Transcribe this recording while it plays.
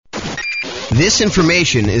This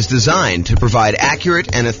information is designed to provide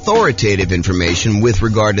accurate and authoritative information with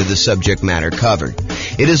regard to the subject matter covered.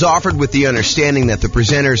 It is offered with the understanding that the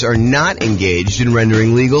presenters are not engaged in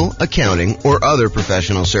rendering legal, accounting, or other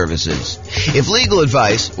professional services. If legal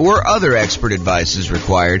advice or other expert advice is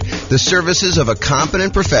required, the services of a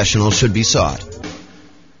competent professional should be sought.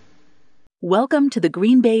 Welcome to the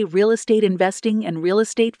Green Bay Real Estate Investing and Real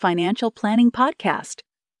Estate Financial Planning Podcast.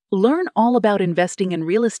 Learn all about investing in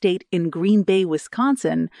real estate in Green Bay,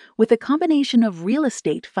 Wisconsin, with a combination of real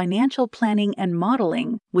estate, financial planning, and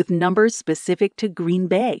modeling with numbers specific to Green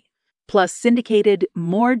Bay, plus syndicated,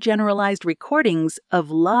 more generalized recordings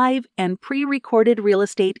of live and pre-recorded real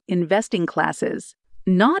estate investing classes,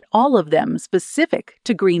 not all of them specific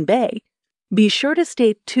to Green Bay. Be sure to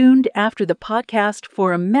stay tuned after the podcast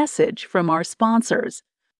for a message from our sponsors.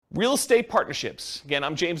 Real estate partnerships. Again,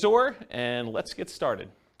 I'm James Orr, and let's get started.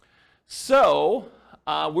 So,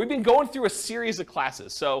 we've been going through a series of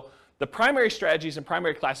classes. So, the primary strategies and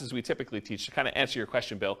primary classes we typically teach, to kind of answer your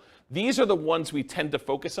question, Bill, these are the ones we tend to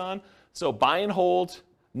focus on. So, buy and hold,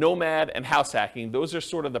 nomad, and house hacking, those are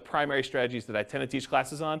sort of the primary strategies that I tend to teach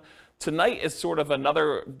classes on. Tonight is sort of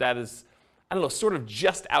another that is, sort of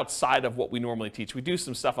just outside of what we normally teach. We do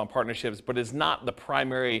some stuff on partnerships, but it's not the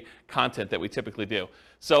primary content that we typically do.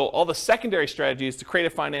 So all the secondary strategies to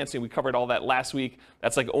creative financing, we covered all that last week.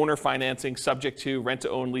 That's like owner financing, subject to, rent to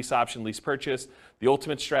own, lease option, lease purchase, the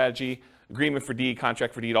ultimate strategy, agreement for deed,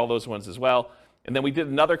 contract for deed, all those ones as well. And then we did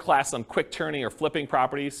another class on quick turning or flipping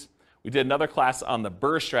properties. We did another class on the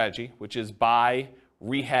BRRRR strategy, which is buy,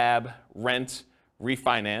 rehab, rent,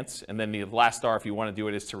 refinance, and then the last R, if you want to do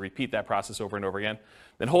it, is to repeat that process over and over again.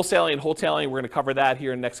 Then wholesaling and wholetailing, we're going to cover that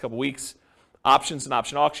here in the next couple weeks. Options and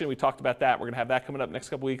option auction, we talked about that. We're going to have that coming up next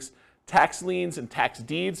couple weeks. Tax liens and tax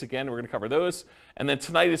deeds, again, we're going to cover those. And then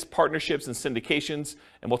tonight is partnerships and syndications,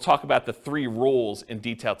 and we'll talk about the three roles in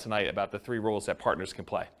detail tonight, about the three roles that partners can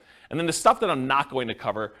play. And then the stuff that I'm not going to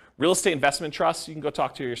cover, real estate investment trusts, you can go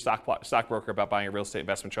talk to your stockbroker about buying a real estate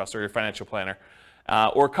investment trust or your financial planner.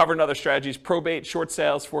 Or covering other strategies, probate, short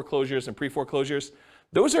sales, foreclosures, and pre-foreclosures.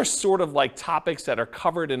 Those are sort of like topics that are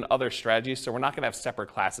covered in other strategies, so we're not going to have separate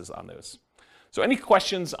classes on those. So any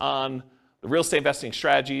questions on the real estate investing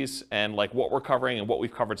strategies and like what we're covering and what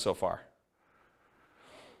we've covered so far?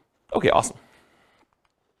 Okay, awesome.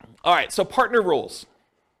 All right, so partner rules.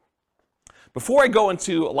 Before I go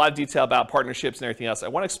into a lot of detail about partnerships and everything else, I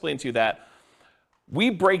want to explain to you that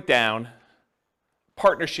we break down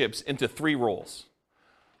partnerships into three roles.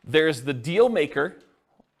 There's the deal maker,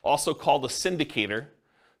 also called a syndicator,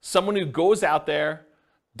 someone who goes out there,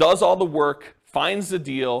 does all the work, finds the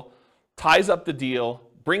deal, ties up the deal,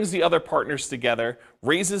 brings the other partners together,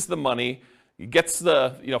 raises the money, gets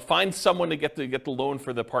the, finds someone to get the loan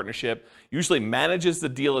for the partnership, usually manages the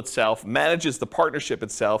deal itself, manages the partnership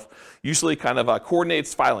itself, usually kind of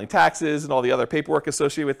coordinates filing taxes and all the other paperwork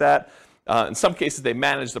associated with that. In some cases, they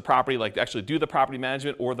manage the property, like actually do the property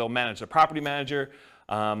management, or they'll manage the property manager.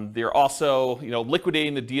 They're also,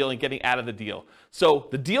 liquidating the deal and getting out of the deal. So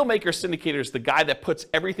the deal maker syndicator is the guy that puts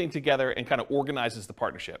everything together and kind of organizes the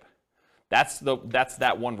partnership. That's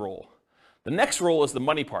that one role. The next role is the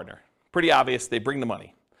money partner. Pretty obvious, they bring the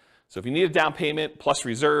money. So if you need a down payment, plus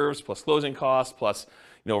reserves, plus closing costs, plus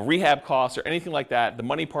rehab costs or anything like that, the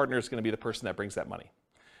money partner is going to be the person that brings that money.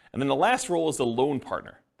 And then the last role is the loan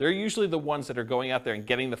partner. They're usually the ones that are going out there and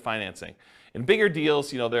getting the financing. In bigger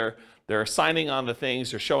deals, they're signing on the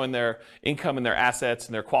things, they're showing their income and their assets,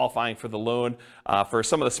 and they're qualifying for the loan. For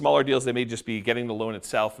some of the smaller deals, they may just be getting the loan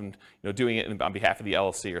itself and doing it on behalf of the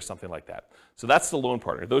LLC or something like that. So that's the loan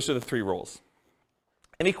partner. Those are the three roles.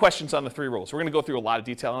 Any questions on the three roles? We're going to go through a lot of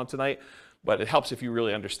detail on them tonight, but it helps if you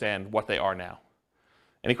really understand what they are now.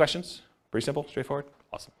 Any questions? Pretty simple, straightforward?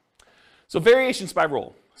 Awesome. So variations by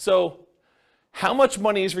role. So how much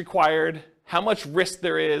money is required, how much risk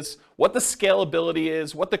there is, what the scalability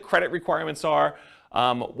is, what the credit requirements are,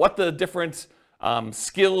 what the different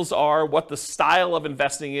skills are, what the style of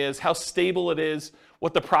investing is, how stable it is,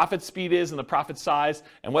 what the profit speed is and the profit size,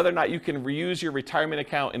 and whether or not you can reuse your retirement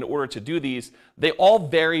account in order to do these, they all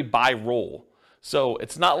vary by role. So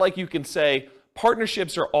it's not like you can say,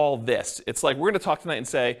 partnerships are all this. It's like we're going to talk tonight and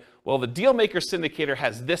say, well, the deal maker syndicator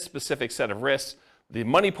has this specific set of risks, the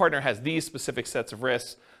money partner has these specific sets of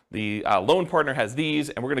risks, the loan partner has these,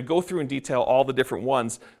 and we're going to go through in detail all the different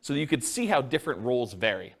ones so that you can see how different roles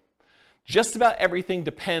vary. Just about everything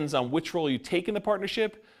depends on which role you take in the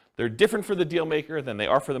partnership. They're different for the deal maker than they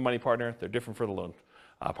are for the money partner. They're different for the loan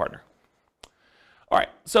partner. All right,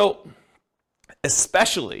 so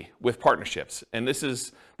especially with partnerships, and this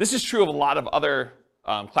is true of a lot of other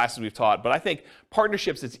classes we've taught, but I think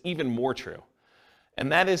partnerships is even more true.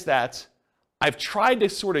 And that is that I've tried to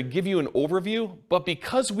sort of give you an overview, but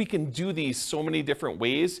because we can do these so many different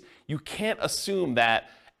ways, you can't assume that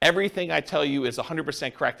everything I tell you is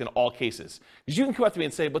 100% correct in all cases. Because you can come up to me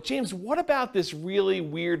and say, but James, what about this really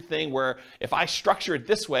weird thing where if I structure it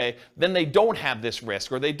this way, then they don't have this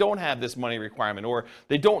risk, or they don't have this money requirement, or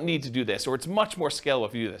they don't need to do this, or it's much more scalable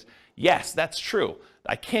if you do this. Yes, that's true.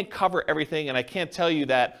 I can't cover everything, and I can't tell you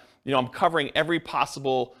that I'm covering every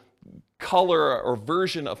possible color or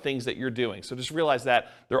version of things that you're doing. So just realize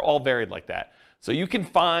that they're all varied like that. So you can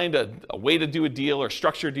find a way to do a deal or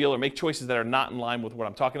structure a deal or make choices that are not in line with what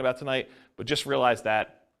I'm talking about tonight, but just realize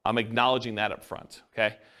that I'm acknowledging that up front,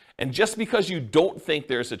 okay? And just because you don't think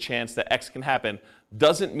there's a chance that X can happen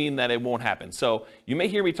doesn't mean that it won't happen. So you may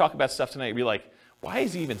hear me talk about stuff tonight and be like, why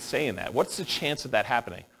is he even saying that? What's the chance of that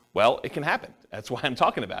happening? Well, it can happen. That's why I'm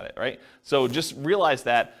talking about it, right? So just realize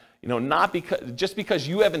that, not because, just because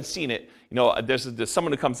you haven't seen it, there's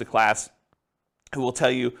someone who comes to class who will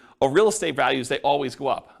tell you, real estate values, they always go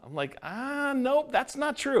up. I'm like, nope, that's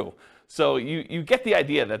not true. So you get the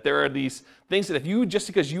idea that there are these things that just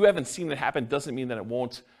because you haven't seen it happen doesn't mean that it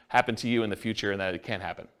won't happen to you in the future and that it can't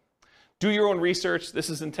happen. Do your own research.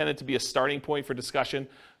 This is intended to be a starting point for discussion.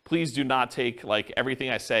 Please do not take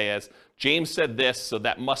everything I say as James said this, so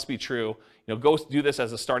that must be true. Go do this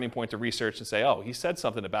as a starting point to research and say, he said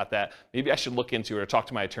something about that. Maybe I should look into it or talk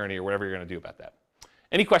to my attorney or whatever you're going to do about that.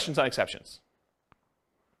 Any questions on exceptions?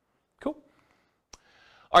 Cool.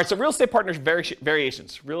 All right, so real estate partnership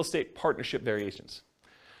variations. Real estate partnership variations.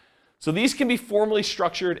 So these can be formally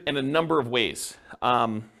structured in a number of ways.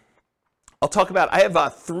 I'll talk about, I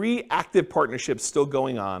have 3 active partnerships still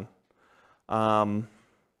going on.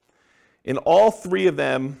 In all 3 of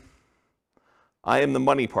them, I am the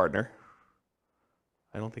money partner.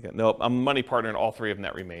 I'm a money partner in all 3 of them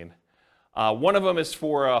that remain. One of them is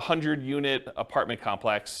for a 100-unit apartment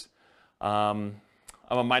complex. I'm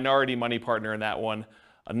a minority money partner in that one.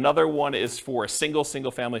 Another one is for a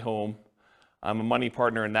single-family home. I'm a money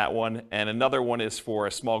partner in that one. And another one is for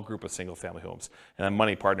a small group of single-family homes. And I'm a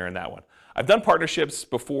money partner in that one. I've done partnerships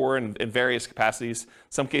before in various capacities.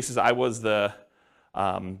 Some cases I was the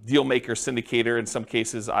deal maker syndicator. In some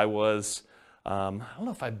cases I was, I don't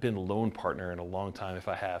know if I've been loan partner in a long time, if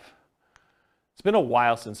I have. It's been a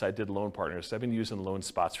while since I did loan partners. I've been using loan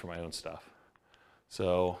spots for my own stuff.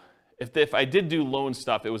 So if I did do loan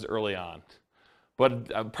stuff, it was early on.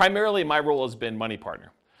 But primarily my role has been money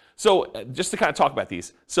partner. So just to kind of talk about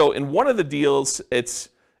these. So in one of the deals, it's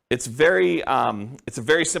a very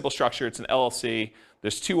simple structure. It's an LLC.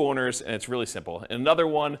 There's 2 owners, and it's really simple. In another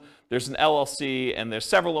one, there's an LLC, and there's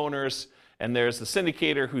several owners, and there's the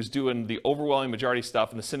syndicator who's doing the overwhelming majority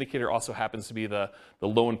stuff, and the syndicator also happens to be the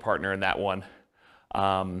loan partner in that one.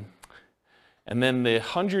 And then the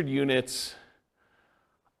 100 units,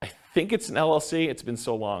 I think it's an LLC. It's been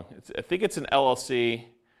so long. I think it's an LLC,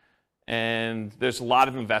 and there's a lot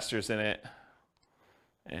of investors in it.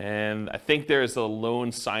 And I think there's a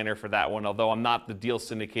loan signer for that one, although I'm not the deal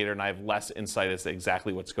syndicator and I have less insight as to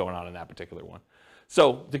exactly what's going on in that particular one.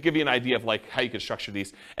 So to give you an idea of how you could structure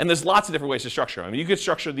these, and there's lots of different ways to structure them. I mean, you could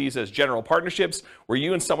structure these as general partnerships where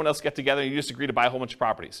you and someone else get together and you just agree to buy a whole bunch of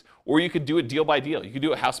properties. Or you could do it deal by deal. You could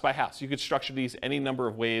do it house by house. You could structure these any number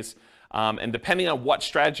of ways. And depending on what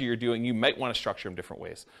strategy you're doing, you might want to structure them different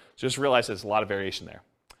ways. So just realize there's a lot of variation there.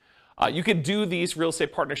 You could do these real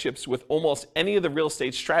estate partnerships with almost any of the real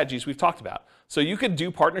estate strategies we've talked about. So you could do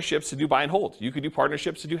partnerships to do buy and hold. You could do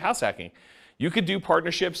partnerships to do house hacking. You could do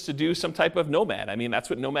partnerships to do some type of nomad. I mean, that's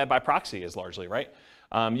what nomad by proxy is largely, right?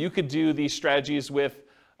 You could do these strategies with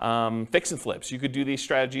fix and flips. You could do these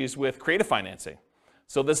strategies with creative financing.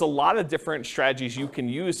 So there's a lot of different strategies you can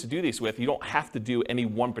use to do these with. You don't have to do any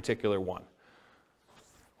one particular one.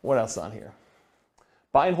 What else on here?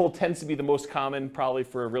 Buy and hold tends to be the most common probably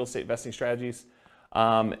for real estate investing strategies.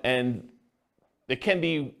 And it can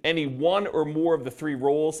be any one or more of the 3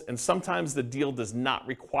 roles, and sometimes the deal does not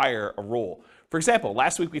require a role. For example,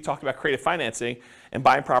 last week we talked about creative financing and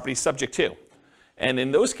buying properties subject to. And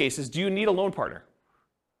in those cases, do you need a loan partner?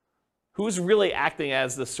 Who's really acting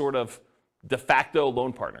as the sort of de facto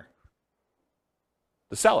loan partner?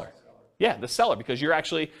 The seller. Yeah, the seller, because you're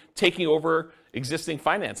actually taking over existing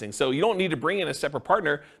financing. So you don't need to bring in a separate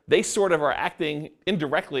partner. They sort of are acting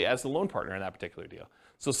indirectly as the loan partner in that particular deal.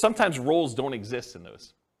 So sometimes roles don't exist in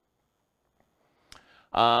those.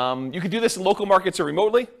 You can do this in local markets or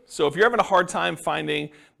remotely. So if you're having a hard time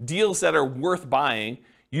finding deals that are worth buying,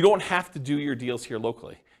 you don't have to do your deals here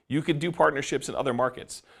locally. You could do partnerships in other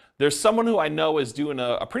markets. There's someone who I know is doing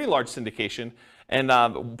a pretty large syndication, and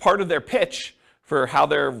part of their pitch for how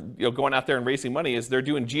they're going out there and raising money is they're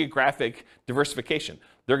doing geographic diversification.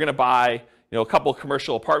 They're going to buy a couple of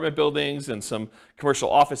commercial apartment buildings and some commercial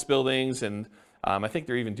office buildings, and I think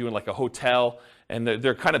they're even doing like a hotel, and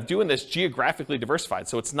they're kind of doing this geographically diversified.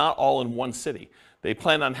 So it's not all in one city. They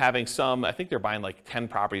plan on having some, I think they're buying like 10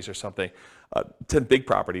 properties or something, 10 big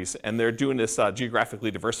properties, and they're doing this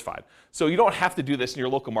geographically diversified. So you don't have to do this in your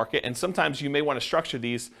local market, and sometimes you may want to structure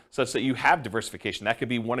these such that you have diversification. That could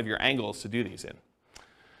be one of your angles to do these in.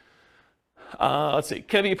 Let's see,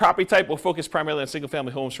 can it be a property type? We'll focus primarily on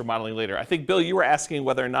single-family homes for modeling later. I think, Bill, you were asking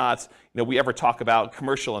whether or not we ever talk about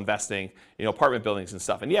commercial investing, apartment buildings and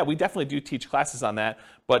stuff. And yeah, we definitely do teach classes on that.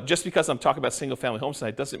 But just because I'm talking about single-family homes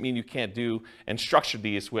tonight doesn't mean you can't do and structure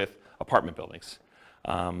these with apartment buildings.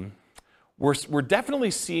 We're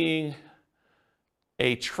definitely seeing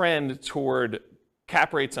a trend toward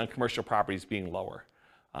cap rates on commercial properties being lower.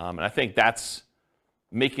 And I think that's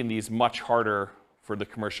making these much harder for the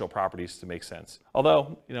commercial properties to make sense.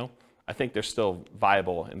 Although, I think they're still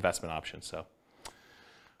viable investment options. So,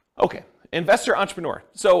 okay, investor entrepreneur.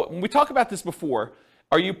 So when we talk about this before,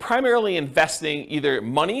 are you primarily investing either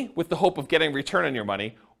money with the hope of getting a return on your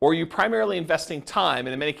money, or are you primarily investing time,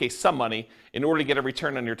 and in many cases some money, in order to get a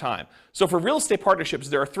return on your time? So for real estate partnerships,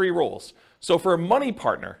 there are 3 roles. So for a money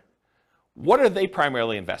partner, what are they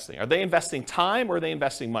primarily investing? Are they investing time or are they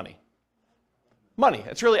investing money? Money.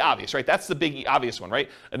 It's really obvious, right? That's the big obvious one, right?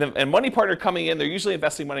 And money partner coming in, they're usually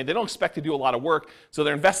investing money. They don't expect to do a lot of work, so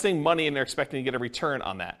they're investing money and they're expecting to get a return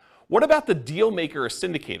on that. What about the deal maker or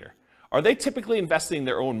syndicator? Are they typically investing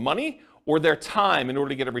their own money or their time in order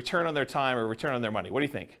to get a return on their time or a return on their money? What do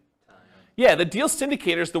you think? Time. Yeah, the deal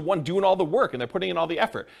syndicator is the one doing all the work and they're putting in all the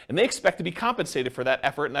effort. And they expect to be compensated for that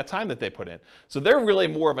effort and that time that they put in. So they're really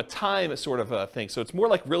more of a time sort of a thing. So it's more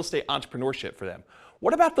like real estate entrepreneurship for them.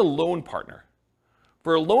 What about the loan partner?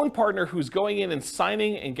 For a loan partner who's going in and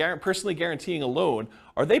signing and personally guaranteeing a loan,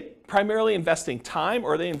 are they primarily investing time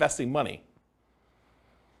or are they investing money?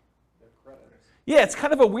 Yeah, it's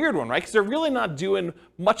kind of a weird one, right? Because they're really not doing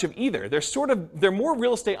much of either. They're more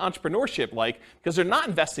real estate entrepreneurship-like because they're not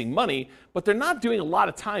investing money, but they're not doing a lot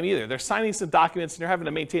of time either. They're signing some documents and they're having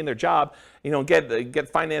to maintain their job, get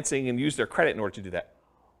financing and use their credit in order to do that.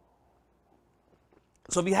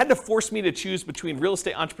 So if you had to force me to choose between real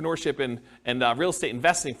estate entrepreneurship and real estate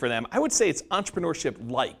investing for them, I would say it's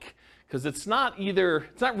entrepreneurship-like, because it's not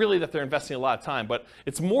really that they're investing a lot of time, but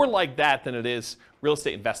it's more like that than it is real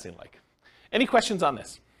estate investing-like. Any questions on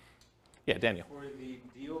this? Yeah, Daniel. For the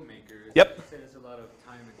deal makers, yep. You said it's a lot of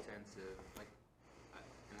time intensive. And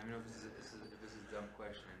I don't know if this is a dumb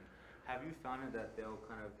question. Have you found that they'll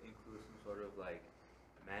kind of include some sort of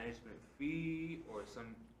management fee or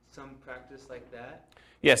some practice like that?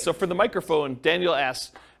 Yeah, so for the microphone, Daniel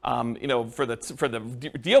asks, for the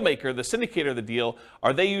deal maker, the syndicator of the deal,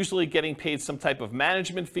 are they usually getting paid some type of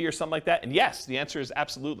management fee or something like that? And yes, the answer is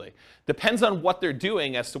absolutely. Depends on what they're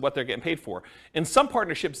doing as to what they're getting paid for. In some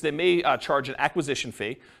partnerships, they may charge an acquisition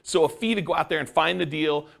fee, so a fee to go out there and find the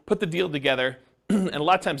deal, put the deal together, and a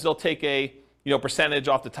lot of times they'll take a percentage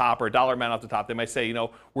off the top or a dollar amount off the top. They might say,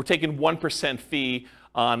 we're taking 1% fee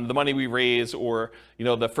on the money we raise, or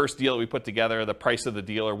the first deal that we put together, the price of the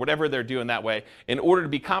deal, or whatever they're doing that way, in order to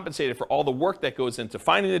be compensated for all the work that goes into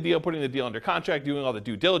finding the deal, putting the deal under contract, doing all the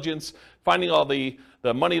due diligence, finding all the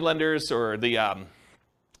money lenders or the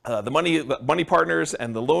money partners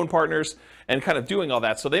and the loan partners, and kind of doing all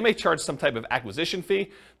that. So they may charge some type of acquisition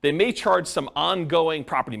fee. They may charge some ongoing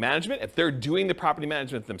property management. If they're doing the property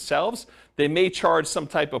management themselves, they may charge some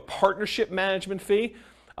type of partnership management fee.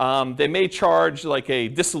 They may charge like a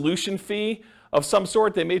dissolution fee of some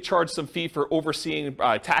sort. They may charge some fee for overseeing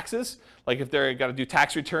taxes, like if they're got to do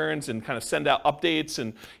tax returns and kind of send out updates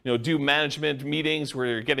and do management meetings where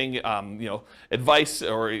you're getting advice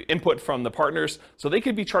or input from the partners. So they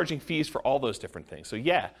could be charging fees for all those different things. So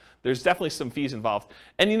yeah, there's definitely some fees involved.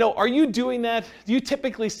 And are you doing that? Do you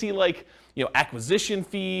typically see acquisition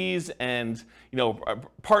fees and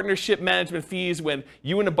partnership management fees when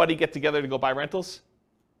you and a buddy get together to go buy rentals?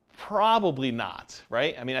 Probably not,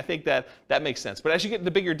 right? I mean, I think that makes sense. But as you get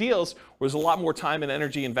into bigger deals, where there's a lot more time and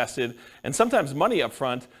energy invested, and sometimes money up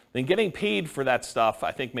front, then getting paid for that stuff,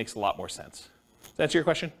 I think, makes a lot more sense. Does that answer your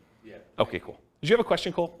question? Yeah. Okay, cool. Did you have a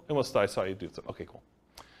question, Cole? I saw you do something. Okay, cool.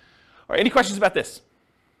 All right, any questions about this?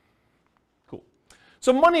 Cool.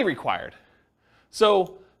 So money required.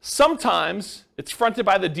 So sometimes it's fronted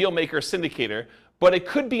by the deal maker or syndicator, but it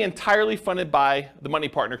could be entirely funded by the money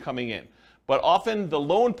partner coming in. But often the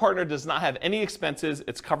loan partner does not have any expenses.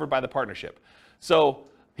 It's covered by the partnership. So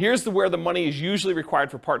here's where the money is usually required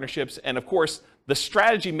for partnerships. And of course, the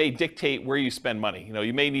strategy may dictate where you spend money.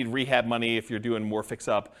 You may need rehab money if you're doing more fix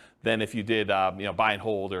up than if you did buy and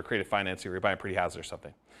hold or creative financing or you're buying pretty houses or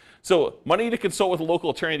something. So money to consult with a local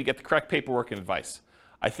attorney to get the correct paperwork and advice.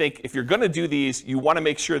 I think if you're going to do these, you want to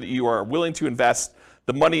make sure that you are willing to invest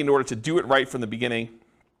the money in order to do it right from the beginning.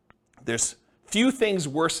 There's few things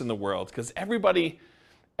worse in the world because everybody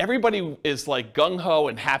is like gung-ho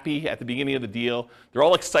and happy at the beginning of the deal. They're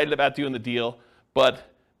all excited about doing the deal,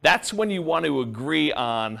 but that's when you want to agree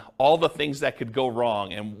on all the things that could go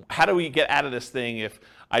wrong and how do we get out of this thing if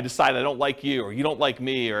I decide I don't like you or you don't like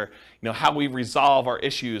me, or how we resolve our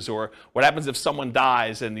issues, or what happens if someone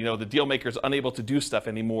dies and the deal maker is unable to do stuff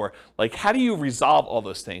anymore. Like, how do you resolve all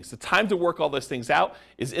those things? The time to work all those things out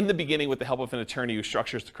is in the beginning with the help of an attorney who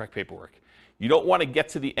structures the correct paperwork. You don't want to get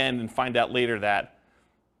to the end and find out later that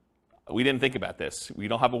we didn't think about this. We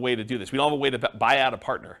don't have a way to do this. We don't have a way to buy out a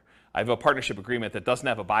partner. I have a partnership agreement that doesn't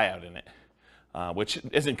have a buyout in it, which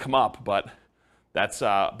isn't come up, but that's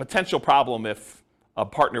a potential problem if a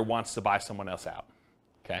partner wants to buy someone else out,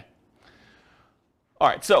 okay? All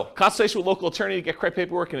right, so consultation with local attorney to get correct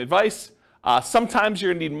paperwork and advice. Sometimes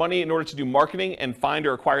you're gonna need money in order to do marketing and find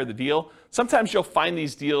or acquire the deal. Sometimes you'll find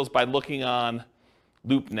these deals by looking on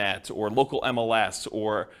LoopNet or local MLS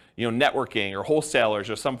or networking or wholesalers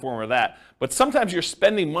or some form of that. But sometimes you're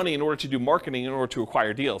spending money in order to do marketing in order to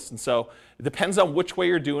acquire deals. And so it depends on which way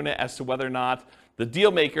you're doing it as to whether or not the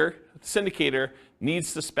deal maker, the syndicator,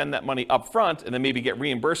 needs to spend that money up front and then maybe get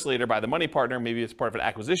reimbursed later by the money partner. Maybe it's part of an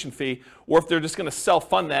acquisition fee, or if they're just going to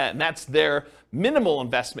self-fund that and that's their minimal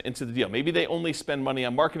investment into the deal. Maybe they only spend money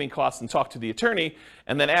on marketing costs and talk to the attorney,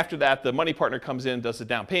 and then after that, the money partner comes in, does the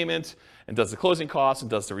down payment, and does the closing costs,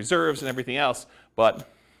 and does the reserves and everything else. But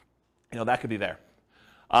that could be there.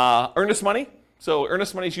 Earnest money. So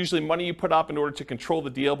earnest money is usually money you put up in order to control the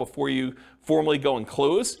deal before you formally go and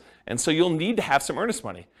close. And so you'll need to have some earnest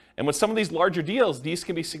money. And with some of these larger deals, these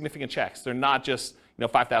can be significant checks. They're not just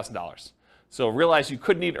 $5,000. So realize you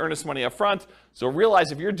could need earnest money up front. So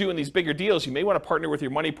realize if you're doing these bigger deals, you may want to partner with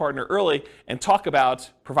your money partner early and talk about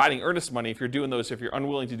providing earnest money if you're doing those, if you're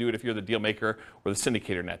unwilling to do it, if you're the deal maker or the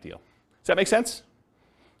syndicator in that deal. Does that make sense?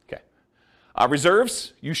 Okay.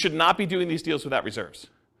 Reserves. You should not be doing these deals without reserves.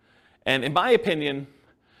 And in my opinion,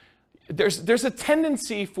 there's a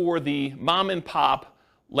tendency for the mom and pop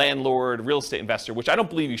landlord real estate investor, which I don't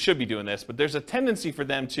believe you should be doing this, but there's a tendency for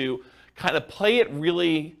them to kind of play it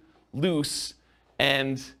really loose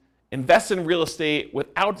and invest in real estate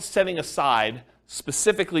without setting aside,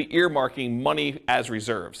 specifically earmarking money as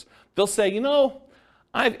reserves. They'll say,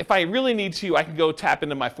 if I really need to, I can go tap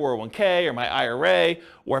into my 401k or my IRA,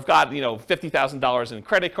 or I've got $50,000 in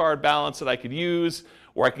credit card balance that I could use,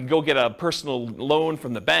 or I can go get a personal loan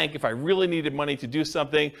from the bank if I really needed money to do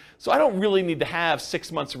something. So I don't really need to have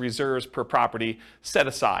 6 months of reserves per property set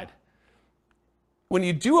aside. When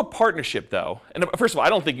you do a partnership, though, and first of all, I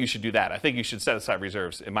don't think you should do that. I think you should set aside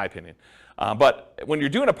reserves, in my opinion. But when you're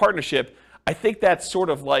doing a partnership, I think that's sort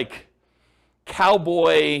of like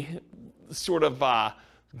cowboy, sort of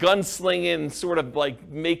gunslinging, sort of like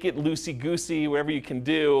make it loosey-goosey, whatever you can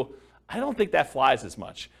do. I don't think that flies as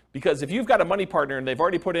much. Because if you've got a money partner and they've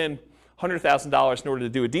already put in $100,000 in order to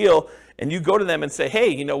do a deal, and you go to them and say, hey,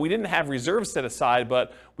 we didn't have reserves set aside,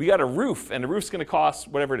 but we got a roof, and the roof's going to cost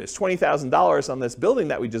whatever it is, $20,000 on this building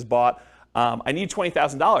that we just bought. I need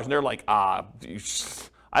 $20,000. And they're like, I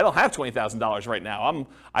don't have $20,000 right now.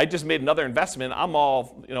 I just made another investment.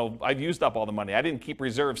 I've used up all the money. I didn't keep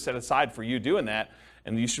reserves set aside for you doing that.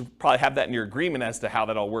 And you should probably have that in your agreement as to how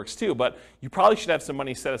that all works too. But you probably should have some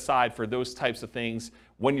money set aside for those types of things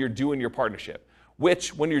when you're doing your partnership.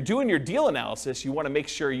 Which, when you're doing your deal analysis, you want to make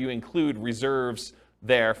sure you include reserves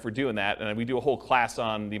there for doing that. And we do a whole class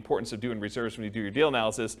on the importance of doing reserves when you do your deal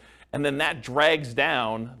analysis. And then that drags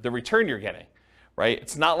down the return you're getting, right?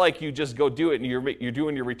 It's not like you just go do it and you're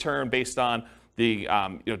doing your return based on the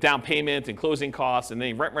down payment and closing costs and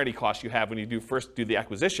any rent-ready costs you have when you first do the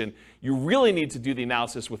acquisition. You really need to do the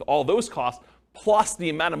analysis with all those costs plus the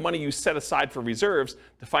amount of money you set aside for reserves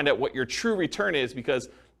to find out what your true return is, because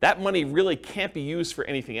that money really can't be used for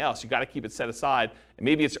anything else. You got to keep it set aside, and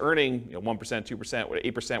maybe it's earning 1%, 2%,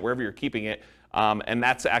 8%, wherever you're keeping it, and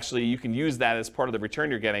that's actually, you can use that as part of the return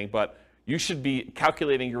you're getting, but you should be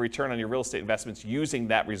calculating your return on your real estate investments using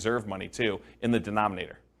that reserve money too in the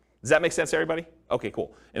denominator. Does that make sense to everybody? Okay,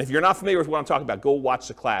 cool. And if you're not familiar with what I'm talking about, go watch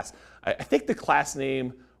the class. I think the class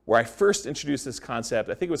name where I first introduced this concept,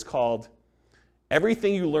 I think it was called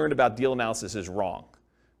Everything You Learned About Deal Analysis is Wrong.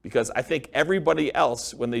 Because I think everybody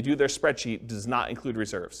else, when they do their spreadsheet, does not include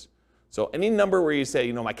reserves. So any number where you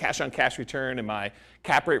say, my cash on cash return and my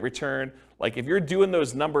cap rate return, like if you're doing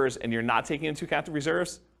those numbers and you're not taking into account the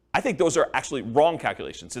reserves, I think those are actually wrong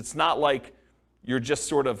calculations. It's not like you're just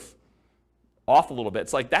sort of off a little bit.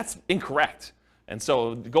 It's like that's incorrect. And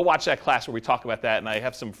so go watch that class where we talk about that, and I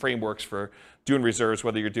have some frameworks for doing reserves,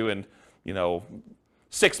 whether you're doing,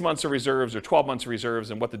 6 months of reserves or 12 months of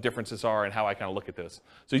reserves and what the differences are and how I kind of look at those.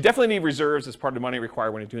 So you definitely need reserves as part of the money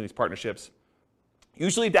required when you're doing these partnerships.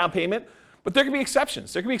 Usually down payment, but there can be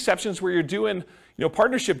exceptions. There can be exceptions where you're doing,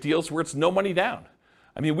 partnership deals where it's no money down.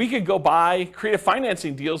 I mean, we could go buy creative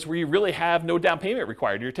financing deals where you really have no down payment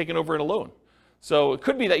required. You're taking over in a loan. So it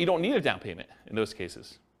could be that you don't need a down payment in those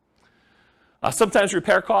cases. Sometimes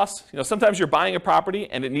repair costs. Sometimes you're buying a property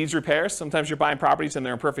and it needs repairs. Sometimes you're buying properties and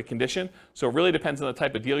they're in perfect condition. So it really depends on the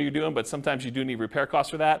type of deal you're doing, but sometimes you do need repair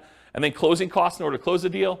costs for that. And then closing costs in order to close the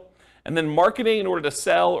deal. And then marketing in order to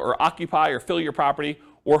sell or occupy or fill your property,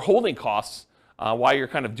 or holding costs while you're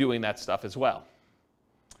kind of doing that stuff as well.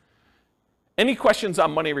 Any questions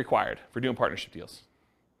on money required for doing partnership deals?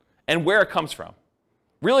 And where it comes from?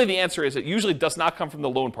 Really the answer is it usually does not come from the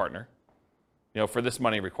loan partner, for this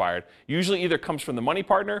money required. Usually either comes from the money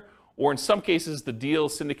partner, or in some cases the deal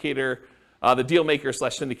syndicator, the deal maker /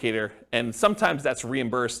 syndicator, and sometimes that's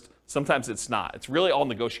reimbursed, sometimes it's not. It's really all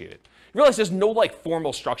negotiated. You realize there's no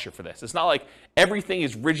formal structure for this. It's not like everything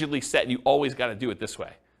is rigidly set and you always got to do it this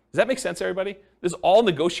way. Does that make sense, everybody? This is all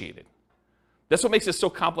negotiated. That's what makes it so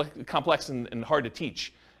complex and hard to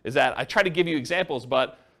teach, is that I try to give you examples,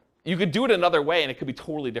 but you could do it another way and it could be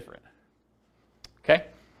totally different. Okay?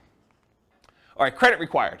 All right, credit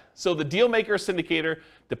required. So the deal maker or syndicator,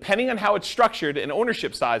 depending on how it's structured and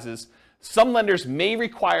ownership sizes, some lenders may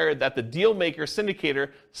require that the deal maker syndicator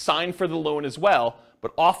sign for the loan as well,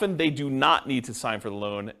 but often they do not need to sign for the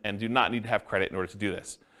loan and do not need to have credit in order to do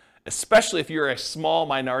this, especially if you're a small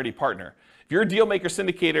minority partner. If you're a deal maker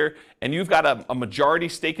syndicator and you've got a majority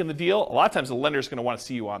stake in the deal, a lot of times the lender is going to want to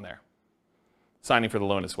see you on there, signing for the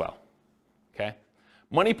loan as well. Okay?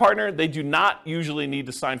 Money partner, they do not usually need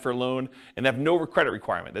to sign for a loan and have no credit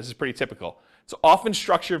requirement. This is pretty typical. It's often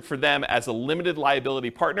structured for them as a limited liability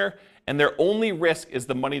partner, and their only risk is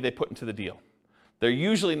the money they put into the deal. They're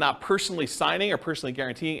usually not personally signing or personally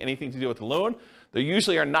guaranteeing anything to do with the loan. They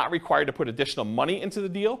usually are not required to put additional money into the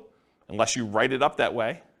deal unless you write it up that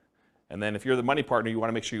way. And then if you're the money partner, you want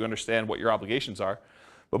to make sure you understand what your obligations are.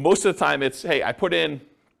 But most of the time it's, hey, I put in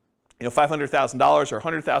 $500,000 or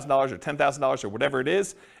 $100,000 or $10,000 or whatever it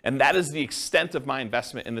is, and that is the extent of my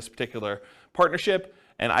investment in this particular partnership,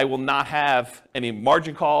 and I will not have any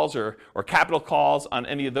margin calls or capital calls on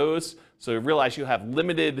any of those. So realize you have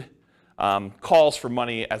limited calls for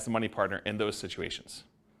money as the money partner in those situations.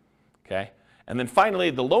 Okay? And then finally,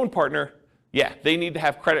 the loan partner, they need to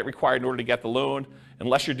have credit required in order to get the loan,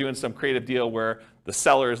 unless you're doing some creative deal where the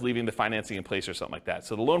seller is leaving the financing in place or something like that.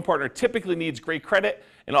 So the loan partner typically needs great credit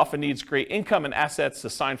and often needs great income and assets to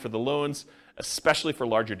sign for the loans, especially for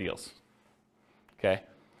larger deals. Okay?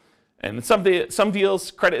 And in some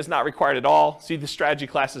deals, credit is not required at all. See the strategy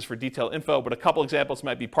classes for detailed info, but a couple examples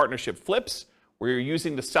might be partnership flips, where you're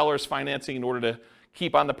using the seller's financing in order to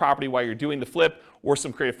keep on the property while you're doing the flip, or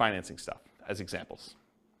some creative financing stuff as examples.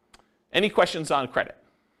 Any questions on credit?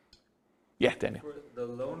 Yeah, Daniel. For the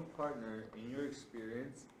loan partner, in your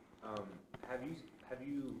experience, have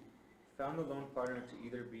you found the loan partner to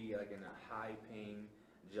either be like in a high-paying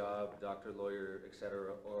job, doctor, lawyer,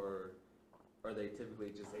 etc., or are they typically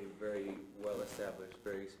just a very well-established,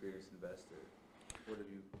 very experienced investor? What have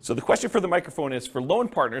you? So the question for the microphone is, for loan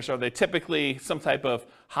partners, are they typically some type of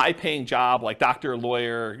high-paying job, like doctor,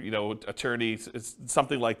 lawyer, attorney,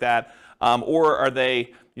 something like that, or are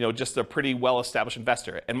they, just a pretty well-established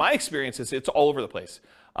investor? And my experience is it's all over the place.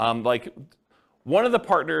 Like one of the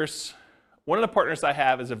partners I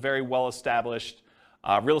have is a very well-established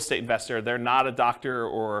real estate investor. They're not a doctor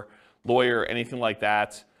or lawyer or anything like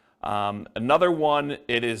that. Another one,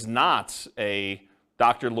 it is not a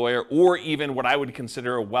doctor, lawyer, or even what I would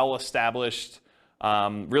consider a well-established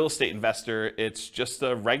real estate investor. It's just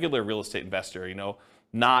a regular real estate investor,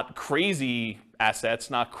 not crazy assets,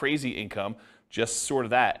 not crazy income, just sort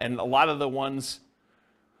of that. And a lot of the ones,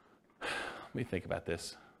 let me think about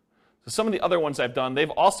this. So some of the other ones I've done, they've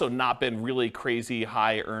also not been really crazy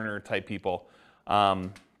high earner type people.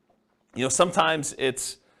 Sometimes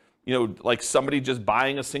it's, like somebody just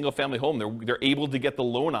buying a single family home. They're able to get the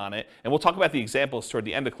loan on it. And we'll talk about the examples toward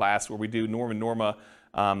the end of class where we do Norm and Norma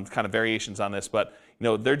kind of variations on this. But,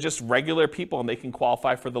 they're just regular people and they can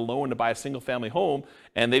qualify for the loan to buy a single family home,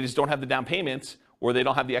 and they just don't have the down payments, or they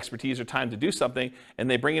don't have the expertise or time to do something, and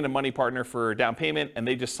they bring in a money partner for down payment and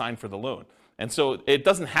they just sign for the loan. And so it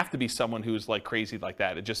doesn't have to be someone who's like crazy like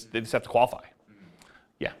that. They just have to qualify.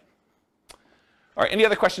 Yeah. All right, any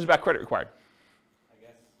other questions about credit required? I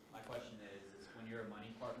guess my question is when you're a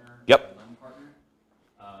money partner Yep. or a loan partner,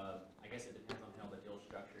 I guess it depends on how the deal's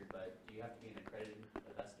structured, but do you have to be an accredited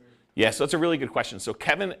investor? Yeah, so that's a really good question. So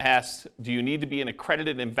Kevin asked, do you need to be an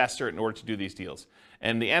accredited investor in order to do these deals?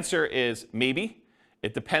 And the answer is maybe.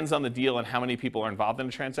 It depends on the deal and how many people are involved in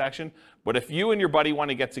the transaction. But if you and your buddy want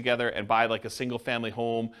to get together and buy like a single family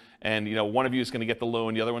home and one of you is going to get the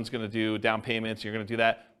loan, the other one's going to do down payments, you're going to do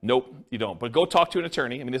that, nope, you don't. But go talk to an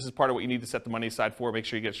attorney. I mean, this is part of what you need to set the money aside for, make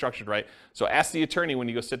sure you get it structured right. So ask the attorney when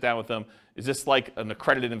you go sit down with them, is this like an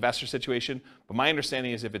accredited investor situation? But my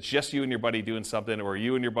understanding is if it's just you and your buddy doing something, or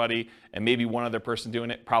you and your buddy and maybe one other person doing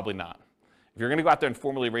it, probably not. If you're going to go out there and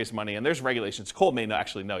formally raise money, and there's regulations, Cole may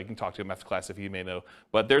actually know, you can talk to him after class if he may know,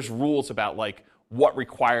 but there's rules about like what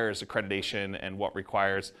requires accreditation and what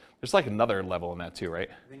requires, there's like another level in that too, right?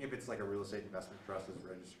 I think if it's like a real estate investment trust that's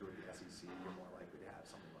registered with the SEC, you're more likely to have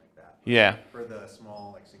something like that. Yeah. For the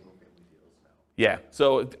small, like single family deals, no. Yeah,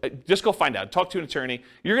 so just go find out. Talk to an attorney.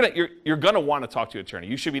 You're gonna want to talk to an attorney.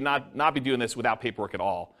 You should be not be doing this without paperwork at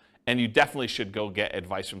all. And you definitely should go get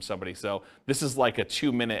advice from somebody. So this is like a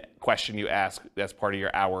 2-minute question you ask that's part of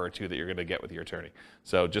your hour or two that you're going to get with your attorney.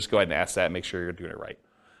 So just go ahead and ask that and make sure you're doing it right,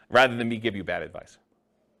 rather than me give you bad advice.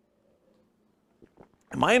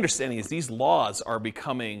 My understanding is these laws are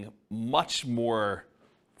becoming much more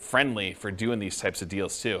friendly for doing these types of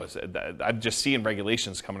deals too. I'm just seeing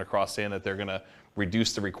regulations coming across saying that they're going to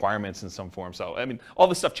reduce the requirements in some form. So, I mean, all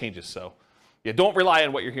this stuff changes. So, yeah, don't rely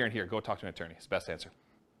on what you're hearing here. Go talk to an attorney. It's the best answer.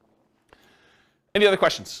 Any other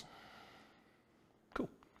questions? Cool.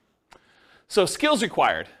 So skills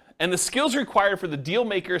required. And the skills required for the deal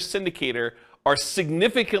maker syndicator are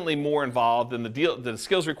significantly more involved than the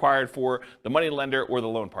skills required for the money lender or the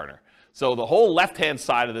loan partner. So the whole left-hand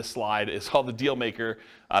side of this slide is all the deal maker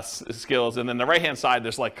skills, and then the right-hand side,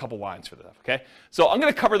 there's like a couple lines for that, okay? So I'm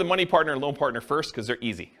gonna cover the money partner and loan partner first because they're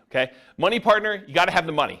easy, okay? Money partner, you gotta have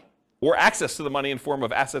the money or access to the money in form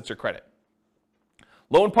of assets or credit.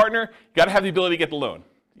 Loan partner, you got to have the ability to get the loan.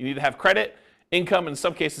 You need to have credit, income, and in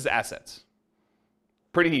some cases, assets.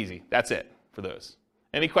 Pretty easy. That's it for those.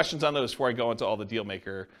 Any questions on those before I go into all the deal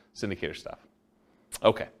maker syndicator stuff?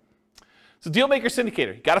 Okay. So deal maker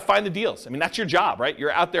syndicator, you got to find the deals. I mean, that's your job, right?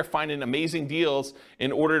 You're out there finding amazing deals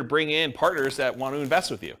in order to bring in partners that want to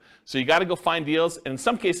invest with you. So you got to go find deals, and in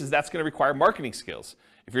some cases, that's going to require marketing skills.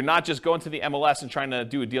 If you're not just going to the MLS and trying to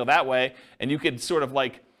do a deal that way, and you could sort of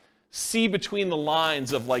like see between the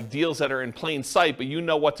lines of like deals that are in plain sight, but you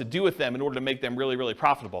know what to do with them in order to make them really, really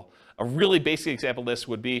profitable. A really basic example of this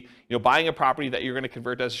would be, buying a property that you're going to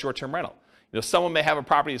convert as a short-term rental. Someone may have a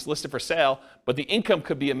property that's listed for sale, but the income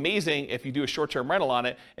could be amazing if you do a short-term rental on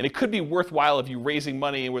it, and it could be worthwhile if you're raising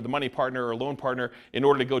money with a money partner or a loan partner in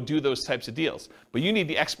order to go do those types of deals. But you need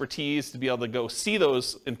the expertise to be able to go see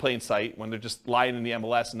those in plain sight when they're just lying in the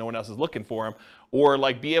MLS and no one else is looking for them, or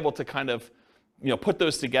like be able to kind of put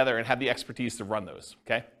those together and have the expertise to run those,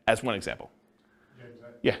 okay? As one example. James,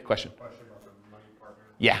 Yeah, question. Question about the money partner.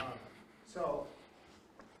 Yeah. So,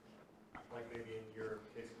 like maybe in your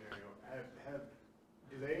case scenario,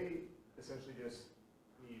 do they essentially just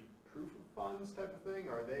need proof of funds type of thing,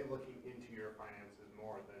 or are they looking into your finances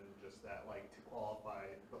more than just that, like to qualify,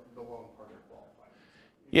 the loan partner qualify?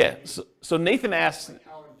 Yeah, so Nathan asked, Like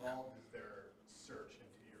how involved is their search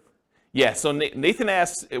into your... yeah, so Nathan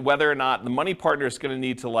asked whether or not the money partner is going to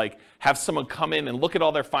need to like have someone come in and look at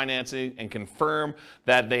all their financing and confirm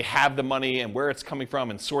that they have the money and where it's coming from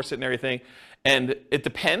and source it and everything. And it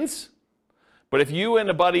depends. But if you and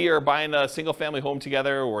a buddy are buying a single family home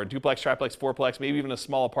together or a duplex, triplex, fourplex, maybe even a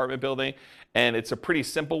small apartment building, and it's a pretty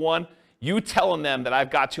simple one, you telling them that I've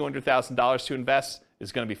got $200,000 to invest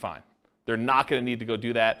is going to be fine. They're not going to need to go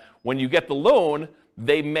do that. When you get the loan,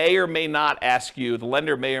 they may or may not ask you, the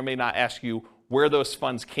lender may or may not ask you where those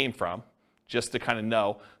funds came from, just to kind of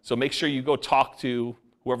know. So make sure you go talk to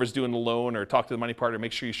whoever's doing the loan or talk to the money partner,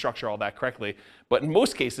 make sure you structure all that correctly. But in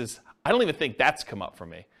most cases, I don't even think that's come up for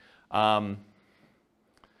me.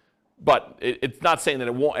 But it's not saying that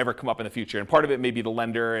it won't ever come up in the future. And part of it may be the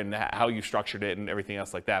lender and how you structured it and everything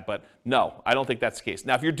else like that. But no, I don't think that's the case.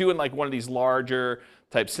 Now, if you're doing like one of these larger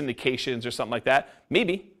type syndications or something like that,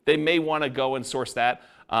 maybe they may want to go and source that.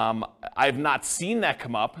 I've not seen that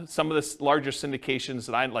come up. Some of the larger syndications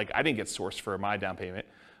that I didn't get sourced for my down payment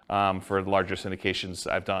for the larger syndications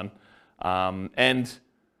I've done. And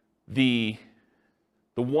the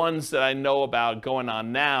ones that I know about going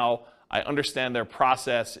on now, I understand their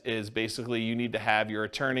process is basically you need to have your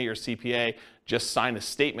attorney or CPA just sign a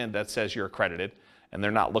statement that says you're accredited. and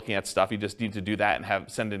they're not looking at stuff. You just need to do that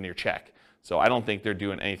and send in your check. So I don't think they're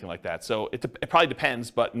doing anything like that. So it probably depends,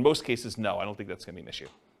 but in most cases, no, I don't think that's going to be an issue.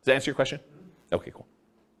 Does that answer your question? Okay, cool.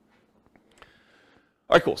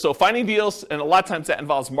 All right, cool. So finding deals, and a lot of times that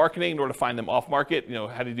involves marketing in order to find them off market,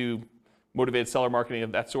 how to do motivated seller marketing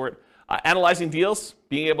of that sort. Analyzing deals,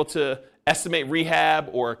 being able to estimate rehab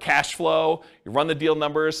or cash flow, you run the deal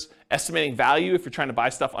numbers, estimating value if you're trying to buy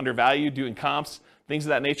stuff undervalued, doing comps, things of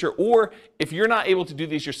that nature. Or if you're not able to do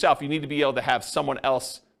these yourself, you need to be able to have someone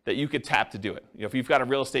else that you could tap to do it. If you've got a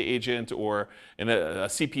real estate agent or a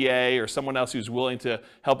CPA or someone else who's willing to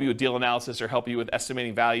help you with deal analysis or help you with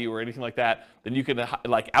estimating value or anything like that, then you can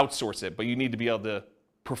outsource it. But you need to be able to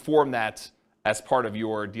perform that as part of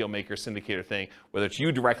your deal maker syndicator thing, whether it's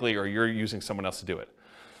you directly or you're using someone else to do it.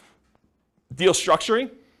 Deal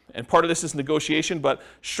structuring, and part of this is negotiation, but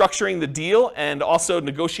structuring the deal and also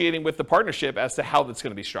negotiating with the partnership as to how that's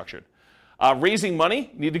going to be structured. Raising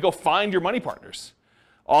money, you need to go find your money partners.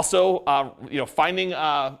 Also, finding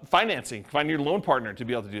financing, finding your loan partner to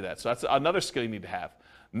be able to do that. So that's another skill you need to have.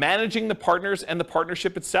 Managing the partners and the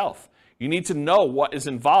partnership itself. You need to know what is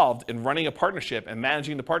involved in running a partnership and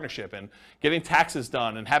managing the partnership and getting taxes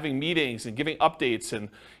done and having meetings and giving updates and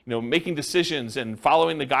making decisions and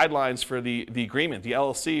following the guidelines for the agreement, the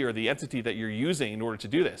LLC or the entity that you're using in order to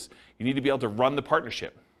do this. You need to be able to run the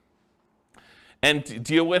partnership and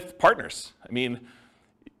deal with partners. I mean,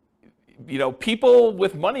 people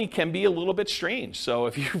with money can be a little bit strange. So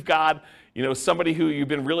if you've got somebody who you've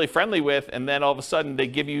been really friendly with and then all of a sudden they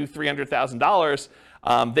give you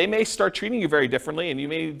 $300,000, they may start treating you very differently, and you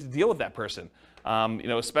may need to deal with that person.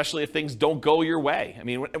 Especially if things don't go your way. I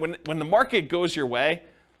mean, when the market goes your way,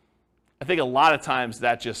 I think a lot of times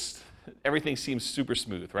that just everything seems super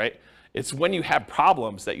smooth, right? It's when you have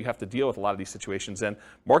problems that you have to deal with a lot of these situations, and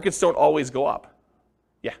markets don't always go up.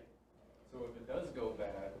 Yeah. So if it does go bad,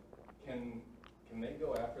 can they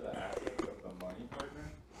go after the assets of the money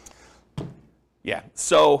partner? Yeah.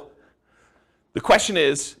 So the question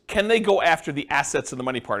is, can they go after the assets of the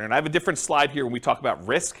money partner? And I have a different slide here when we talk about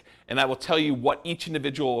risk, and I will tell you what each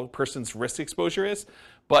individual person's risk exposure is.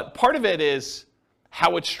 But part of it is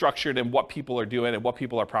how it's structured and what people are doing and what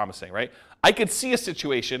people are promising, right? I could see a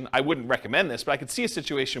situation, I wouldn't recommend this, but I could see a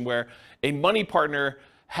situation where a money partner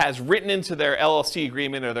has written into their LLC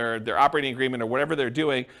agreement or their operating agreement or whatever they're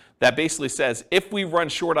doing that basically says, if we run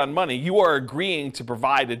short on money, you are agreeing to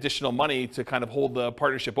provide additional money to kind of hold the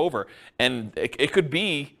partnership over. And it could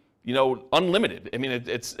be, unlimited. I mean,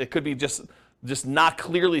 it could be just not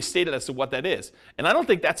clearly stated as to what that is. And I don't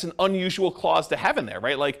think that's an unusual clause to have in there,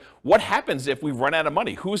 right? Like, what happens if we run out of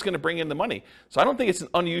money? Who's going to bring in the money? So I don't think it's an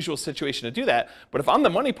unusual situation to do that. But if I'm the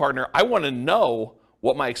money partner, I want to know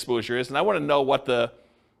what my exposure is, and I want to know what the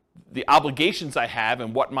obligations I have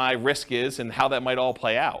and what my risk is and how that might all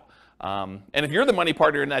play out. And if you're the money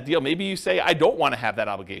partner in that deal, maybe you say, I don't want to have that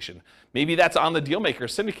obligation. Maybe that's on the deal maker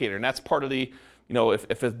syndicator, and that's part of the,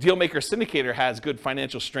 if a deal maker syndicator has good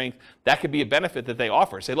financial strength, that could be a benefit that they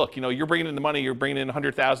offer. Say, look, you're bringing in the money, you're bringing in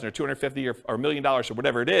 $100,000 or $250,000 or $1 million or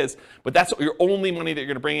whatever it is, but that's your only money that you're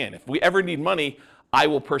going to bring in. If we ever need money, I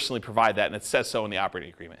will personally provide that, and it says so in the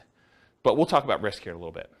operating agreement. But we'll talk about risk here in a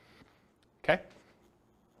little bit. Okay?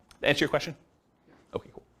 Answer your question? Okay,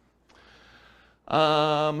 cool.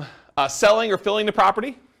 Selling or filling the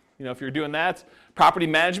property, if you're doing that. Property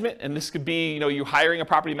management, and this could be, you hiring a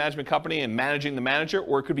property management company and managing the manager,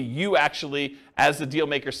 or it could be you actually, as the deal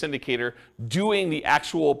maker syndicator, doing the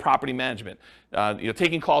actual property management.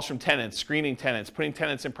 Taking calls from tenants, screening tenants, putting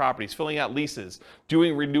tenants in properties, filling out leases,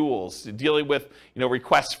 doing renewals, dealing with,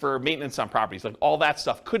 requests for maintenance on properties. Like all that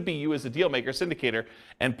stuff could be you as the deal maker syndicator,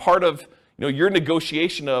 and part of your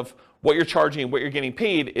negotiation of what you're charging and what you're getting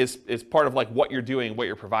paid is part of like what you're doing, what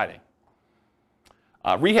you're providing.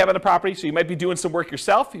 Rehab of the property, so you might be doing some work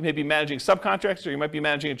yourself, you may be managing subcontractors, or you might be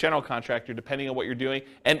managing a general contractor depending on what you're doing,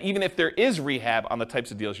 and even if there is rehab on the types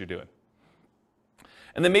of deals you're doing.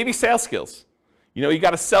 And then maybe sales skills. You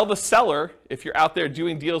got to sell the seller if you're out there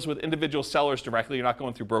doing deals with individual sellers directly, you're not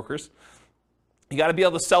going through brokers. You got to be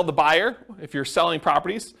able to sell the buyer if you're selling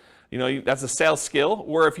properties. That's a sales skill.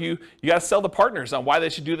 Or if you got to sell the partners on why they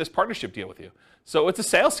should do this partnership deal with you. So it's a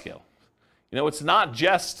sales skill. It's not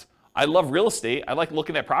just, I love real estate, I like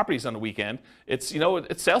looking at properties on the weekend. It's,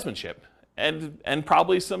 it's salesmanship and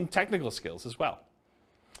probably some technical skills as well.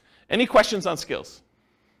 Any questions on skills?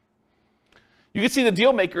 You can see the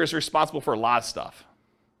deal maker is responsible for a lot of stuff.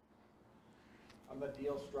 On the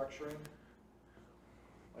deal structuring,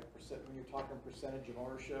 like when you're talking percentage of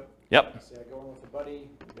ownership. Yep. Say I go in with a buddy,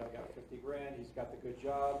 I got 50 grand, he's got the good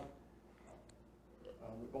job.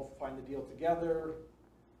 We both find the deal together.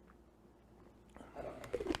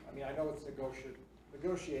 mean, I know it's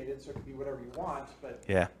negotiated, so it can be whatever you want, but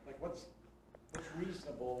Yeah. like what's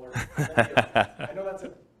reasonable? Or I know it's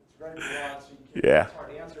very broad, so it's hard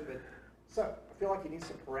to answer, but I feel like you need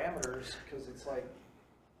some parameters because it's like,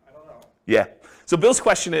 I don't know. Yeah. So Bill's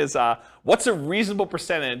question is, what's a reasonable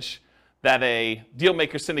percentage that a deal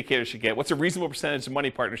maker syndicator should get? What's a reasonable percentage the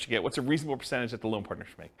money partner should get? What's a reasonable percentage that the loan partner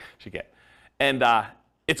should get? And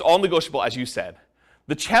it's all negotiable, as you said.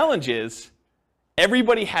 The challenge is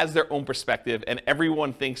everybody has their own perspective, and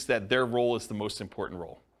everyone thinks that their role is the most important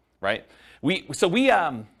role, right?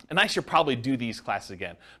 And I should probably do these classes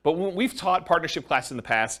again, but when we've taught partnership classes in the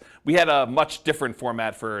past, we had a much different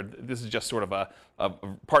format for, this is just sort of a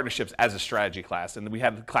partnerships as a strategy class, and we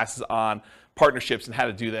had classes on partnerships and how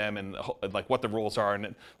to do them and like what the roles are,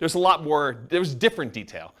 and there's a lot more, there was different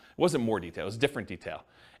detail. It wasn't more detail, it was different detail.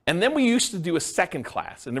 And then we used to do a second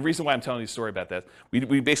class, and the reason why I'm telling you a story about that,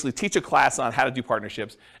 we basically teach a class on how to do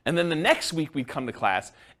partnerships, and then the next week we'd come to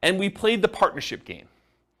class, and we played the partnership game.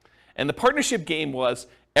 And the partnership game was,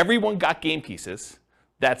 everyone got game pieces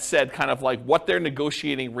that said kind of like what their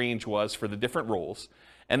negotiating range was for the different roles.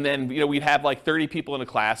 And then we'd have like 30 people in a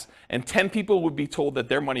class, and 10 people would be told that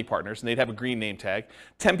they're money partners, and they'd have a green name tag.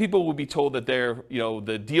 10 people would be told that they're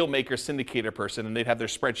the deal maker syndicator person, and they'd have their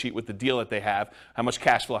spreadsheet with the deal that they have, how much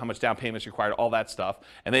cash flow, how much down payments required, all that stuff.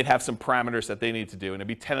 And they'd have some parameters that they need to do, and it'd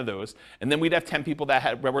be 10 of those. And then we'd have 10 people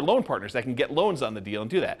that were loan partners that can get loans on the deal and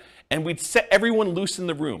do that. And we'd set everyone loose in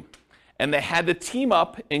the room. And they had to team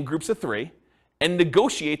up in groups of 3 and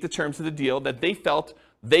negotiate the terms of the deal that they felt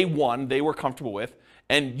they were comfortable with.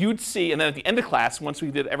 And you'd see, and then at the end of class, once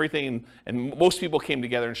we did everything and most people came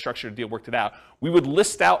together and structured a deal, worked it out, we would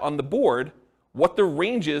list out on the board what the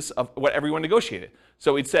ranges of what everyone negotiated.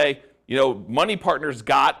 So we'd say, money partners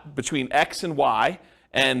got between X and Y,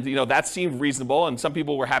 and that seemed reasonable, and some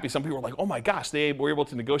people were happy, some people were like, oh my gosh, they were able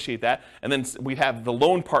to negotiate that. And then we'd have the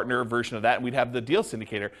loan partner version of that, and we'd have the deal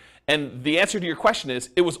syndicator. And the answer to your question is,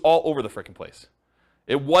 it was all over the frickin' place.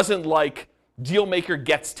 It wasn't like deal maker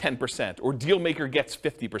gets 10%, or deal maker gets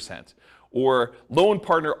 50%, or loan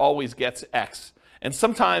partner always gets X. And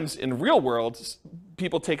sometimes in real world,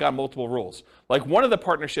 people take on multiple roles. Like one of the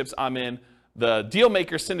partnerships I'm in, the deal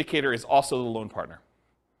maker syndicator is also the loan partner.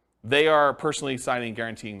 They are personally signing and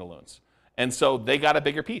guaranteeing the loans. And so they got a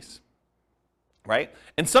bigger piece, right?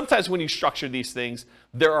 And sometimes when you structure these things,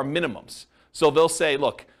 there are minimums. So they'll say,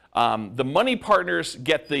 look, the money partners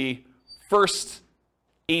get the first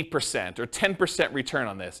 8% or 10% return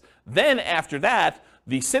on this. Then after that,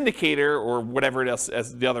 the syndicator or whatever else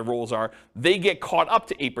as the other roles are, they get caught up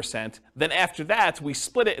to 8%. Then after that, we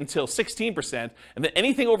split it until 16%. And then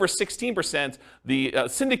anything over 16%, the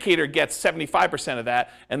syndicator gets 75% of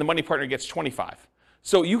that, and the money partner gets 25%.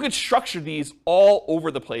 So you could structure these all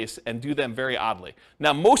over the place and do them very oddly.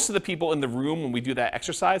 Now, most of the people in the room, when we do that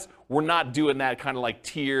exercise, we're not doing that kind of like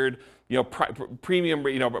tiered, premium,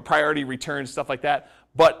 priority returns, stuff like that.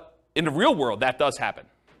 But in the real world, that does happen.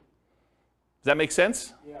 Does that make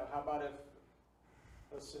sense? Yeah, how about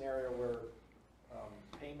if a scenario where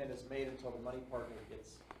payment is made until the money partner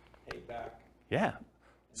gets paid back? Yeah.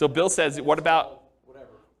 So Bill says, what about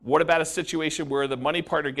a situation where the money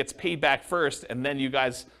partner gets paid back first and then you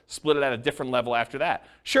guys split it at a different level after that?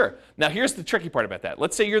 Sure. Now here's the tricky part about that.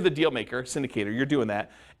 Let's say you're the deal maker, syndicator, you're doing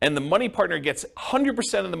that, and the money partner gets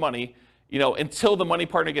 100% of the money, until the money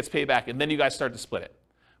partner gets paid back, and then you guys start to split it.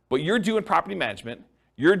 But you're doing property management,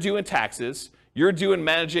 you're doing taxes, you're doing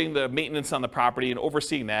managing the maintenance on the property and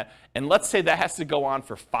overseeing that, and let's say that has to go on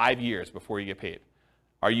for 5 years before you get paid.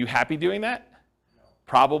 Are you happy doing that? No.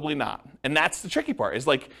 Probably not. And that's the tricky part, is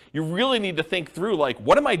like you really need to think through, like,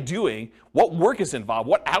 what am I doing? What work is involved?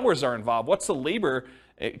 What hours are involved? What's the labor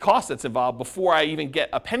cost that's involved before I even get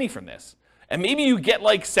a penny from this? And maybe you get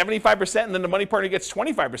like 75% and then the money partner gets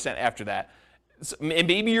 25% after that. And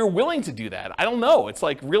maybe you're willing to do that. I don't know. It's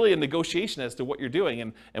like really a negotiation as to what you're doing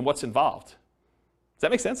and what's involved. Does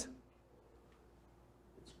that make sense?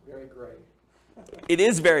 It's very gray. It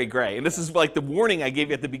is very gray. And this is like the warning I gave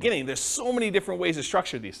you at the beginning. There's so many different ways to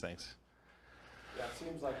structure these things. Yeah, it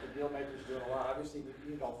seems like the deal maker's doing a lot. Obviously,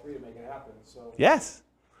 you need all 3 to make it happen. So yes.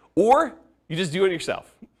 Or you just do it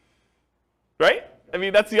yourself. Right? I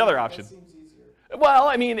mean, that's the other option. That seems easier. Well,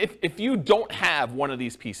 I mean, if you don't have one of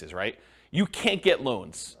these pieces, right? You can't get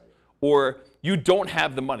loans, or you don't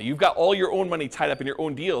have the money. You've got all your own money tied up in your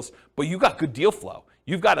own deals, but you got good deal flow.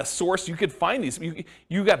 You've got a source, you could find these.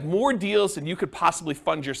 You got more deals than you could possibly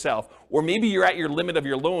fund yourself. Or maybe you're at your limit of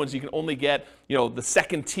your loans. You can only get, the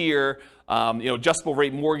second tier, adjustable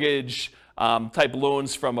rate mortgage type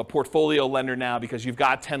loans from a portfolio lender now because you've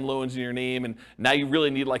got 10 loans in your name, and now you really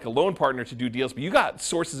need like a loan partner to do deals. But you got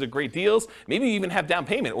sources of great deals. Maybe you even have down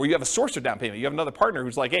payment, or you have a source of down payment. You have another partner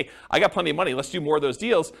who's like, hey, I got plenty of money. Let's do more of those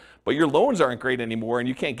deals. But your loans aren't great anymore, and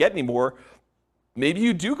you can't get any more. Maybe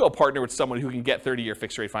you do go partner with someone who can get 30-year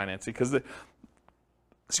fixed rate financing because,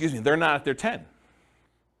 they're not at their 10. Does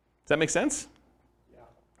that make sense? Yeah.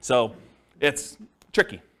 So it's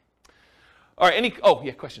tricky. All right,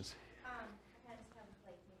 questions? I just have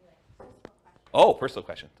like maybe like personal questions. Oh, personal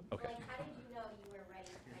question. Okay. Like, how did you know you were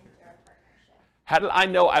ready to enter a partnership? How did I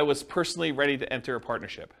know I was personally ready to enter a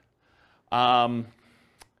partnership?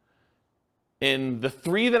 In the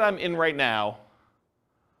 3 that I'm in right now,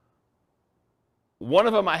 one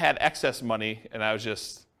of them I had excess money, and I was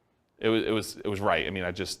just, it was right. I mean,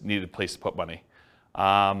 I just needed a place to put money.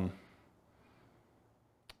 Another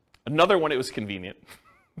one, it was convenient.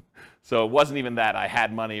 So it wasn't even that I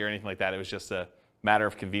had money or anything like that. It was just a matter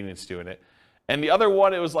of convenience doing it. And the other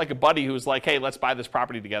one, it was like a buddy who was like, hey, let's buy this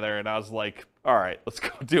property together. And I was like, all right, let's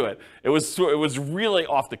go do it. It was really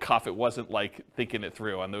off the cuff. It wasn't like thinking it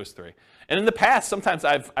through on those 3. And in the past, sometimes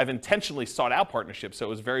I've intentionally sought out partnerships. So it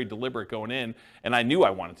was very deliberate going in, and I knew I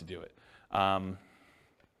wanted to do it.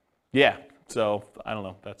 So I don't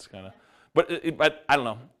know. That's kind of, but I don't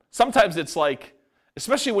know. Sometimes it's like,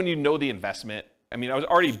 especially when you know the investment. I mean, I was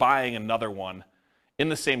already buying another one in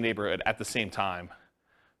the same neighborhood at the same time.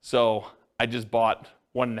 So I just bought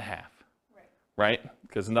 1.5, right?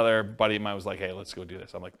 Because another buddy of mine was like, hey, let's go do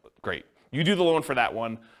this. I'm like, great. You do the loan for that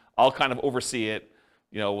one. I'll kind of oversee it.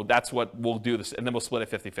 That's what we'll do this, and then we'll split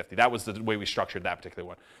it 50-50. That was the way we structured that particular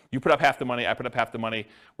one. You put up half the money, I put up half the money.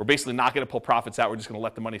 We're basically not going to pull profits out. We're just going to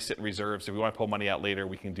let the money sit in reserves. If we want to pull money out later,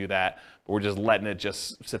 we can do that. But we're just letting it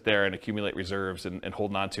just sit there and accumulate reserves and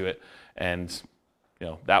holding on to it. And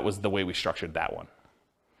that was the way we structured that one.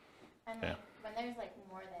 And Yeah. when there's like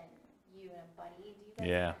more than you and a buddy, do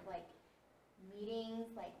you guys have like meetings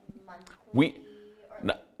like monthly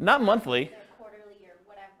or not monthly. Or quarterly or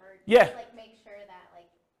whatever? Yeah. To, like make sure that like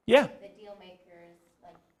the deal makers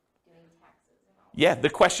like doing taxes and all. Yeah, the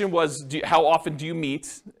question was, how often do you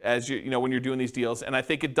meet as when you're doing these deals? And I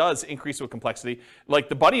think it does increase with complexity. Like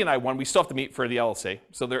the buddy and I we still have to meet for the LLC.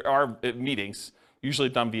 So there are meetings, usually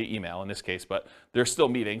done via email in this case, but there's still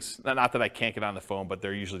meetings. Not that I can't get on the phone, but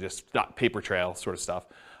they're usually just not paper trail sort of stuff.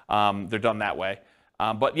 They're done that way.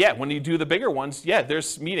 But yeah, when you do the bigger ones,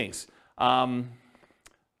 there's meetings. The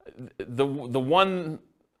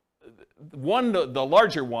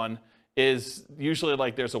larger one is usually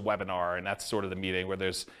like there's a webinar, and that's sort of the meeting where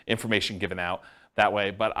there's information given out that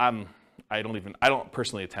way. But I don't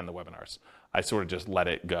personally attend the webinars. I sort of just let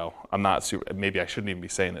it go. I'm not super, maybe I shouldn't even be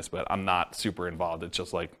saying this, but I'm not super involved. It's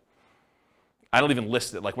just like, I don't even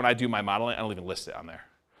list it. Like when I do my modeling, I don't even list it on there.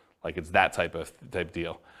 Like it's that type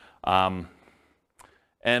deal. And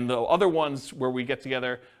the other ones where we get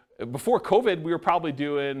together, before COVID, we were probably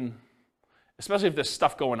doing, especially if there's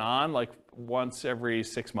stuff going on, like once every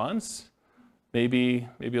 6 months, maybe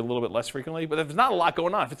a little bit less frequently. But if there's not a lot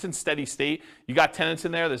going on, if it's in steady state, you got tenants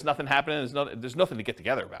in there, there's nothing happening, there's nothing to get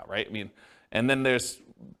together about, right? I mean, and then there's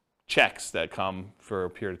checks that come for a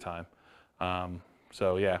period of time.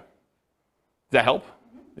 So yeah. Does that help?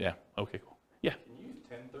 Yeah. Okay, cool. Yeah. Can you use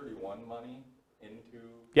 1031 money into?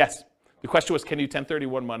 Yes. The question was, can you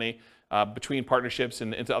 1031 money between partnerships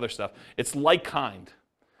and into other stuff? It's like kind.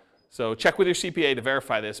 So check with your CPA to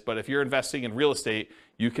verify this, but if you're investing in real estate,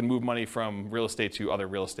 you can move money from real estate to other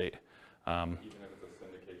real estate. Even if it's a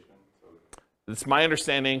syndication? It's my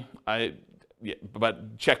understanding,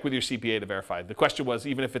 but check with your CPA to verify. The question was,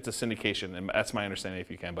 even if it's a syndication, and that's my understanding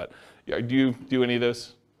if you can, but do you do any of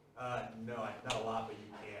those? No, not a lot, but you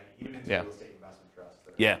can, even into Yeah. real estate investment trusts.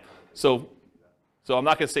 Yeah. So I'm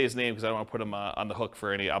not going to say his name because I don't want to put him on the hook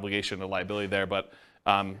for any obligation or liability there, but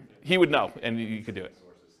he would know, and you could do it.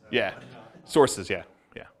 Yeah. Sources, yeah.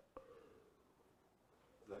 Does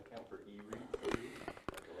that count for e-REITs too?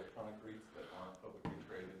 Like electronic REITs that aren't publicly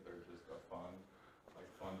traded, they're just a fund,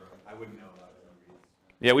 like fund. I wouldn't know about e-REITs.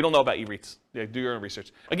 Yeah, we don't know about e-REITs. Yeah, do your own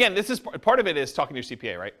research. Again, this is part of it is talking to your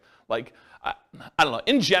CPA, right? Like, I don't know.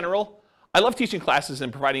 In general, I love teaching classes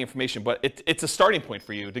and providing information, but it's a starting point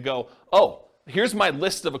for you to go, oh, here's my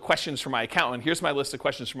list of questions for my accountant. Here's my list of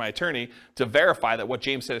questions for my attorney to verify that what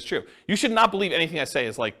James said is true. You should not believe anything I say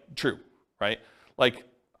is like true, right? Like,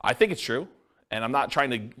 I think it's true, and I'm not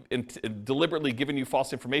trying to deliberately giving you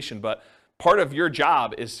false information, but part of your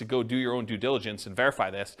job is to go do your own due diligence and verify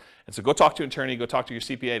this. And so go talk to an attorney, go talk to your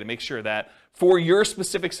CPA to make sure that for your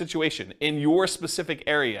specific situation, in your specific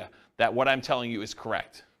area, that what I'm telling you is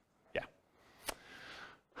correct. Yeah.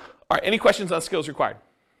 All right, any questions on skills required?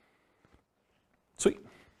 Sweet.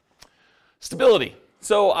 Stability.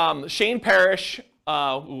 So Shane Parrish,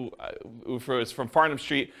 who was from Farnham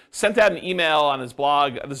Street, sent out an email on his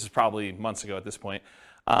blog. This is probably months ago at this point.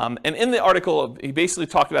 And in the article, he basically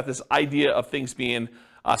talked about this idea of things being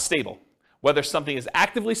stable, whether something is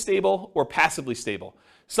actively stable or passively stable.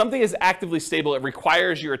 Something is actively stable, it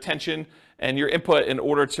requires your attention and your input in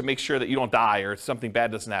order to make sure that you don't die or something bad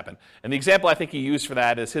doesn't happen. And the example I think he used for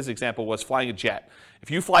that is his example was flying a jet. If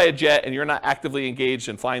you fly a jet and you're not actively engaged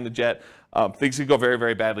in flying the jet, things could go very,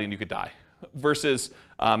 very badly and you could die. Versus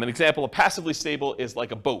an example of passively stable is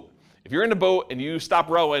like a boat. If you're in a boat and you stop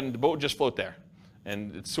rowing, the boat will just float there.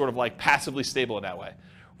 And it's sort of like passively stable in that way.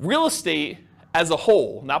 Real estate as a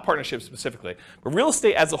whole, not partnerships specifically, but real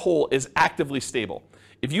estate as a whole is actively stable.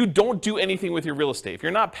 If you don't do anything with your real estate, if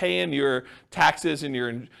you're not paying your taxes and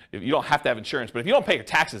you don't have to have insurance, but if you don't pay your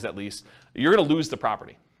taxes at least, you're going to lose the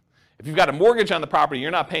property. If you've got a mortgage on the property,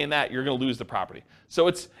 you're not paying that, you're going to lose the property.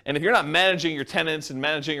 And if you're not managing your tenants and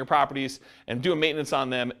managing your properties and doing maintenance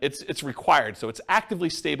on them, it's required. So it's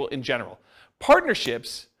actively stable in general.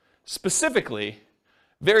 Partnerships specifically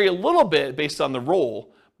vary a little bit based on the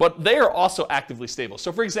role, but they are also actively stable.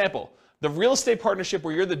 So for example, the real estate partnership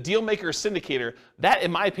where you're the deal maker or syndicator, that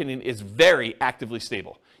in my opinion is very actively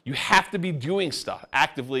stable. You have to be doing stuff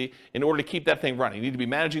actively in order to keep that thing running. You need to be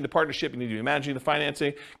managing the partnership, you need to be managing the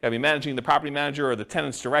financing, you got to be managing the property manager or the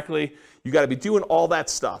tenants directly. You got to be doing all that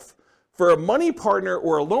stuff. For a money partner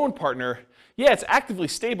or a loan partner, yeah, it's actively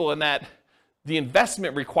stable in that the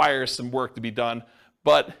investment requires some work to be done,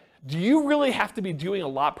 but do you really have to be doing a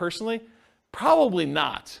lot personally? Probably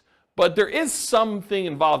not. But there is something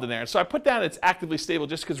involved in there. And so I put down it's actively stable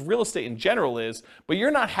just because real estate in general is, but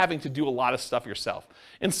you're not having to do a lot of stuff yourself.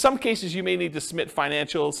 In some cases, you may need to submit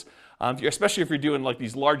financials, especially if you're doing like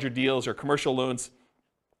these larger deals or commercial loans.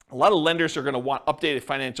 A lot of lenders are going to want updated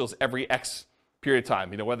financials every X period of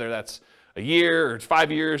time, whether that's a year or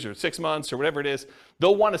 5 years or 6 months or whatever it is.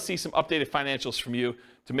 They'll want to see some updated financials from you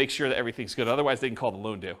to make sure that everything's good. Otherwise, they can call the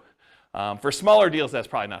loan due. For smaller deals, that's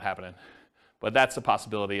probably not happening. But that's a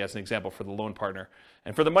possibility as an example for the loan partner.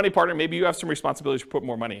 And for the money partner, maybe you have some responsibilities to put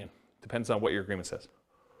more money in. Depends on what your agreement says.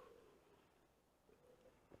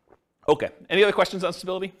 Okay, any other questions on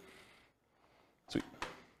stability? Sweet.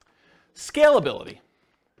 Scalability.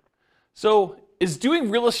 So is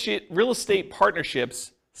doing real estate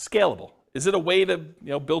partnerships scalable? Is it a way to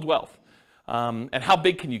build wealth? And how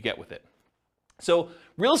big can you get with it? So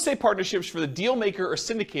real estate partnerships for the deal maker or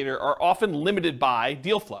syndicator are often limited by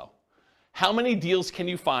deal flow. How many deals can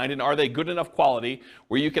you find, and are they good enough quality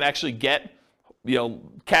where you can actually get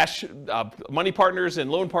cash, money partners and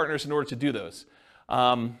loan partners in order to do those?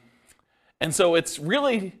 And so it's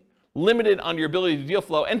really limited on your ability to deal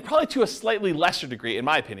flow, and probably to a slightly lesser degree, in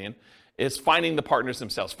my opinion, is finding the partners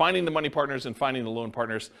themselves, finding the money partners and finding the loan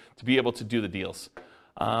partners to be able to do the deals.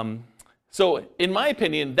 So in my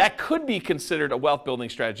opinion, that could be considered a wealth building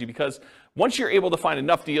strategy because once you're able to find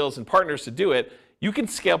enough deals and partners to do it, you can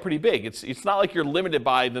scale pretty big. It's not like you're limited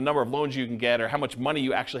by the number of loans you can get or how much money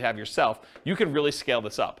you actually have yourself. You can really scale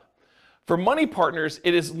this up. For money partners,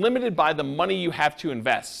 it is limited by the money you have to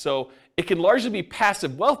invest. So it can largely be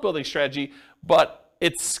passive wealth building strategy, but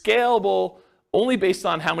it's scalable only based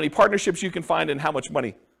on how many partnerships you can find and how much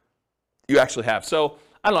money you actually have. So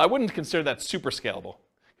I don't know, I wouldn't consider that super scalable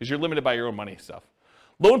because you're limited by your own money stuff.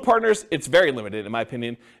 Loan partners, it's very limited in my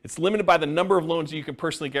opinion. It's limited by the number of loans that you can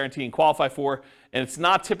personally guarantee and qualify for, and it's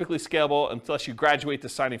not typically scalable unless you graduate to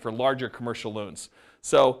signing for larger commercial loans.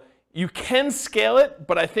 So you can scale it,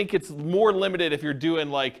 but I think it's more limited if you're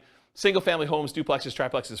doing like single family homes, duplexes,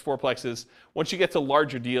 triplexes, fourplexes. Once you get to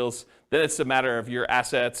larger deals, then it's a matter of your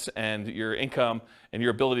assets and your income and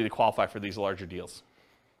your ability to qualify for these larger deals.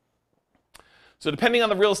 So depending on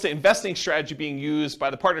the real estate investing strategy being used by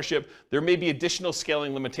the partnership, there may be additional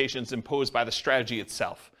scaling limitations imposed by the strategy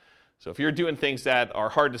itself. So if you're doing things that are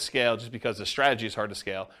hard to scale just because the strategy is hard to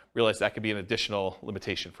scale, realize that could be an additional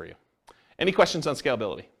limitation for you. Any questions on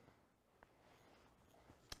scalability?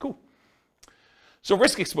 Cool. So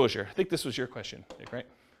risk exposure. I think this was your question, Nick, right?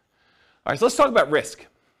 All right, so let's talk about risk.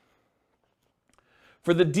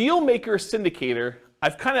 For the deal maker syndicator,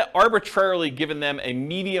 I've kind of arbitrarily given them a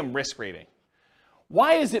medium risk rating.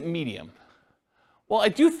 Why is it medium? Well, I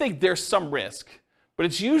do think there's some risk, but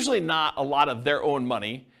it's usually not a lot of their own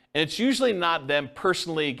money, And it's usually not them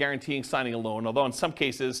personally guaranteeing signing a loan, although in some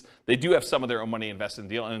cases they do have some of their own money invested in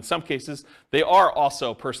the deal, and in some cases they are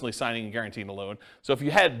also personally signing and guaranteeing the loan. So if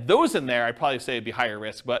you had those in there, I'd probably say it'd be higher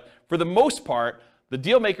risk. But for the most part, the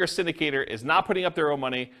deal maker syndicator is not putting up their own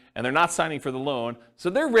money and they're not signing for the loan, so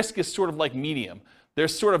their risk is sort of like medium.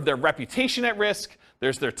 There's sort of their reputation at risk,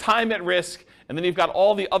 there's their time at risk, and then you've got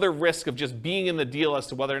all the other risk of just being in the deal as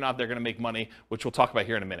to whether or not they're going to make money, which we'll talk about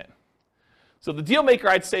here in a minute. So the deal maker,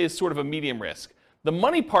 I'd say, is sort of a medium risk. The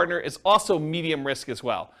money partner is also medium risk as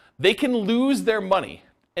well. They can lose their money,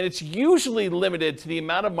 and it's usually limited to the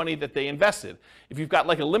amount of money that they invested. If you've got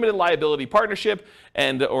like a limited liability partnership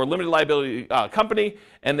or limited liability company,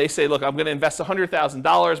 and they say, look, I'm going to invest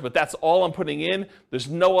 $100,000, but that's all I'm putting in. There's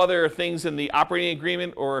no other things in the operating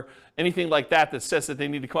agreement or anything like that that says that they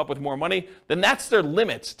need to come up with more money, then that's their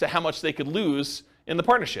limit to how much they could lose in the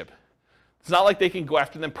partnership. It's not like they can go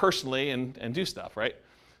after them personally and do stuff, right?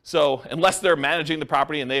 So unless they're managing the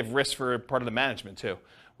property and they have risk for part of the management too,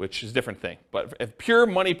 which is a different thing. But a pure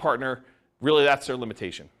money partner, really that's their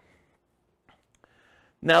limitation.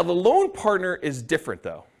 Now the loan partner is different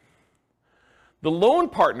though. The loan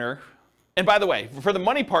partner, and by the way, for the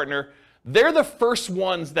money partner, they're the first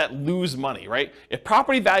ones that lose money, right? If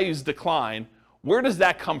property values decline, where does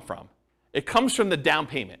that come from? It comes from the down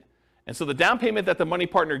payment. And so the down payment that the money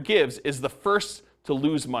partner gives is the first to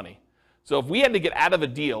lose money. So if we had to get out of a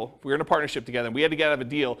deal, if we were in a partnership together and we had to get out of a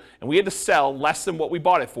deal and we had to sell less than what we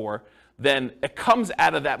bought it for, then it comes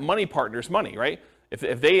out of that money partner's money, right?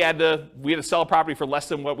 If we had to sell a property for less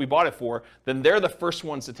than what we bought it for, then they're the first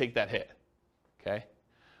ones to take that hit, okay?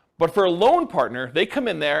 But for a loan partner, they come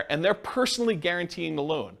in there and they're personally guaranteeing the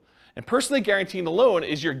loan. And personally guaranteeing the loan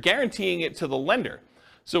is you're guaranteeing it to the lender.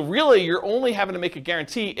 So really, you're only having to make a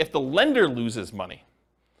guarantee if the lender loses money,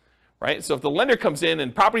 right? So if the lender comes in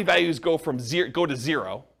and property values go to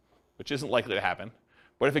zero, which isn't likely to happen,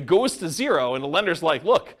 but if it goes to zero and the lender's like,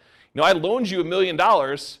 look, I loaned you $1 million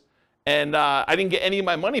and I didn't get any of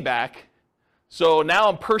my money back, so now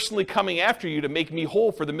I'm personally coming after you to make me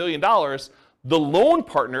whole for the $1 million, the loan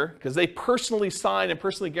partner, because they personally signed and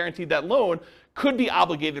personally guaranteed that loan, could be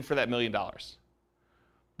obligated for that $1 million.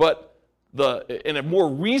 But in a more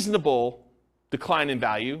reasonable decline in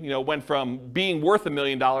value, went from being worth $1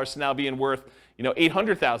 million to now being worth,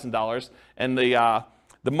 $800,000, and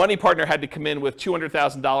the money partner had to come in with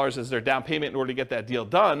 $200,000 as their down payment in order to get that deal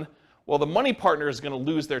done. Well, the money partner is going to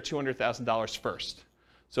lose their $200,000 first.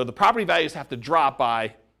 So the property values have to drop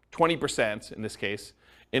by 20% in this case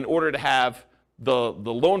in order to have the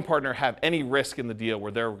loan partner have any risk in the deal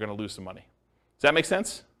where they're going to lose some money. Does that make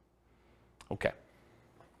sense? Okay.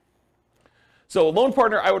 So a loan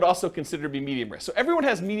partner I would also consider to be medium risk. So everyone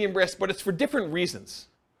has medium risk, but it's for different reasons.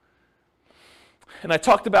 And I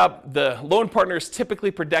talked about the loan partner is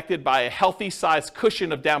typically protected by a healthy sized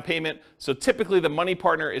cushion of down payment. So typically the money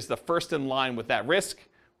partner is the first in line with that risk. We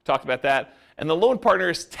talked about that. And the loan partner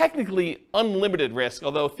is technically unlimited risk,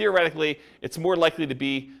 although theoretically it's more likely to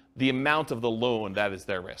be the amount of the loan that is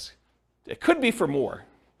their risk. It could be for more.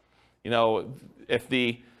 If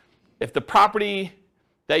the property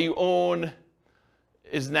that you own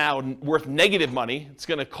is now worth negative money, it's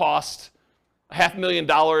going to cost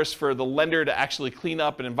 $500,000 for the lender to actually clean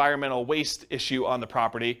up an environmental waste issue on the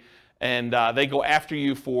property, and they go after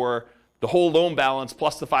you for the whole loan balance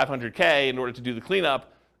plus the $500K in order to do the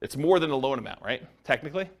cleanup. It's more than the loan amount, right?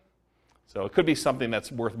 Technically. So it could be something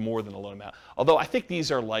that's worth more than the loan amount. Although I think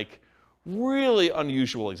these are like really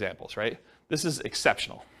unusual examples, right? This is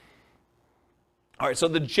exceptional. All right, so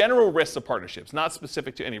the general risks of partnerships, not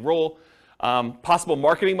specific to any role. Possible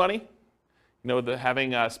marketing money,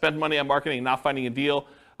 having spent money on marketing, not finding a deal,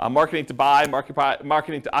 marketing to buy,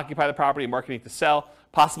 marketing to occupy the property, marketing to sell.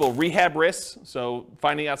 Possible rehab risks, so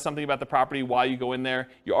finding out something about the property while you go in there.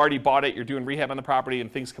 You already bought it, you're doing rehab on the property,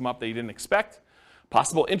 and things come up that you didn't expect.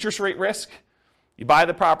 Possible interest rate risk. You buy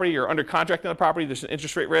the property, you're under contract on the property, there's an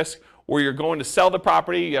interest rate risk, or you're going to sell the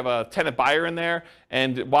property, you have a tenant buyer in there,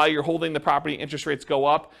 and while you're holding the property, interest rates go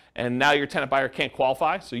up, and now your tenant buyer can't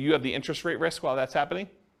qualify, so you have the interest rate risk while that's happening.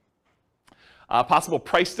 Possible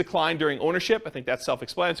price decline during ownership, I think that's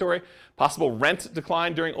self-explanatory. Possible rent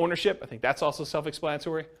decline during ownership, I think that's also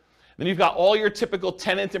self-explanatory. Then you've got all your typical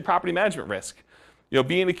tenant and property management risk.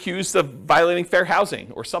 Being accused of violating fair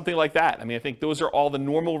housing or something like that. I think those are all the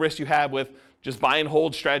normal risks you have with just buy and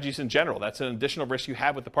hold strategies in general. That's an additional risk you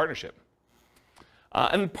have with the partnership.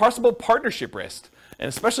 And possible partnership risk, and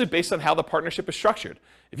especially based on how the partnership is structured.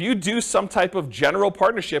 If you do some type of general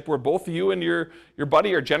partnership where both you and your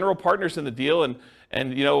buddy are general partners in the deal,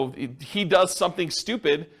 and he does something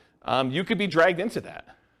stupid, you could be dragged into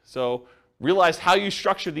that. So realize how you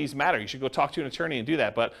structure these matter. You should go talk to an attorney and do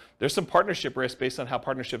that, but there's some partnership risk based on how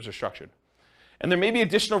partnerships are structured. And there may be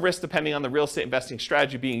additional risk depending on the real estate investing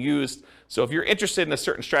strategy being used. So if you're interested in a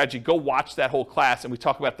certain strategy, go watch that whole class and we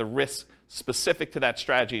talk about the risks specific to that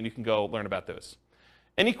strategy and you can go learn about those.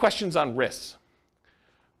 Any questions on risks?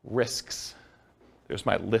 Risks. There's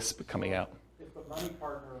my lisp coming out. If the money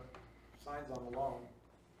partner signs on the loan,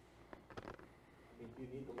 do you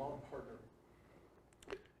need the loan partner?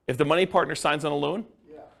 If the money partner signs on a loan?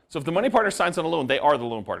 Yeah. So if the money partner signs on a loan, they are the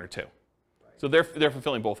loan partner too. Right. So they're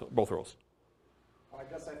fulfilling both roles. Well,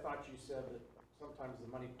 I guess I thought you said that sometimes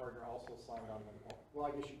the money partner also signed on the loan. Well,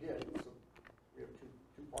 I guess you did. So we have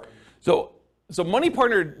two parties. So money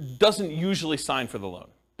partner doesn't usually sign for the loan.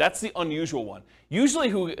 That's the unusual one. Usually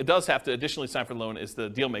who does have to additionally sign for the loan is the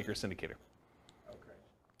deal maker syndicator. Okay.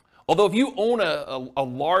 Although if you own a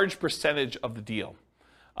large percentage of the deal,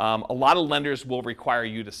 a lot of lenders will require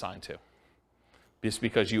you to sign too, just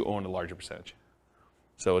because you own a larger percentage.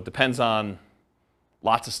 So it depends on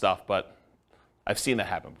lots of stuff, but I've seen that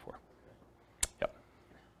happen before. Yep.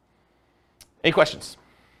 Any questions?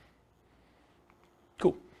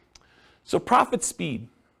 Cool. So profit speed.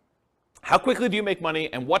 How quickly do you make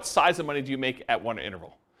money, and what size of money do you make at one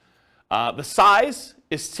interval? The size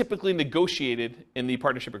is typically negotiated in the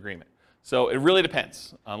partnership agreement. So it really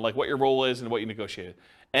depends on like what your role is and what you negotiated.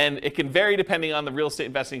 And it can vary depending on the real estate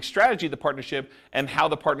investing strategy of the partnership and how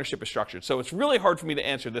the partnership is structured. So it's really hard for me to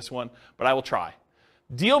answer this one, but I will try.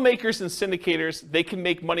 Deal makers and syndicators, they can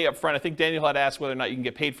make money up front. I think Daniel had asked whether or not you can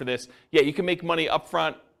get paid for this. Yeah, you can make money up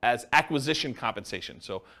front as acquisition compensation.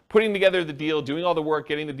 So putting together the deal, doing all the work,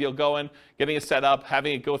 getting the deal going, getting it set up,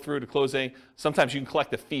 having it go through to closing. Sometimes you can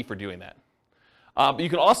collect a fee for doing that. But you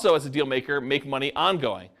can also, as a deal maker, make money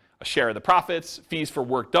ongoing. A share of the profits, fees for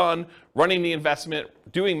work done, running the investment,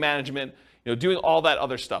 doing management, doing all that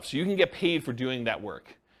other stuff. So you can get paid for doing that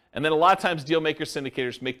work. And then a lot of times deal makers,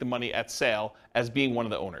 syndicators make the money at sale as being one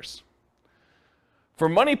of the owners. For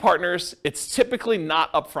money partners, it's typically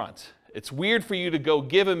not upfront. It's weird for you to go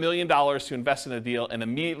give $1 million to invest in a deal and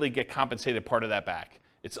immediately get compensated part of that back.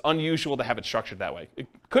 It's unusual to have it structured that way. It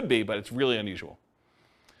could be, but it's really unusual.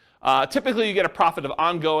 Typically you get a profit of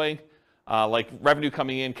ongoing, like revenue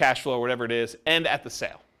coming in, cash flow, whatever it is, and at the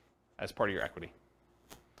sale as part of your equity.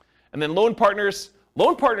 And then loan partners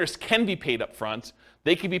can be paid up front.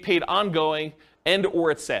 They can be paid ongoing and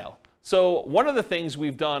or at sale. So one of the things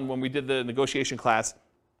we've done when we did the negotiation class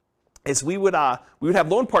is we would have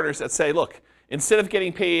loan partners that say, look, instead of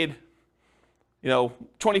getting paid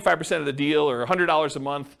 25% of the deal or $100 a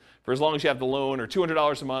month for as long as you have the loan, or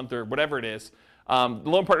 $200 a month or whatever it is, the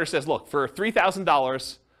loan partner says, look, for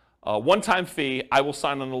 $3,000, one-time fee, I will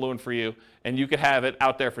sign on the loan for you, and you could have it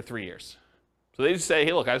out there for 3 years. So they just say,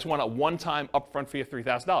 hey, look, I just want a one-time upfront fee of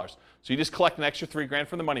 $3,000. So you just collect an extra $3,000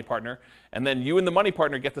 from the money partner, and then you and the money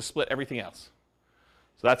partner get to split everything else.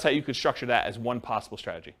 So that's how you could structure that as one possible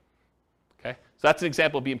strategy. Okay? So that's an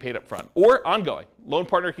example of being paid up front. Or ongoing. Loan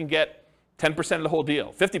partner can get 10% of the whole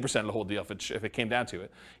deal, 50% of the whole deal if it came down to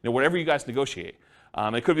it. Whatever you guys negotiate.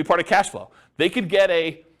 It could be part of cash flow. They could get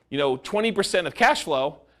a 20% of cash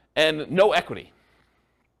flow and no equity.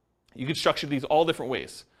 You could structure these all different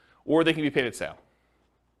ways. Or they can be paid at sale.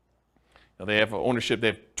 They have ownership, they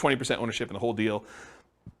have 20% ownership in the whole deal,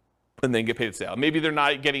 and then get paid at sale. Maybe they're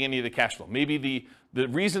not getting any of the cash flow. Maybe the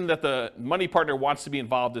reason that the money partner wants to be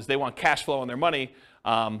involved is they want cash flow on their money,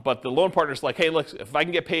 but the loan partner's like, hey, look, if I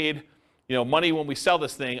can get paid money when we sell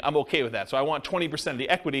this thing, I'm okay with that. So I want 20% of the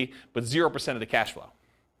equity, but 0% of the cash flow.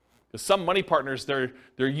 Because some money partners, they're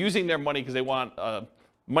using their money because they want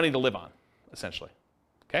money to live on, essentially.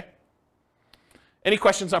 Okay? Any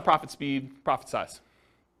questions on profit speed, profit size?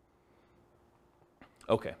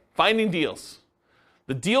 Okay, finding deals.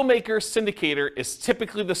 The deal maker syndicator is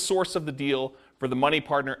typically the source of the deal for the money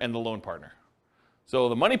partner and the loan partner. So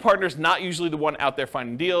the money partner is not usually the one out there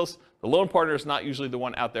finding deals. The loan partner is not usually the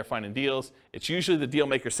one out there finding deals. It's usually the deal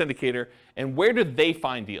maker syndicator. And where do they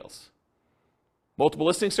find deals? Multiple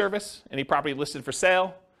listing service, any property listed for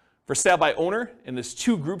sale by owner, and there's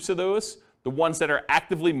two groups of those. The ones that are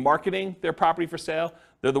actively marketing their property for sale,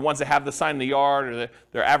 they're the ones that have the sign in the yard, or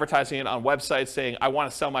they're advertising it on websites saying, I want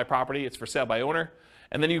to sell my property, it's for sale by owner.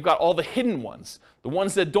 And then you've got all the hidden ones, the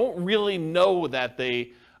ones that don't really know that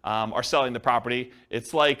they are selling the property.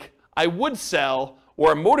 It's like, I would sell,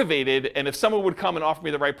 or I'm motivated, and if someone would come and offer me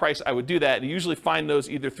the right price, I would do that. And you usually find those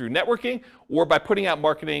either through networking or by putting out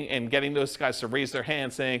marketing and getting those guys to raise their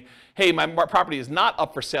hand saying, hey, my property is not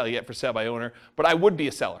up for sale yet, for sale by owner, but I would be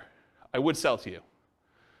a seller. I would sell to you.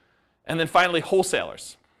 And then finally,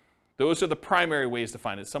 wholesalers. Those are the primary ways to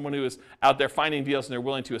find it. Someone who is out there finding deals and they're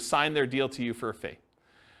willing to assign their deal to you for a fee.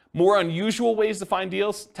 More unusual ways to find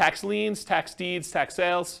deals: tax liens, tax deeds, tax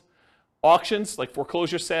sales, auctions like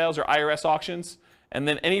foreclosure sales or IRS auctions, and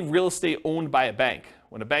then any real estate owned by a bank.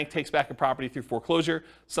 When a bank takes back a property through foreclosure,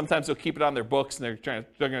 sometimes they'll keep it on their books and they're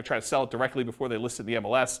going to try to sell it directly before they list it in the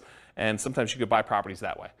MLS, and sometimes you could buy properties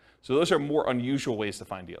that way. So those are more unusual ways to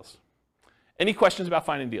find deals. Any questions about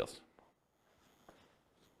finding deals?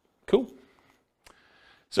 Cool.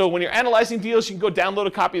 So when you're analyzing deals, you can go download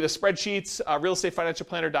a copy of the spreadsheets,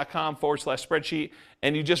 realestatefinancialplanner.com/spreadsheet,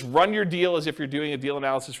 and you just run your deal as if you're doing a deal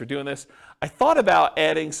analysis for doing this. I thought about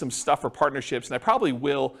adding some stuff for partnerships, and I probably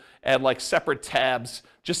will add like separate tabs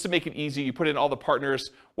just to make it easy. You put in all the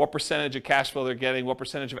partners, what percentage of cash flow they're getting, what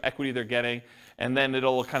percentage of equity they're getting, and then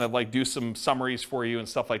it'll kind of like do some summaries for you and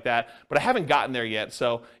stuff like that. But I haven't gotten there yet.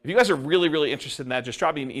 So if you guys are really, really interested in that, just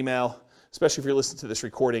drop me an email, especially if you're listening to this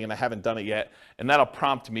recording and I haven't done it yet, and that'll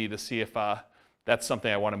prompt me to see if that's something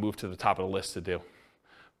I want to move to the top of the list to do.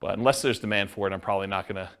 But unless there's demand for it, I'm probably not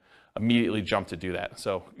going to immediately jump to do that.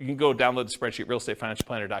 So you can go download the spreadsheet,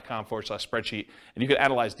 realestatefinancialplanner.com/spreadsheet, and you can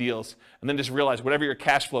analyze deals, and then just realize whatever your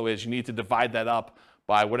cash flow is, you need to divide that up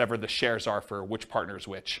by whatever the shares are for which partner is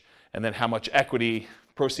which, and then how much equity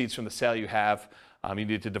proceeds from the sale you have, you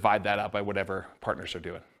need to divide that up by whatever partners are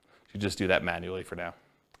doing. You just do that manually for now.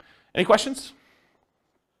 Any questions?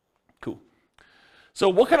 Cool. So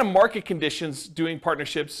what kind of market conditions doing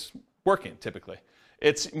partnerships work in typically?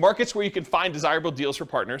 It's markets where you can find desirable deals for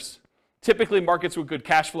partners, typically markets with good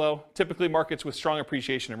cash flow, typically markets with strong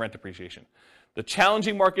appreciation and rent appreciation. The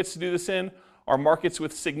challenging markets to do this in are markets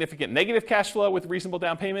with significant negative cash flow with reasonable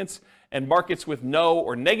down payments, and markets with no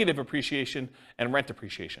or negative appreciation and rent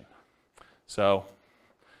appreciation. So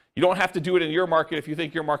you don't have to do it in your market. If you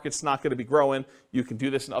think your market's not going to be growing, you can do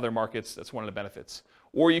this in other markets. That's one of the benefits.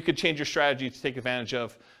 Or you could change your strategy to take advantage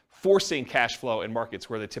of forcing cash flow in markets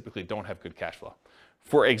where they typically don't have good cash flow.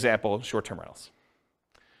 For example, short-term rentals.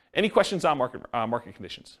 Any questions on market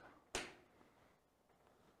conditions?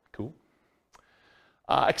 Cool.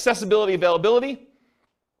 Accessibility, availability.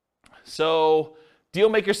 So deal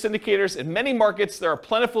maker syndicators. In many markets, there are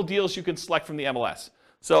plentiful deals you can select from the MLS.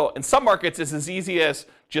 So in some markets, it's as easy as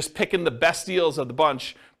just picking the best deals of the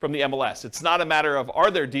bunch from the MLS. It's not a matter of are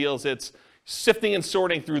there deals, it's sifting and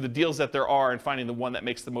sorting through the deals that there are and finding the one that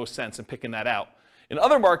makes the most sense and picking that out. In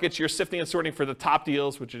other markets, you're sifting and sorting for the top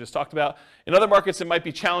deals, which I just talked about. In other markets, it might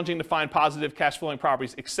be challenging to find positive cash flowing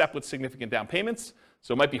properties except with significant down payments.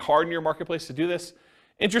 So it might be hard in your marketplace to do this.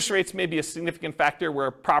 Interest rates may be a significant factor where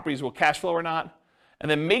properties will cash flow or not. And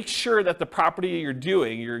then make sure that the property you're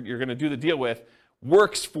going to do the deal with,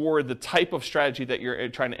 works for the type of strategy that you're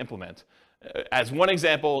trying to implement. As one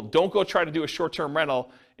example, don't go try to do a short-term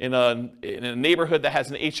rental in a neighborhood that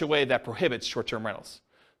has an HOA that prohibits short-term rentals.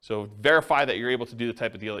 So verify that you're able to do the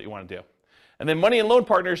type of deal that you want to do. And then money and loan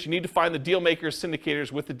partners, you need to find the deal makers,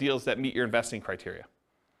 syndicators with the deals that meet your investing criteria.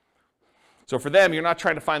 So for them, you're not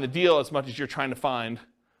trying to find the deal as much as you're trying to find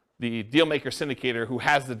the deal maker syndicator who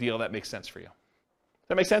has the deal that makes sense for you. Does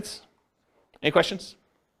that make sense? Any questions?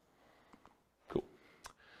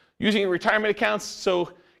 Using retirement accounts.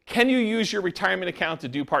 So can you use your retirement account to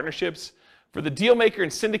do partnerships? For the deal maker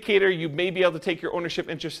and syndicator, you may be able to take your ownership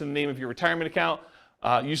interest in the name of your retirement account,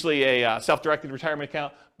 usually a self-directed retirement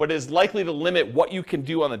account, but it is likely to limit what you can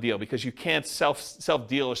do on the deal because you can't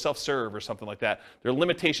self-deal or self-serve or something like that. There are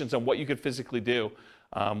limitations on what you could physically do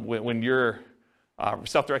when your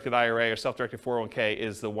self-directed IRA or self-directed 401k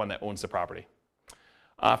is the one that owns the property.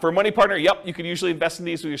 For a money partner, yep, you could usually invest in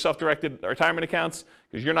these with your self-directed retirement accounts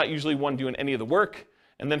because you're not usually one doing any of the work.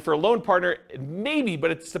 And then for a loan partner, maybe,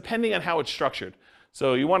 but it's depending on how it's structured.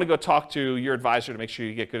 So you want to go talk to your advisor to make sure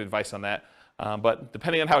you get good advice on that. But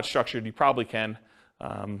depending on how it's structured, you probably can,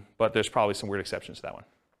 but there's probably some weird exceptions to that one.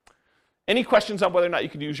 Any questions on whether or not you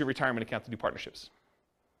can use your retirement account to do partnerships?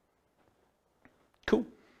 Cool.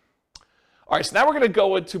 All right, so now we're going to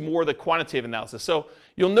go into more of the quantitative analysis. So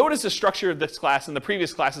you'll notice the structure of this class and the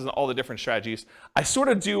previous classes and all the different strategies. I sort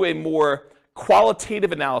of do a more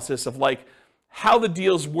qualitative analysis of like how the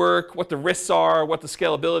deals work, what the risks are, what the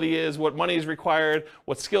scalability is, what money is required,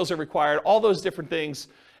 what skills are required, all those different things.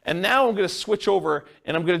 And now I'm going to switch over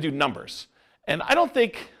and I'm going to do numbers. And I don't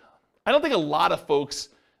think a lot of folks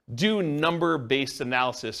do number-based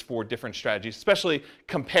analysis for different strategies, especially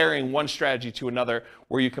comparing one strategy to another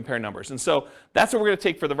where you compare numbers. And so that's what we're going to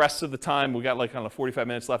take for the rest of the time. We got like 45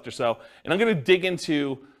 minutes left or so. And I'm going to dig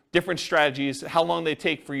into different strategies, how long they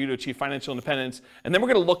take for you to achieve financial independence. And then we're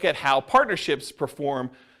going to look at how partnerships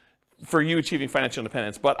perform for you achieving financial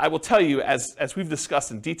independence. But I will tell you, as we've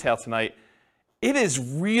discussed in detail tonight, it is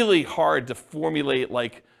really hard to formulate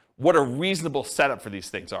like what a reasonable setup for these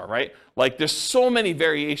things are, right? Like there's so many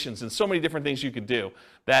variations and so many different things you can do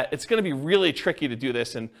that it's going to be really tricky to do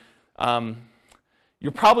this. And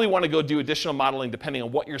you probably want to go do additional modeling depending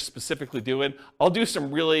on what you're specifically doing. I'll do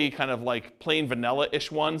some really kind of like plain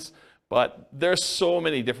vanilla-ish ones, but there's so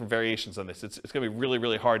many different variations on this. It's going to be really,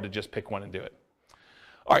 really hard to just pick one and do it.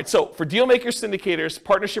 All right, so for deal makers, syndicators,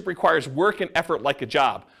 partnership requires work and effort like a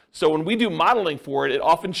job. So when we do modeling for it, it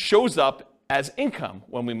often shows up as income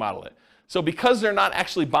when we model it. So because they're not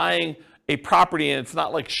actually buying a property and it's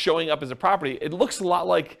not like showing up as a property, it looks a lot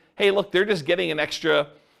like, hey, look, they're just getting an extra,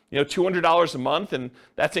 $200 a month, and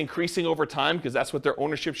that's increasing over time because that's what their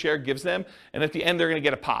ownership share gives them. And at the end, they're going to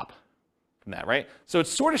get a pop from that, right? So it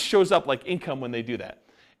sort of shows up like income when they do that.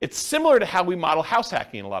 It's similar to how we model house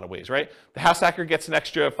hacking in a lot of ways, right? The house hacker gets an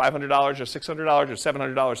extra $500 or $600 or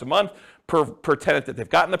 $700 a month per tenant that they've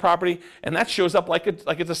got in the property, and that shows up like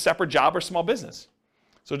it's a separate job or small business.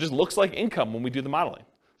 So it just looks like income when we do the modeling.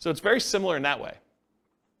 So it's very similar in that way.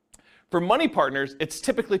 For money partners, it's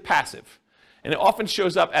typically passive, and it often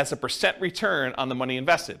shows up as a % return on the money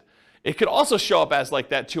invested. It could also show up as like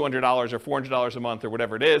that $200 or $400 a month or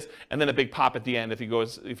whatever it is, and then a big pop at the end if you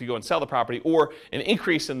go and sell the property, or an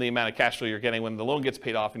increase in the amount of cash flow you're getting when the loan gets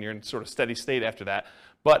paid off and you're in sort of steady state after that.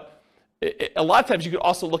 But a lot of times you could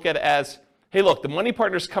also look at it as, hey, look, the money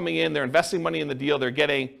partner's coming in, they're investing money in the deal, they're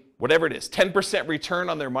getting whatever it is, 10% return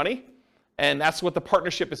on their money, and that's what the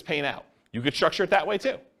partnership is paying out. You could structure it that way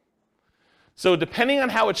too. So depending on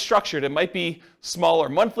how it's structured, it might be smaller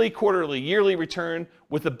monthly, quarterly, yearly return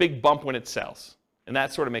with a big bump when it sells. And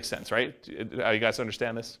that sort of makes sense, right? You guys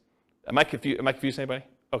understand this? Am I confusing anybody?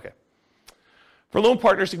 Okay. For loan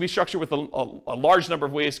partners, it can be structured with a large number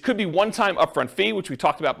of ways. It could be one-time upfront fee, which we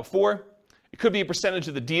talked about before. It could be a percentage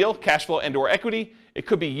of the deal, cash flow and or equity. It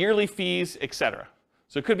could be yearly fees, etc.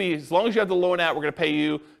 So it could be, as long as you have the loan out, we're going to pay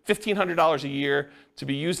you $1,500 a year to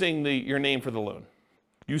be using your name for the loan.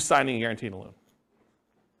 You signing and guaranteeing a loan.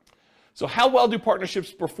 So how well do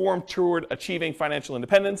partnerships perform toward achieving financial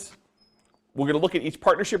independence? We're going to look at each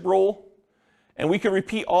partnership role, and we can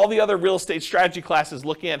repeat all the other real estate strategy classes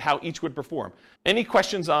looking at how each would perform. Any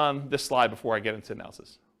questions on this slide before I get into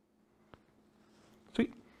analysis?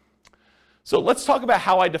 Sweet. So let's talk about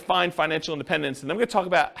how I define financial independence, and then I'm going to talk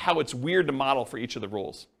about how it's weird to model for each of the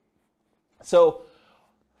roles. So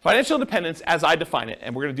financial independence, as I define it,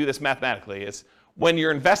 and we're going to do this mathematically, is when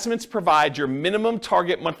your investments provide your minimum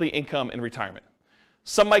target monthly income in retirement.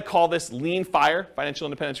 Some might call this lean FIRE, financial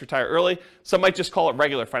independence, retire early. Some might just call it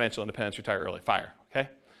regular financial independence, retire early, FIRE, okay?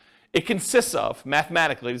 It consists of,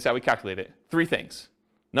 mathematically, this is how we calculate it, 3 things.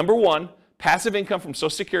 Number 1, passive income from Social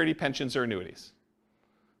Security, pensions, or annuities.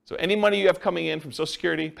 So any money you have coming in from Social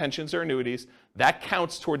Security, pensions, or annuities, that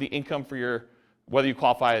counts toward the income for whether you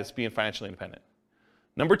qualify as being financially independent.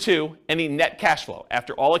 Number 2, any net cash flow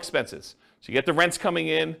after all expenses. So you get the rents coming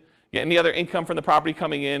in, you get any other income from the property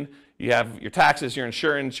coming in, you have your taxes, your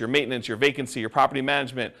insurance, your maintenance, your vacancy, your property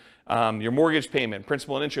management, your mortgage payment,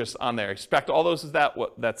 principal and interest on there. Expect all those is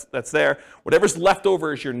that's there. Whatever's left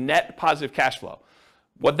over is your net positive cash flow.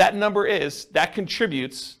 What that number is, that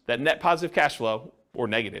contributes, that net positive cash flow, or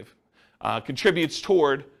negative, contributes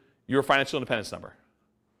toward your financial independence number.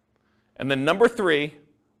 And then number 3,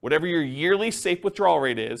 whatever your yearly safe withdrawal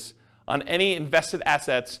rate is on any invested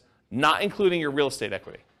assets, not including your real estate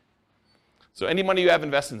equity. So any money you have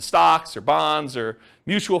invested in stocks or bonds or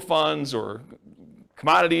mutual funds or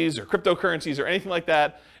commodities or cryptocurrencies or anything like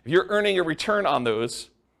that, if you're earning a return on those,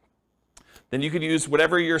 then you could use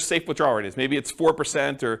whatever your safe withdrawal rate is. Maybe it's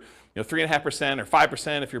 4% or 3.5% or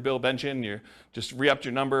 5% if you're Bill Benjen, you just re-upped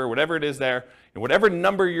your number, whatever it is there. And whatever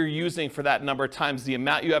number you're using for that number times the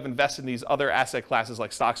amount you have invested in these other asset classes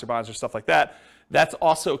like stocks or bonds or stuff like that, that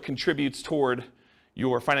also contributes toward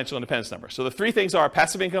your financial independence number. So the 3 things are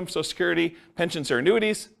passive income, Social Security, pensions or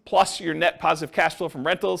annuities, plus your net positive cash flow from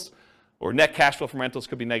rentals, or net cash flow from rentals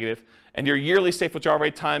could be negative, and your yearly safe withdrawal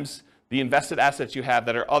rate times the invested assets you have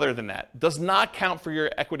that are other than that. Does not count for your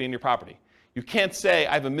equity in your property. You can't say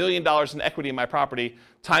I have $1 million in equity in my property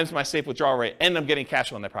times my safe withdrawal rate and I'm getting cash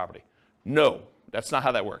flow on that property. No, that's not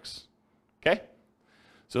how that works. Okay?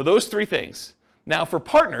 So those 3 things. Now for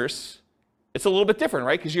partners, it's a little bit different,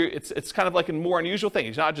 right? Because it's kind of like a more unusual thing.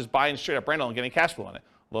 You're not just buying straight up rental and getting cash flow on it,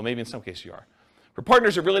 although maybe in some cases you are. For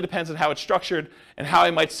partners, it really depends on how it's structured and how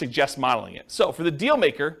I might suggest modeling it. So for the deal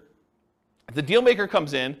maker, if the deal maker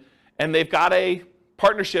comes in and they've got a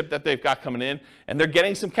partnership that they've got coming in and they're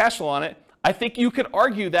getting some cash flow on it, I think you could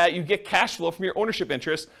argue that you get cash flow from your ownership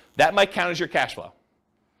interest. That might count as your cash flow.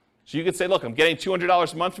 So you could say, look, I'm getting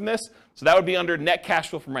 $200 a month from this, so that would be under net cash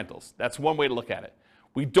flow from rentals. That's one way to look at it.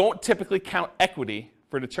 We don't typically count equity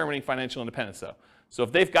for determining financial independence, though. So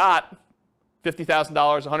if they've got $50,000,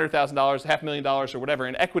 $100,000, $500,000, or whatever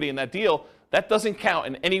in equity in that deal, that doesn't count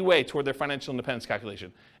in any way toward their financial independence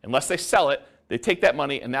calculation. Unless they sell it, they take that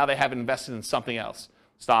money, and now they have it invested in something else,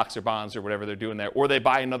 stocks or bonds or whatever they're doing there, or they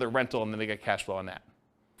buy another rental, and then they get cash flow on that.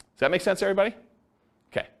 Does that make sense, everybody?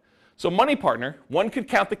 Okay. So money partner, one could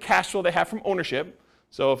count the cash flow they have from ownership.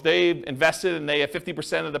 So if they invested and they have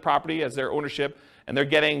 50% of the property as their ownership, and they're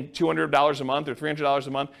getting $200 a month or $300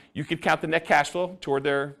 a month, you could count the net cash flow toward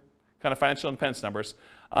their kind of financial independence numbers.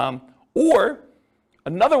 Or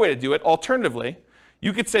another way to do it, alternatively,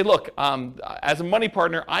 you could say, look, as a money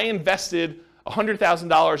partner, I invested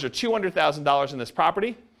 $100,000 or $200,000 in this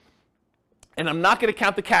property, and I'm not going to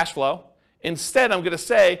count the cash flow. Instead, I'm going to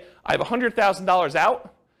say I have $100,000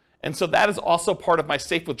 out, and so that is also part of my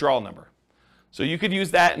safe withdrawal number. So you could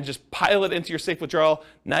use that and just pile it into your safe withdrawal.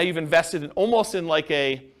 Now you've invested in almost in like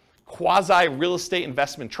a quasi real estate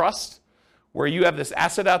investment trust where you have this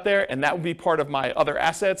asset out there, and that would be part of my other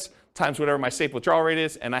assets times whatever my safe withdrawal rate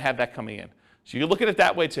is, and I have that coming in. So you look at it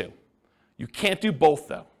that way too. You can't do both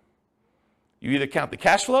though. You either count the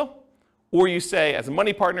cash flow, or you say, as a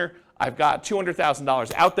money partner, I've got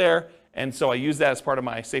 $200,000 out there, and so I use that as part of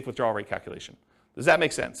my safe withdrawal rate calculation. Does that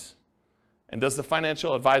make sense? And does the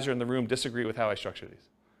financial advisor in the room disagree with how I structure these?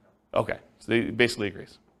 Okay, so he basically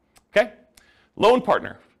agrees. Okay? Loan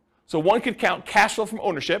partner. So one could count cash flow from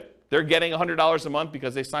ownership. They're getting $100 a month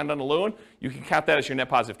because they signed on a loan. You can count that as your net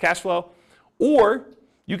positive cash flow. Or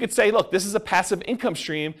you could say, look, this is a passive income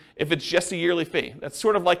stream if it's just a yearly fee. That's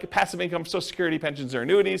sort of like a passive income, Social Security, pensions, or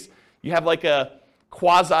annuities. You have like a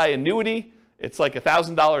quasi annuity. It's like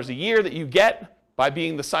 $1,000 a year that you get by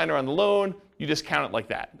being the signer on the loan. You just count it like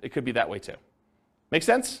that. It could be that way too. Make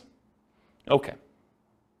sense? Okay.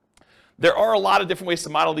 There are a lot of different ways to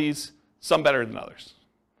model these, some better than others.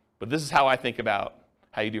 But this is how I think about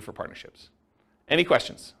how you do for partnerships. Any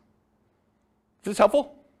questions? Is this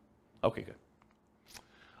helpful? Okay, good.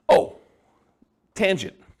 Oh,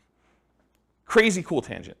 tangent. Crazy cool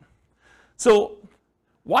tangent. So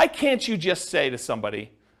why can't you just say to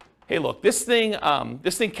somebody, hey, look, this thing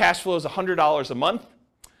cash flow is $100 a month.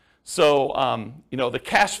 So, the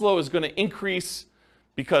cash flow is going to increase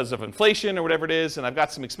because of inflation or whatever it is, and I've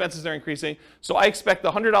got some expenses that are increasing. So I expect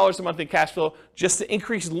the $100 a month in cash flow just to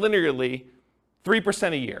increase linearly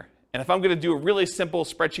 3% a year. And if I'm going to do a really simple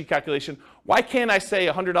spreadsheet calculation, why can't I say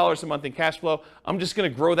 $100 a month in cash flow? I'm just going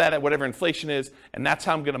to grow that at whatever inflation is, and that's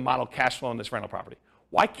how I'm going to model cash flow in this rental property.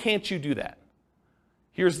 Why can't you do that?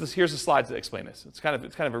 Here's the slides that explain this. It's kind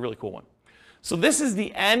of a really cool one. So this is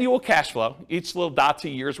the annual cash flow, each little dot's a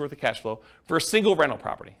year's worth of cash flow, for a single rental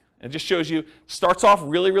property. And it just shows you, starts off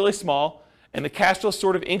really, really small, and the cash flow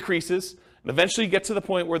sort of increases, and eventually you get to the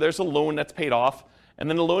point where there's a loan that's paid off, and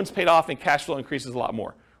then the loan's paid off and cash flow increases a lot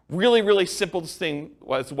more. Really, really simple thing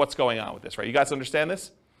was what's going on with this, right? You guys understand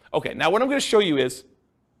this? Okay, now what I'm going to show you is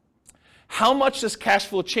how much does cash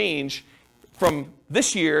flow change from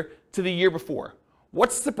this year to the year before?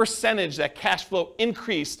 What's the percentage that cash flow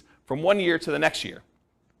increased from one year to the next year?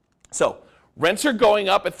 So rents are going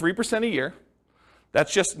up at 3% a year.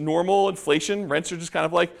 That's just normal inflation. Rents are just kind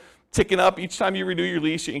of like ticking up. Each time you renew your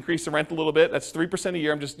lease, you increase the rent a little bit. That's 3% a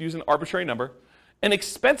year. I'm just using an arbitrary number. And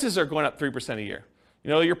expenses are going up 3% a year.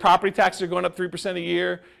 Your property taxes are going up 3% a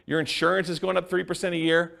year. Your insurance is going up 3% a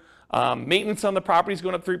year. Maintenance on the property is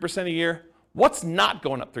going up 3% a year. What's not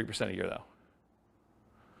going up 3% a year, though?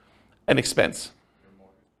 An expense.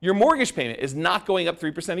 Your mortgage payment is not going up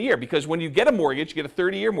 3% a year because when you get a mortgage, you get a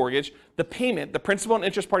 30-year mortgage, the payment, the principal and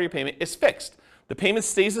interest part of your payment is fixed. The payment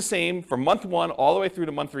stays the same from month 1 all the way through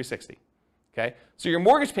to month 360. Okay? So your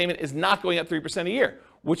mortgage payment is not going up 3% a year,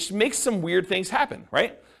 which makes some weird things happen,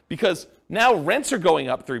 right? Because now rents are going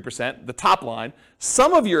up 3%, the top line.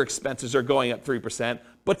 Some of your expenses are going up 3%,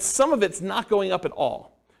 but some of it's not going up at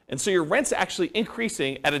all. And so your rent's actually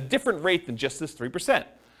increasing at a different rate than just this 3%.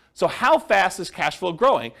 So how fast is cash flow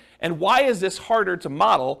growing? And why is this harder to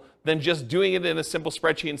model than just doing it in a simple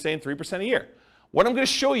spreadsheet and saying 3% a year? What I'm going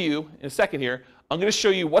to show you in a second here, I'm going to show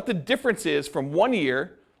you what the difference is from one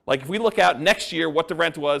year, like if we look out next year what the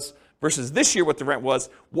rent was versus this year what the rent was,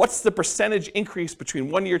 what's the percentage increase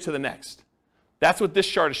between one year to the next? That's what this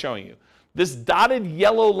chart is showing you. This dotted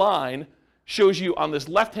yellow line shows you on this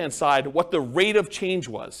left-hand side what the rate of change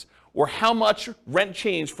was, or how much rent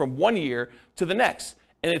changed from one year to the next.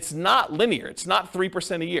 And it's not linear. It's not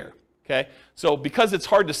 3% a year. Okay? So because it's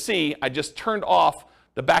hard to see, I just turned off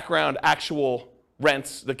the background actual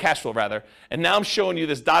rents, the cash flow rather. And now I'm showing you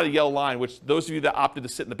this dotted yellow line, which those of you that opted to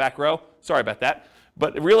sit in the back row, sorry about that.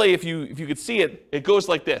 But really, if you could see it, it goes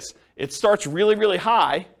like this. It starts really, really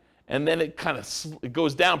high, and then it kind of it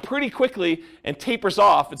goes down pretty quickly and tapers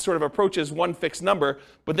off. It sort of approaches one fixed number,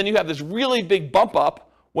 but then you have this really big bump up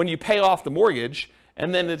when you pay off the mortgage,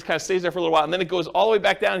 and then it kind of stays there for a little while, and then it goes all the way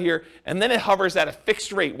back down here, and then it hovers at a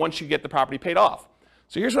fixed rate once you get the property paid off.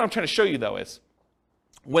 So here's what I'm trying to show you, though, is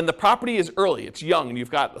when the property is early, it's young, and you've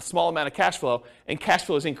got a small amount of cash flow, and cash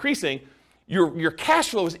flow is increasing, your cash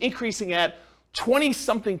flow is increasing at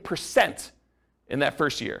 20-something% in that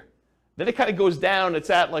first year. Then it kind of goes down, it's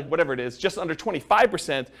at like whatever it is, just under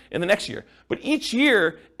 25% in the next year. But each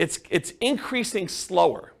year, it's increasing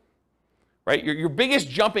slower, right? Your biggest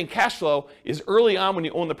jump in cash flow is early on when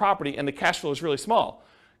you own the property and the cash flow is really small.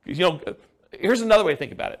 Here's another way to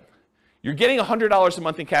think about it. You're getting $100 a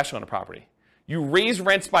month in cash flow on a property. You raise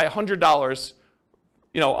rents by $100,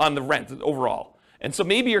 on the rent overall. And so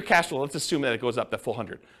maybe your cash flow, let's assume that it goes up that full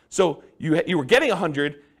 100. So you were getting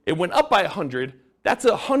 100, it went up by 100, that's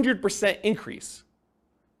a 100% increase,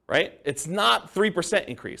 right? It's not 3%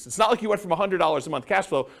 increase. It's not like you went from $100 a month cash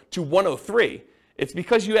flow to 103. It's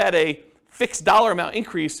because you had a fixed dollar amount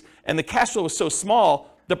increase and the cash flow was so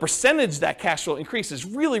small, the percentage that cash flow increase is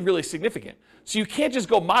really, really significant. So you can't just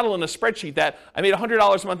go model in a spreadsheet that I made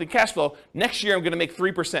 $100 a month in cash flow, next year I'm going to make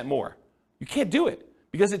 3% more. You can't do it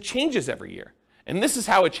because it changes every year. And this is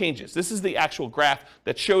how it changes. This is the actual graph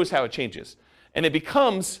that shows how it changes. And it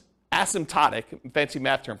becomes asymptotic, fancy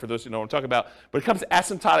math term for those who know what I'm talking about, but it becomes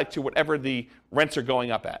asymptotic to whatever the rents are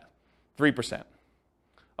going up at, 3%.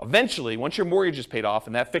 Eventually, once your mortgage is paid off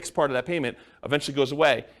and that fixed part of that payment eventually goes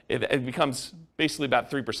away, it becomes basically about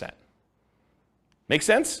 3%. Make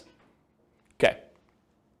sense? Okay.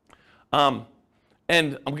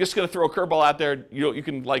 And I'm just going to throw a curveball out there. You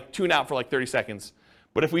can tune out for 30 seconds.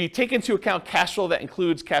 But if we take into account cash flow that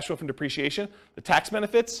includes cash flow from depreciation, the tax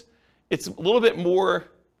benefits, it's a little bit more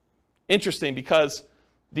interesting because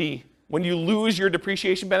when you lose your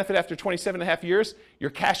depreciation benefit after 27.5 years, your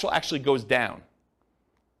cash flow actually goes down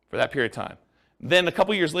for that period of time. Then a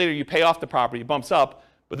couple years later, you pay off the property, it bumps up,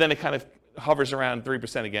 but then it kind of hovers around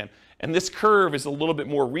 3% again. And this curve is a little bit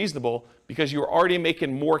more reasonable because you're already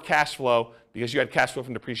making more cash flow because you had cash flow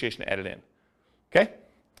from depreciation added in. Okay?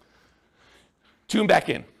 Tune back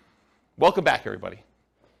in. Welcome back, everybody.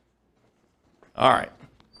 All right.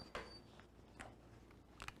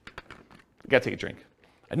 I gotta take a drink.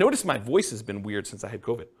 I noticed my voice has been weird since I had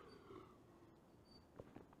COVID.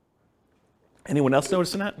 Anyone else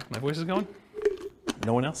noticing that? My voice is going?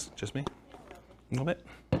 No one else? Just me? A little bit?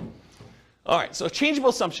 All right, so changeable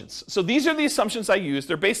assumptions. So these are the assumptions I use.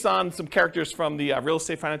 They're based on some characters from the Real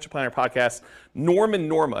Estate Financial Planner podcast, Norm and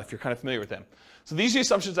Norma, if you're kind of familiar with them. So these are the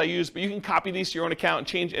assumptions I use, but you can copy these to your own account and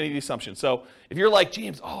change any of these assumptions. So if you're like,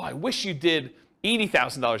 James, I wish you did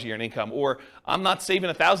 $80,000 a year in income, or I'm not saving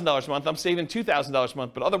 $1,000 a month, I'm saving $2,000 a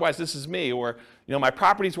month, but otherwise this is me, or my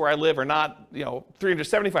properties where I live are not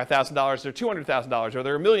 $375,000, they're $200,000, or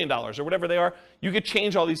they're $1 million, or whatever they are, you could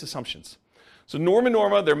change all these assumptions. So Norm and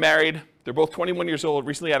Norma, they're married, they're both 21 years old,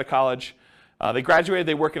 recently out of college. They graduated,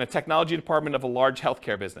 they work in a technology department of a large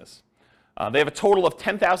healthcare business. They have a total of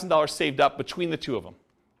 $10,000 saved up between the two of them,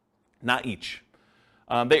 not each.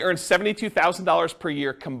 They earn $72,000 per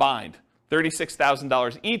year combined,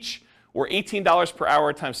 $36,000 each, or $18 per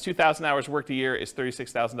hour times 2,000 hours worked a year is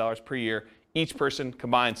 $36,000 per year. Each person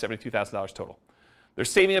combined $72,000 total. They're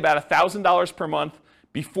saving about $1,000 per month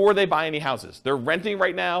before they buy any houses. They're renting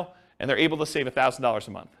right now, and they're able to save $1,000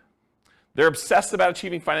 a month. They're obsessed about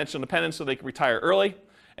achieving financial independence so they can retire early.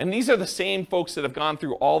 And these are the same folks that have gone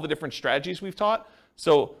through all the different strategies we've taught.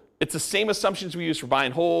 So it's the same assumptions we use for buy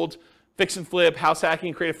and hold, fix and flip, house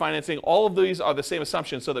hacking, creative financing. All of these are the same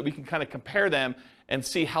assumptions so that we can kind of compare them and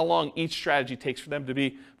see how long each strategy takes for them to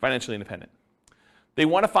be financially independent. They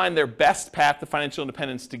want to find their best path to financial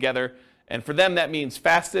independence together. And for them, that means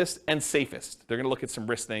fastest and safest. They're going to look at some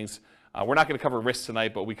risk things. We're not going to cover risk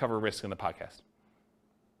tonight, but we cover risk in the podcast.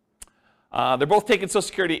 They're both taking Social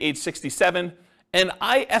Security at age 67. And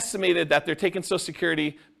I estimated that they're taking Social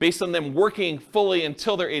Security based on them working fully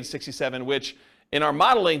until they're age 67, which in our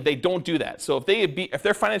modeling, they don't do that. So if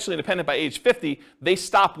they're financially independent by age 50, they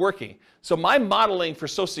stop working. So my modeling for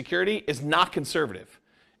Social Security is not conservative.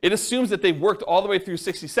 It assumes that they've worked all the way through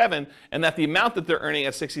 67 and that the amount that they're earning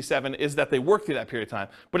at 67 is that they worked through that period of time.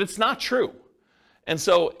 But it's not true. And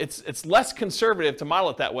so it's less conservative to model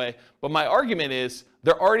it that way. But my argument is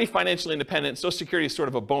they're already financially independent. Social Security is sort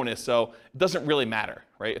of a bonus, so it doesn't really matter,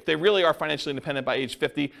 right? If they really are financially independent by age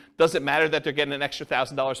 50, does it matter that they're getting an extra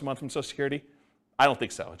 $1,000 a month from Social Security? I don't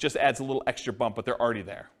think so. It just adds a little extra bump, but they're already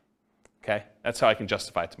there. Okay? That's how I can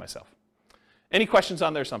justify it to myself. Any questions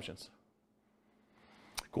on their assumptions?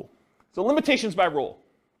 Cool. So limitations by role.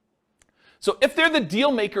 So if they're the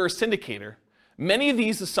deal maker or syndicator, many of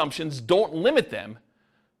these assumptions don't limit them,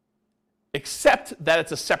 except that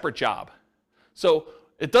it's a separate job. So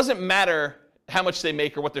it doesn't matter how much they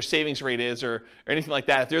make or what their savings rate is or anything like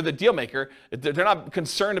that. If they're the deal maker, they're not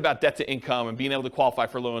concerned about debt to income and being able to qualify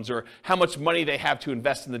for loans or how much money they have to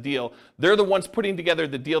invest in the deal. They're the ones putting together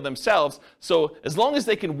the deal themselves. So as long as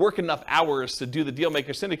they can work enough hours to do the deal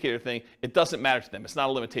maker syndicator thing, it doesn't matter to them. It's not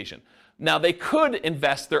a limitation. Now, they could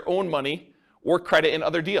invest their own money or credit in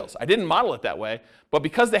other deals. I didn't model it that way, but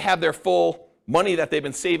because they have their full money that they've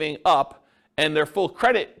been saving up and their full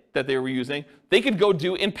credit that they were using, they could go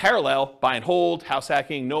do in parallel buy and hold, house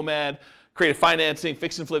hacking, Nomad, creative financing,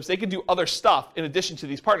 fix and flips. They could do other stuff in addition to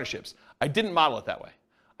these partnerships. I didn't model it that way.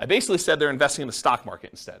 I basically said they're investing in the stock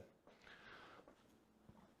market instead.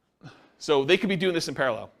 So they could be doing this in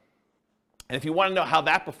parallel. And if you want to know how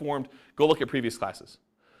that performed, go look at previous classes.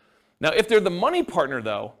 Now, if they're the money partner,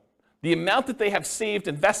 though, the amount that they have saved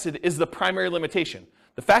invested is the primary limitation.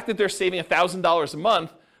 The fact that they're saving $1,000 a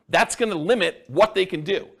month, that's going to limit what they can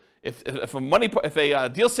do. If a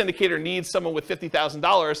deal syndicator needs someone with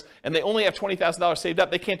 $50,000 and they only have $20,000 saved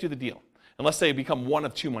up, they can't do the deal unless they become one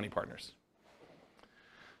of two money partners.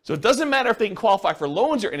 So it doesn't matter if they can qualify for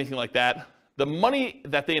loans or anything like that. The money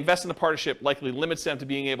that they invest in the partnership likely limits them to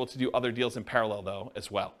being able to do other deals in parallel, though,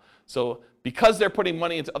 as well. So because they're putting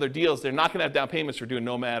money into other deals, they're not going to have down payments for doing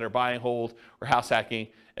Nomad or buy and hold or house hacking,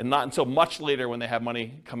 and not until much later when they have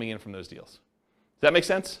money coming in from those deals. Does that make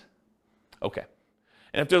sense? Okay.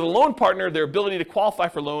 And if they're the loan partner, their ability to qualify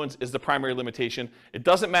for loans is the primary limitation. It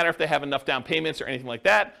doesn't matter if they have enough down payments or anything like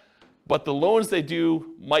that, but the loans they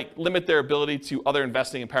do might limit their ability to other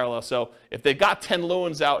investing in parallel. So if they've got 10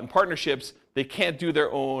 loans out in partnerships, they can't do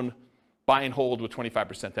their own buy and hold with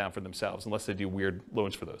 25% down for themselves unless they do weird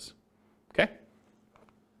loans for those. Okay?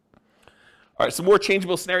 All right, some more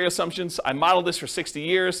changeable scenario assumptions. I modeled this for 60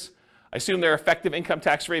 years. I assume their effective income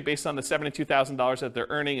tax rate based on the $72,000 that they're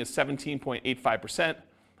earning is 17.85%.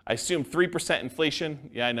 I assume 3% inflation.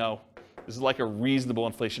 Yeah, I know. This is like a reasonable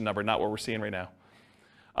inflation number, not what we're seeing right now.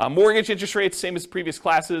 Mortgage interest rates, same as previous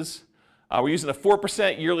classes. We're using a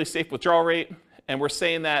 4% yearly safe withdrawal rate, and we're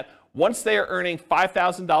saying that once they are earning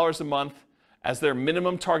 $5,000 a month as their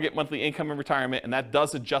minimum target monthly income in retirement, and that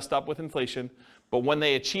does adjust up with inflation, but when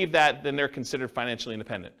they achieve that, then they're considered financially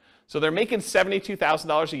independent. So they're making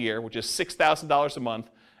 $72,000 a year, which is $6,000 a month,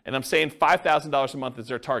 and I'm saying $5,000 a month is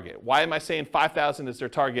their target. Why am I saying $5,000 is their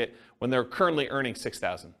target when they're currently earning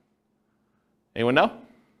 $6,000? Anyone know?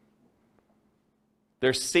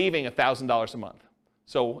 They're saving $1,000 a month.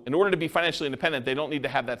 So in order to be financially independent, they don't need to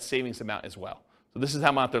have that savings amount as well. So this is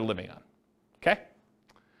how much they're living on. Okay?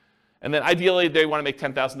 And then ideally, they want to make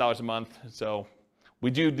 $10,000 a month. So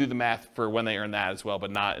we do the math for when they earn that as well, but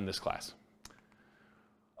not in this class.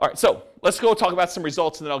 All right, so let's go talk about some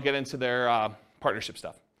results, and then I'll get into their partnership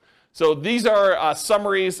stuff. So these are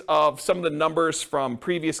summaries of some of the numbers from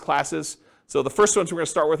previous classes. So the first ones we're going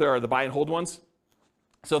to start with are the buy and hold ones.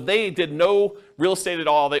 So they did no real estate at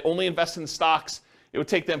all. They only invest in stocks. It would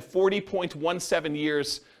take them 40.17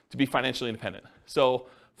 years to be financially independent. So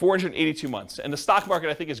 482 months. And the stock market,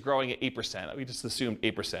 I think, is growing at 8%. We just assumed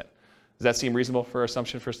 8%. Does that seem reasonable for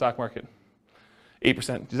assumption for stock market?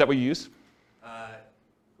 8%. Is that what you use?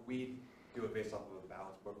 We do it based off of a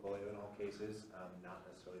balanced portfolio in all cases, not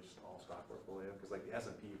necessarily just an all-stock portfolio, because like the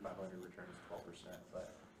S&P 500 return is 12%,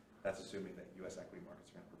 but that's assuming that U.S. equity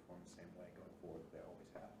markets are going to perform the same way going forward that they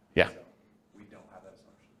always have. Yeah. So we don't have that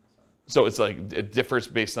assumption. So it's like it differs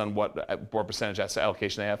based on what percentage asset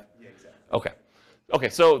allocation they have? Yeah, exactly. Okay. Okay,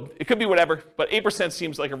 so it could be whatever, but 8%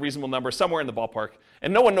 seems like a reasonable number, somewhere in the ballpark.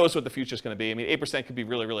 And no one knows what the future is going to be. I mean, 8% could be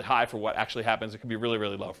really, really high for what actually happens. It could be really,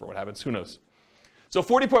 really low for what happens. Who knows? So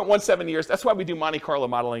 40.17 years, that's why we do Monte Carlo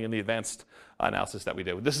modeling in the advanced analysis that we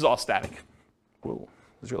do. This is all static. Whoa,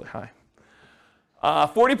 this is really high.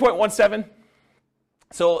 40.17.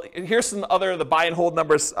 So here's some other the buy and hold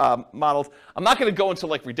numbers modeled. I'm not going to go into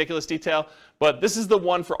like ridiculous detail, but this is the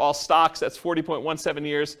one for all stocks. That's 40.17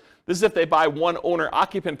 years. This is if they buy one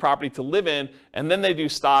owner-occupant property to live in, and then they do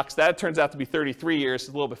stocks. That turns out to be 33 years,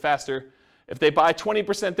 a little bit faster. If they buy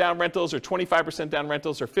 20% down rentals or 25% down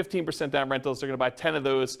rentals or 15% down rentals, they're going to buy 10 of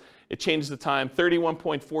those. It changes the time.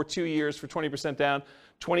 31.42 years for 20% down,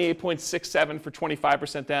 28.67 for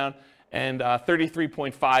 25% down, and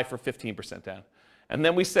 33.5 for 15% down. And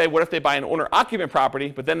then we say, what if they buy an owner-occupant property,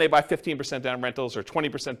 but then they buy 15% down rentals or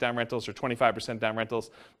 20% down rentals or 25% down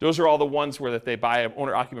rentals? Those are all the ones where that they buy an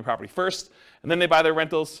owner-occupant property first, and then they buy their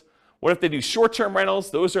rentals. What if they do short-term rentals?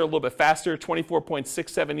 Those are a little bit faster,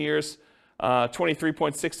 24.67 years,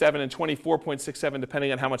 23.67 and 24.67,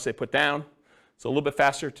 depending on how much they put down. So a little bit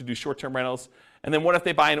faster to do short-term rentals. And then what if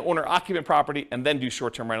they buy an owner-occupant property and then do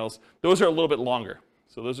short-term rentals? Those are a little bit longer.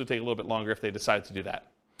 So those would take a little bit longer if they decide to do that.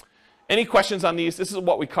 Any questions on these? This is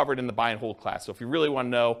what we covered in the buy and hold class. So if you really want to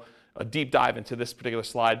know a deep dive into this particular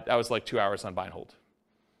slide, that was like 2 hours on buy and hold.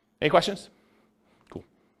 Any questions? Cool.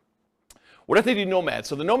 What if they do nomad?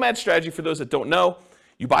 So the nomad strategy, for those that don't know,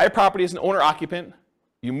 you buy a property as an owner-occupant,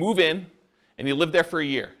 you move in, and you live there for a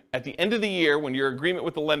year. At the end of the year, when your agreement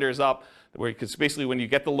with the lender is up, because basically when you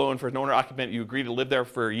get the loan for an owner-occupant, you agree to live there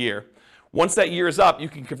for a year. Once that year is up, you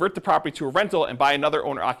can convert the property to a rental and buy another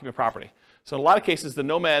owner-occupant property. So in a lot of cases, the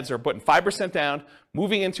nomads are putting 5% down,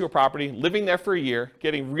 moving into a property, living there for a year,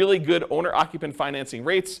 getting really good owner-occupant financing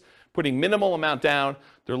rates, putting minimal amount down.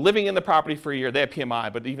 They're living in the property for a year. They have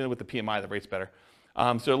PMI, but even with the PMI, the rate's better.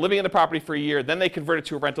 So they're living in the property for a year, then they convert it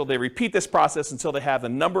to a rental. They repeat this process until they have the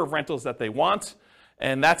number of rentals that they want,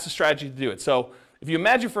 and that's the strategy to do it. So if you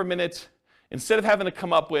imagine for a minute, instead of having to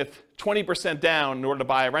come up with 20% down in order to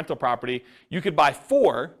buy a rental property, you could buy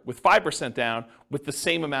 4 with 5% down with the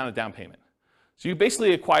same amount of down payment. So you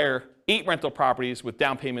basically acquire 8 rental properties with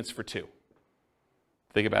down payments for 2.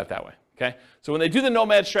 Think about it that way, okay? So when they do the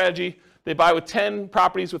nomad strategy, they buy with 10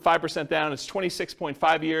 properties with 5% down. It's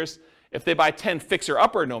 26.5 years. If they buy 10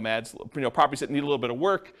 fixer-upper nomads, properties that need a little bit of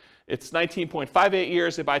work, it's 19.58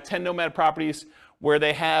 years. They buy 10 nomad properties where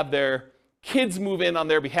they have their kids move in on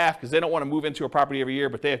their behalf because they don't want to move into a property every year,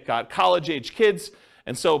 but they've got college-age kids.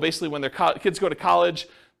 And so basically when their kids go to college,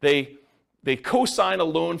 they co-sign a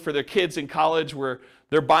loan for their kids in college where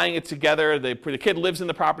they're buying it together. The kid lives in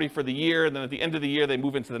the property for the year, and then at the end of the year, they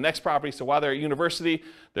move into the next property. So while they're at university,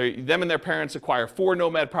 them and their parents acquire 4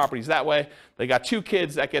 nomad properties that way. They got 2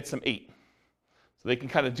 kids, that gets them 8. So they can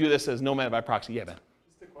kind of do this as nomad by proxy. Yeah, Ben?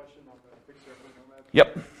 Just a question on the fixer-upper nomad.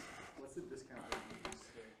 Yep. What's the discount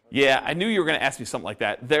rate? Yeah, I knew you were going to ask me something like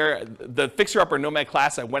that. The fixer-upper nomad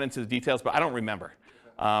class, I went into the details, but I don't remember.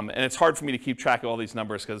 And it's hard for me to keep track of all these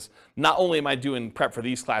numbers because not only am I doing prep for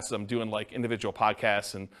these classes, I'm doing like individual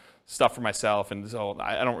podcasts and stuff for myself, and so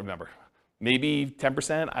I don't remember. Maybe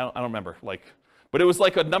 10%? I don't remember. But it was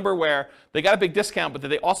like a number where they got a big discount, but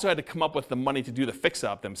then they also had to come up with the money to do the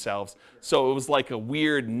fix-up themselves. So it was like a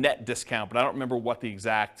weird net discount, but I don't remember what the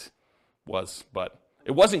exact was. But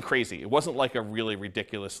it wasn't crazy. It wasn't like a really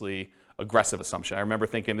ridiculously aggressive assumption. I remember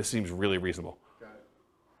thinking this seems really reasonable.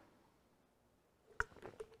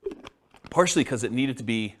 Partially because it needed to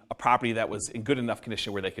be a property that was in good enough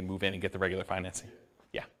condition where they could move in and get the regular financing.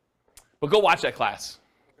 Yeah. But go watch that class.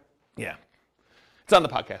 Yeah. It's on the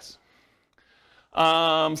podcast.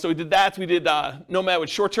 So we did that. We did nomad with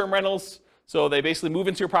short-term rentals. So they basically move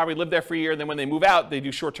into a property, live there for a year, and then when they move out, they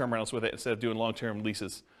do short-term rentals with it instead of doing long-term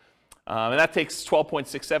leases. And that takes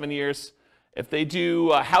 12.67 years. If they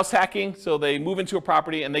do house hacking, so they move into a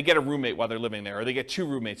property and they get a roommate while they're living there, or they get 2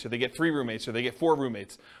 roommates, or they get 3 roommates, or they get 4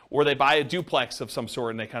 roommates, or they buy a duplex of some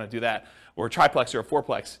sort and they kind of do that, or a triplex or a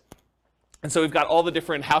fourplex. And so we've got all the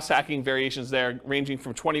different house hacking variations there, ranging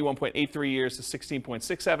from 21.83 years to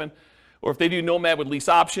 16.67. Or if they do nomad with lease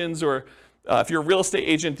options, or if you're a real estate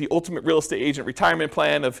agent, the ultimate real estate agent retirement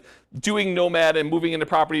plan of doing nomad and moving into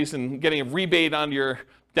properties and getting a rebate on your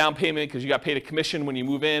down payment because you got paid a commission when you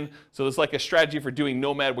move in. So there's like a strategy for doing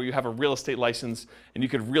nomad where you have a real estate license and you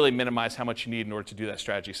could really minimize how much you need in order to do that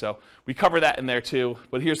strategy. So we cover that in there too,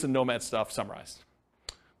 but here's the nomad stuff summarized.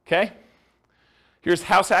 Okay? Here's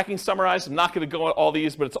house hacking summarized. I'm not going to go on all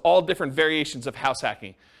these, but it's all different variations of house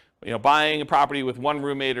hacking. Buying a property with 1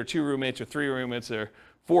 roommate or 2 roommates or 3 roommates or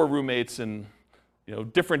 4 roommates and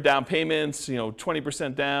different down payments,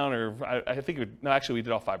 20% down, or I think actually we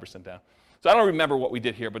did all 5% down. So I don't remember what we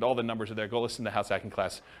did here, but all the numbers are there. Go listen to house hacking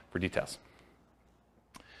class for details.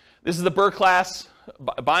 This is the BRRRR class,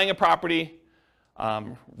 buying a property,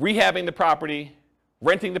 rehabbing the property,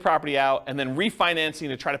 renting the property out, and then refinancing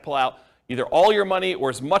to try to pull out either all your money or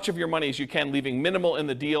as much of your money as you can, leaving minimal in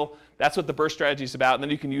the deal. That's what the BRRRR strategy is about, and then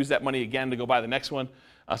you can use that money again to go buy the next one.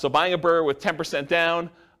 So buying a BRRRR with 10% down,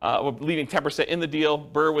 leaving 10% in the deal,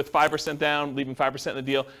 BRRRR with 5% down, leaving 5% in the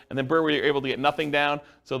deal, and then BRRRR where you're able to get nothing down.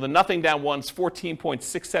 So the nothing down one's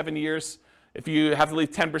 14.67 years. If you have to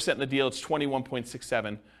leave 10% in the deal, it's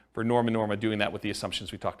 21.67 for Norma doing that with the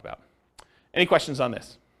assumptions we talked about. Any questions on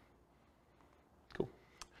this? Cool.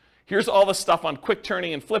 Here's all the stuff on quick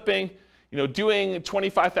turning and flipping. doing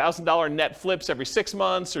 $25,000 net flips every 6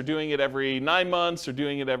 months, or doing it every 9 months, or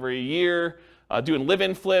doing it every year, doing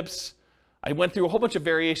live-in flips. I went through a whole bunch of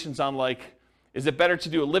variations on like, is it better to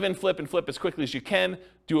do a live-in flip and flip as quickly as you can,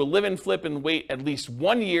 do a live-in flip and wait at least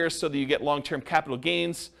 1 year so that you get long-term capital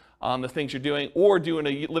gains on the things you're doing, or doing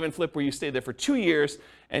a live-in flip where you stay there for 2 years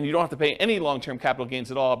and you don't have to pay any long-term capital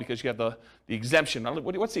gains at all because you have the exemption.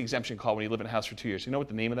 What's the exemption called when you live in a house for 2 years? You know what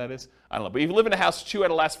the name of that is? I don't know. But if you live in a house 2 out of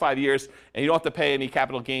the last 5 years and you don't have to pay any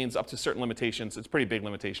capital gains up to certain limitations, it's pretty big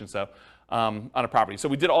limitations though, on a property. So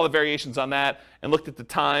we did all the variations on that and looked at the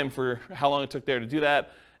time for how long it took there to do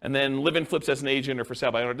that. And then live-in flips as an agent or for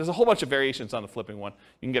sale by owner. There's a whole bunch of variations on the flipping one.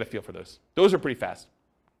 You can get a feel for those. Those are pretty fast.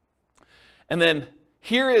 And then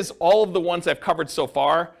here is all of the ones I've covered so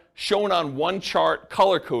far, shown on one chart,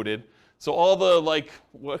 color-coded. So all the, like,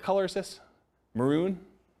 what color is this? Maroon?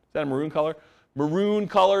 Is that a maroon color?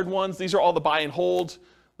 Maroon-colored ones, these are all the buy and hold.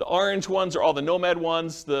 The orange ones are all the Nomad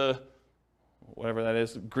ones. The, whatever that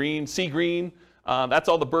is, green, sea green. That's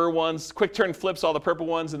all the Burr ones. Quick turn flips, all the purple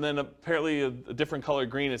ones, and then apparently a different color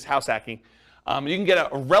green is house hacking. You can get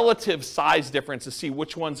a relative size difference to see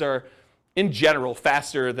which ones are, in general,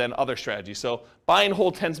 faster than other strategies. So buy and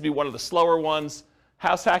hold tends to be one of the slower ones.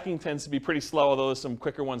 House hacking tends to be pretty slow, although there's some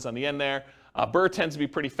quicker ones on the end there. Burr tends to be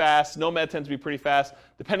pretty fast. Nomad tends to be pretty fast.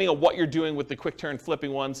 Depending on what you're doing with the quick turn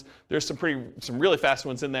flipping ones, there's some really fast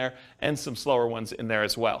ones in there and some slower ones in there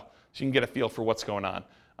as well. So you can get a feel for what's going on.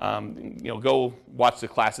 Go watch the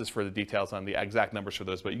classes for the details on the exact numbers for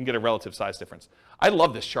those, but you can get a relative size difference. I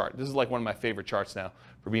love this chart. This is like one of my favorite charts now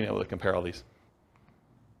for being able to compare all these.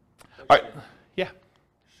 All right, yeah.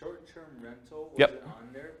 Short-term rental, was Yep. it on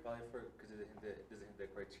there? Probably because it doesn't hit the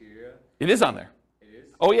criteria. It is on there. It is?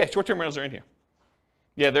 Oh yeah, short-term rentals are in here.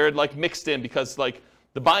 Yeah, they're like mixed in because like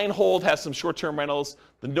the buy and hold has some short-term rentals,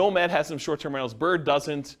 the Nomad has some short-term rentals, Burr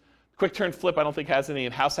doesn't. Quick turn flip I don't think has any,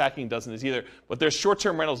 and house hacking doesn't either. But there's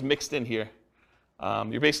short-term rentals mixed in here.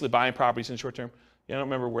 You're basically buying properties in short-term. Yeah, I don't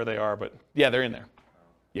remember where they are, but yeah, they're in there.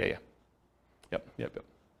 Yeah. Yep.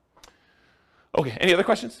 Okay, any other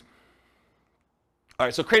questions? All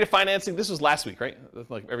right, so creative financing, this was last week, right?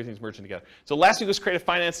 Like everything's merging together. So last week was creative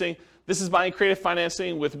financing. This is buying creative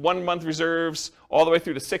financing with 1 month reserves all the way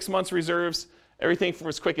through to 6 months reserves. Everything from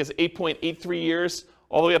as quick as 8.83 years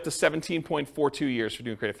all the way up to 17.42 years for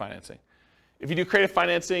doing creative financing. If you do creative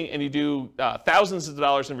financing and you do thousands of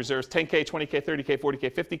dollars in reserves, 10K, 20K, 30K,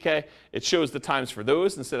 40K, 50K, it shows the times for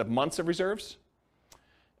those instead of months of reserves.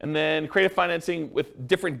 And then creative financing with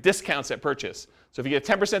different discounts at purchase. So if you get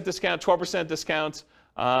a 10% discount, 12% discount,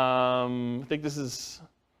 I think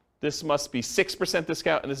this must be 6%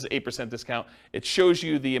 discount, and this is 8% discount. It shows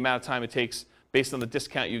you the amount of time it takes based on the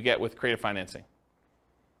discount you get with creative financing.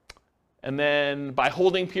 And then by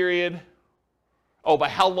holding period, by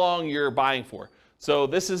how long you're buying for. So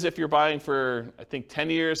this is if you're buying for, I think,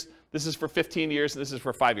 10 years. This is for 15 years, and this is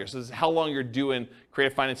for 5 years. So this is how long you're doing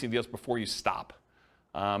creative financing deals before you stop.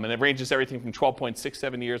 And it ranges everything from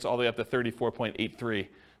 12.67 years all the way up to 34.83,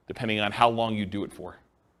 depending on how long you do it for.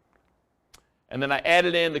 And then I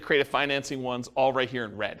added in the creative financing ones all right here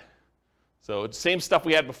in red. So it's the same stuff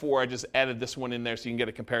we had before, I just added this one in there so you can get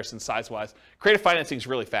a comparison size-wise. Creative financing is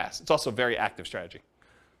really fast. It's also a very active strategy.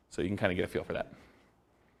 So you can kind of get a feel for that.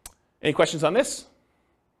 Any questions on this?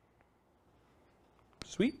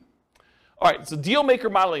 Sweet. All right, so deal maker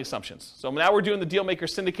modeling assumptions. So now we're doing the deal maker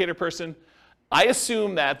syndicator person. I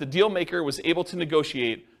assume that the deal maker was able to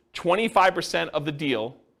negotiate 25% of the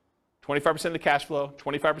deal, 25% of the cash flow,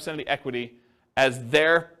 25% of the equity as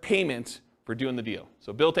their payment for doing the deal.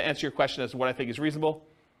 So Bill, to answer your question as to what I think is reasonable,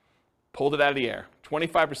 pulled it out of the air.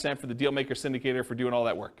 25% for the deal maker syndicator for doing all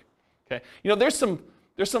that work. Okay. There's some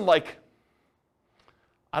like,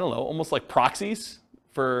 I don't know, almost like proxies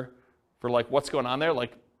for like what's going on there.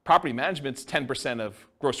 Like property management's 10% of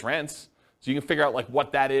gross rents. So you can figure out like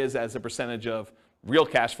what that is as a percentage of real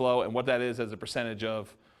cash flow and what that is as a percentage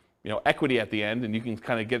of equity at the end. And you can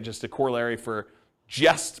kind of get just a corollary for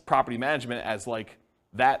just property management as like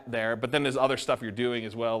that there. But then there's other stuff you're doing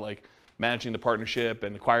as well, like managing the partnership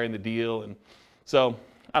and acquiring the deal. And so,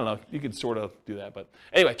 I don't know, you could sort of do that. But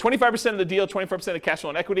anyway, 25% of the deal, 25% of cash flow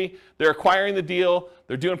and equity. They're acquiring the deal.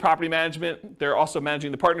 They're doing property management. They're also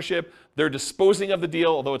managing the partnership. They're disposing of the deal,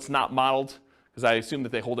 although it's not modeled, because I assume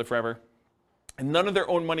that they hold it forever. And none of their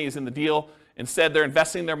own money is in the deal. Instead, they're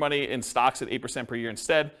investing their money in stocks at 8% per year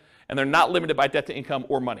instead. And they're not limited by debt to income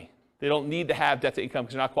or money. They don't need to have debt to income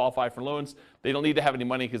because they're not qualified for loans. They don't need to have any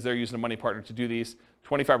money because they're using a money partner to do these.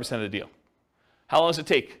 25% of the deal. How long does it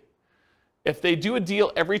take? If they do a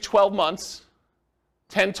deal every 12 months,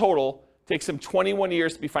 10 total, it takes them 21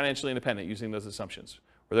 years to be financially independent using those assumptions.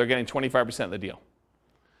 where they're getting 25% of the deal.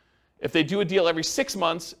 If they do a deal every 6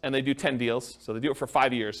 months and they do 10 deals, so they do it for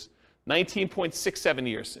 5 years, 19.67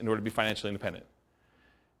 years in order to be financially independent.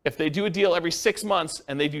 If they do a deal every 6 months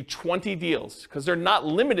and they do 20 deals, because they're not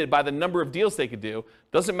limited by the number of deals they could do,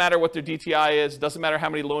 doesn't matter what their DTI is, doesn't matter how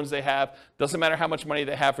many loans they have, doesn't matter how much money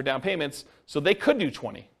they have for down payments, so they could do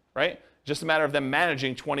 20, right? Just a matter of them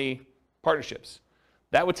managing 20 partnerships.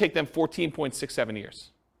 That would take them 14.67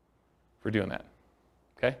 years for doing that,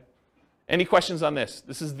 okay? Any questions on this?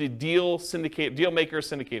 This is the deal maker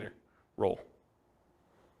syndicator role.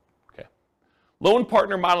 Okay. Loan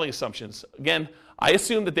partner modeling assumptions. Again, I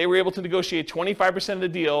assume that they were able to negotiate 25% of the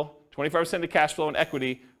deal, 25% of the cash flow and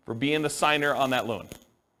equity for being the signer on that loan.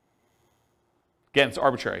 Again, it's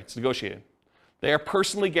arbitrary. It's negotiated. They are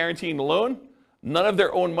personally guaranteeing the loan. None of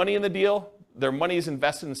their own money in the deal. Their money is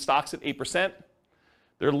invested in stocks at 8%.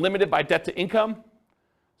 They're limited by debt to income.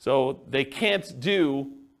 So they can't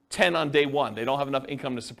do 10 on day one. They don't have enough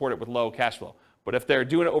income to support it with low cash flow. But if they're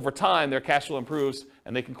doing it over time, their cash flow improves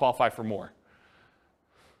and they can qualify for more.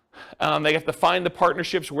 They have to find the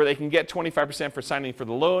partnerships where they can get 25% for signing for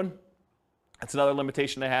the loan. That's another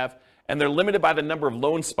limitation they have. And they're limited by the number of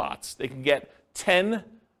loan spots. They can get 10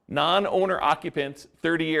 non-owner occupant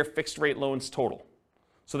 30-year fixed rate loans total.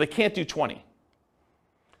 So they can't do 20.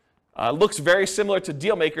 Looks very similar to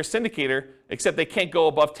Dealmaker Syndicator, except they can't go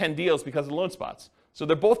above 10 deals because of loan spots. So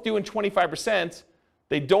they're both doing 25%.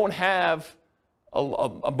 They don't have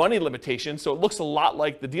a money limitation, so it looks a lot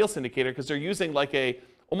like the deal syndicator because they're using like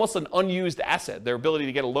almost an unused asset, their ability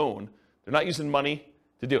to get a loan. They're not using money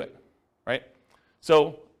to do it, right?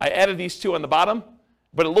 So I added these two on the bottom,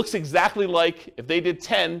 but it looks exactly like if they did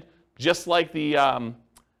 10, just like the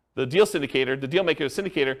deal syndicator, the deal maker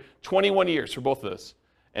syndicator, 21 years for both of those.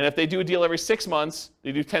 And if they do a deal every 6 months,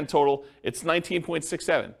 they do 10 total, it's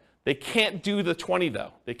 19.67. They can't do the 20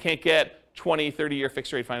 though. They can't get 20, 30-year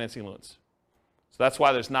fixed rate financing loans. So that's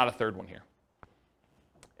why there's not a third one here.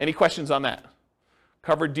 Any questions on that?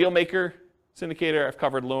 Covered deal maker, syndicator, I've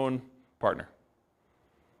covered loan partner.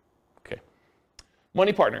 Okay.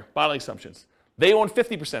 Money partner, modeling assumptions. They own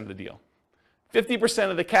 50% of the deal. 50%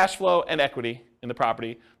 of the cash flow and equity in the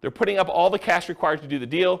property. They're putting up all the cash required to do the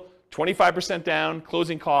deal, 25% down,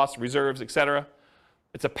 closing costs, reserves, etc.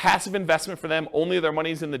 It's a passive investment for them. Only their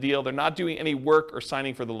money's in the deal. They're not doing any work or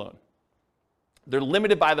signing for the loan. They're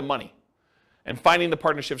limited by the money and finding the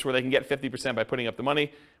partnerships where they can get 50% by putting up the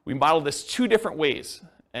money. We modeled this 2 different ways.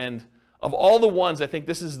 And of all the ones, I think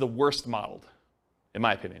this is the worst modeled, in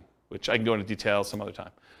my opinion, which I can go into detail some other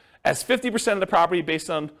time. As 50% of the property based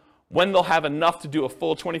on when they'll have enough to do a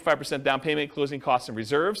full 25% down payment, closing costs, and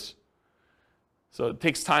reserves. So it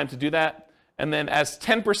takes time to do that. And then as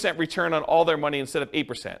 10% return on all their money instead of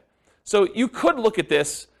 8%. So you could look at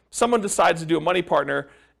this, someone decides to do a money partner,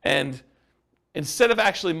 and instead of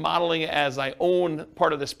actually modeling it as I own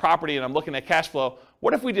part of this property and I'm looking at cash flow,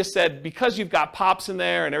 what if we just said, because you've got POPs in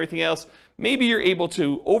there and everything else, maybe you're able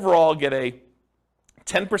to overall get a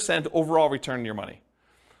 10% overall return on your money.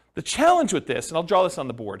 The challenge with this, and I'll draw this on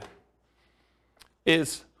the board,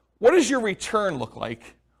 is what does your return look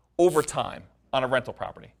like over time on a rental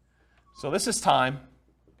property? So this is time,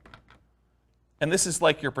 and this is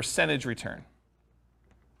like your percentage return.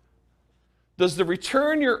 Does the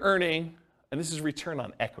return you're earning, and this is return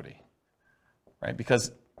on equity, right?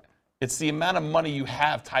 Because it's the amount of money you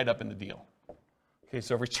have tied up in the deal. Okay,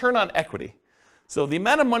 so return on equity. So the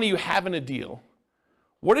amount of money you have in a deal,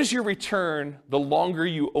 what is your return the longer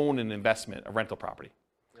you own an investment, a rental property?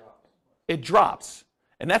 It drops.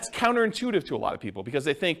 And that's counterintuitive to a lot of people because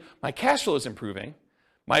they think my cash flow is improving,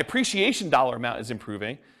 my appreciation dollar amount is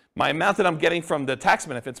improving, my amount that I'm getting from the tax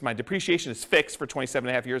benefits, my depreciation is fixed for 27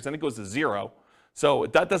 and a half years, then it goes to 0. So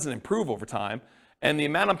that doesn't improve over time. And the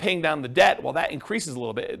amount I'm paying down the debt, well, that increases a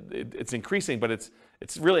little bit. It's increasing, but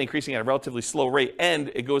it's really increasing at a relatively slow rate,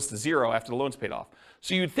 and it goes to 0 after the loan's paid off.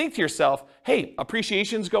 So you'd think to yourself, hey,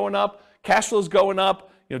 appreciation's going up, cash flow's going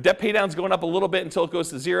up, debt pay down's going up a little bit until it goes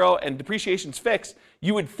to 0, and depreciation's fixed.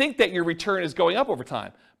 You would think that your return is going up over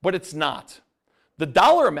time, but it's not. The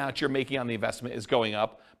dollar amount you're making on the investment is going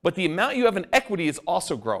up, but the amount you have in equity is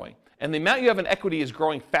also growing. And the amount you have in equity is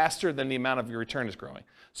growing faster than the amount of your return is growing.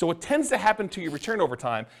 So what tends to happen to your return over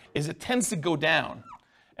time is it tends to go down,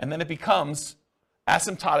 and then it becomes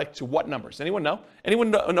asymptotic to what numbers? Anyone know?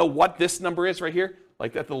 Anyone know what this number is right here,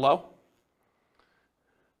 like at the low?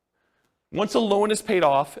 Once a loan is paid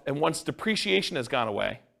off and once depreciation has gone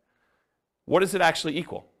away, what does it actually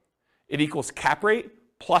equal? It equals cap rate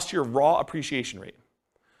plus your raw appreciation rate.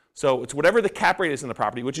 So it's whatever the cap rate is in the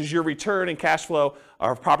property, which is your return and cash flow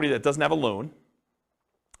of a property that doesn't have a loan,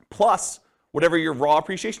 plus whatever your raw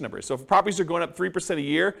appreciation number is. So if properties are going up 3% a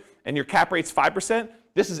year and your cap rate's 5%,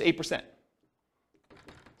 this is 8%.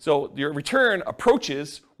 So your return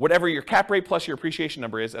approaches whatever your cap rate plus your appreciation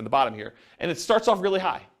number is at the bottom here, and it starts off really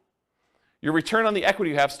high. Your return on the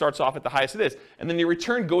equity you have starts off at the highest it is, and then your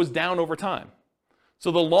return goes down over time. So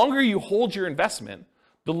the longer you hold your investment,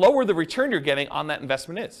 the lower the return you're getting on that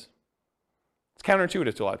investment is. It's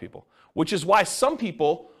counterintuitive to a lot of people, which is why some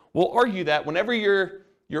people will argue that whenever your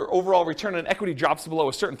overall return on equity drops below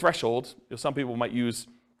a certain threshold, some people might use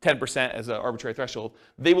 10% as an arbitrary threshold,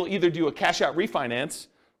 they will either do a cash out refinance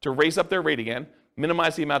to raise up their rate again,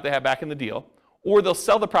 minimize the amount they have back in the deal, or they'll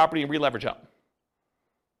sell the property and re-leverage up.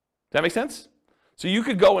 Does that make sense? So you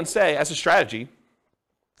could go and say, as a strategy,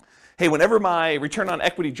 hey, whenever my return on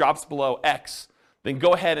equity drops below X, then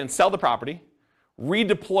go ahead and sell the property,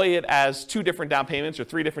 redeploy it as 2 different down payments or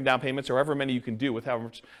 3 different down payments or however many you can do with how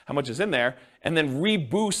much is in there, and then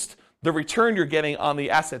reboost the return you're getting on the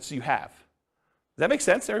assets you have. Does that make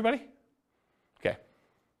sense, everybody? Okay.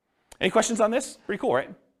 Any questions on this? Pretty cool, right?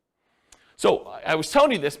 So I was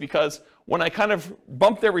telling you this because when I kind of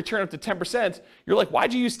bumped their return up to 10%, you're like,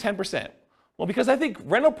 why'd you use 10%? Well, because I think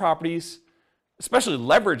rental properties, especially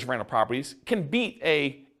leveraged rental properties, can beat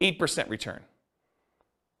a 8% return,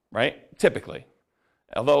 right? Typically.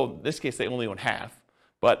 Although in this case they only own half,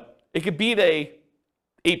 but it could beat a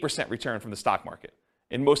 8% return from the stock market,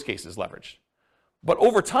 in most cases leveraged. But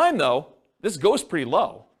over time though, this goes pretty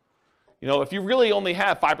low. You know, if you really only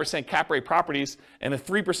have 5% cap rate properties and a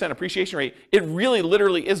 3% appreciation rate, it really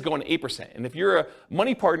literally is going to 8%. And if you're a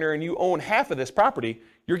money partner and you own half of this property,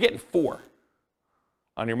 you're getting 4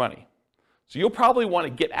 on your money. So you'll probably want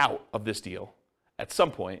to get out of this deal at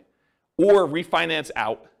some point or refinance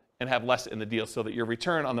out and have less in the deal so that your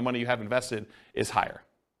return on the money you have invested is higher.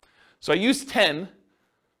 So I used 10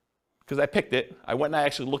 because I picked it. I went and I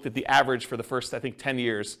actually looked at the average for the first, I think, 10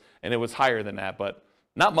 years, and it was higher than that, but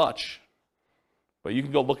not much. But you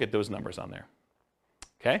can go look at those numbers on there.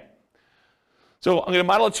 Okay? So I'm going to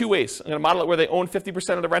model it 2 ways. I'm going to model it where they own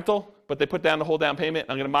 50% of the rental, but they put down the whole down payment.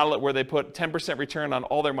 I'm going to model it where they put 10% return on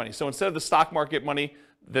all their money. So instead of the stock market money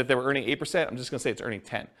that they were earning 8%, I'm just going to say it's earning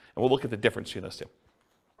 10. And we'll look at the difference between those two.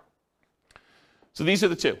 So these are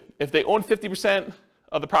the two. If they own 50%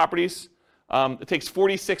 of the properties, it takes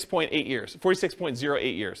 46.8 years,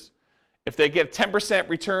 46.08 years. If they get 10%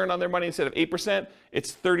 return on their money instead of 8%,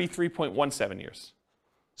 it's 33.17 years.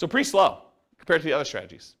 So pretty slow compared to the other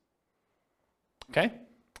strategies. Okay?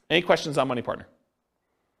 Any questions on Money Partner?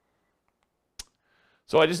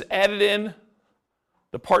 So I just added in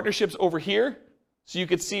the partnerships over here so you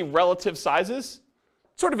could see relative sizes,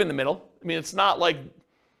 sort of in the middle. I mean, it's not like,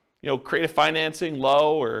 you know, creative financing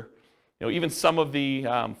low or, you know, even some of the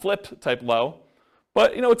flip type low,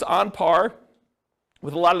 but, you know, it's on par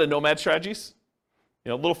with a lot of the nomad strategies. You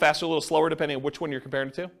know, a little faster, a little slower, depending on which one you're comparing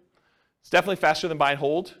it to. It's definitely faster than buy and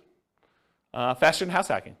hold, faster than house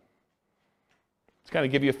hacking. To kind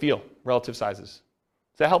of give you a feel, relative sizes. Is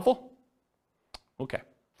that helpful? Okay.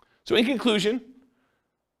 So in conclusion,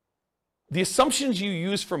 the assumptions you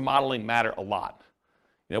use for modeling matter a lot.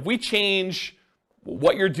 You know, if we change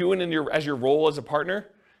what you're doing as your role as a partner,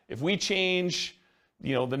 if we change,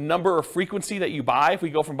 you know, the number or frequency that you buy, if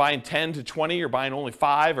we go from buying 10 to 20 or buying only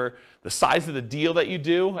 5, or the size of the deal that you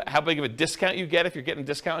do, how big of a discount you get if you're getting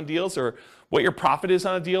discount on deals, or what your profit is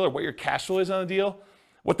on a deal, or what your cash flow is on a deal,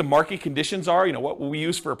 what the market conditions are, you know, what we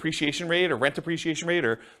use for appreciation rate or rent appreciation rate,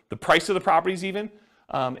 or the price of the properties even,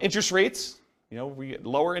 interest rates, you know, we get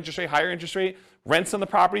lower interest rate, higher interest rate, rents on the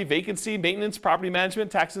property, vacancy, maintenance, property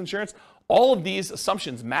management, taxes, insurance. All of these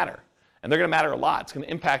assumptions matter, and they're going to matter a lot. It's going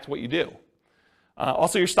to impact what you do.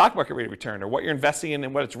 Also your stock market rate of return, or what you're investing in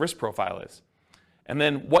and what its risk profile is. And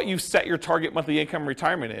then what you set your target monthly income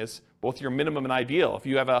retirement is, both your minimum and ideal. If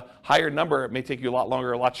you have a higher number, it may take you a lot longer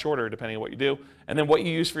or a lot shorter, depending on what you do. And then what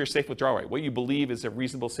you use for your safe withdrawal rate, what you believe is a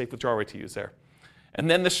reasonable safe withdrawal rate to use there. And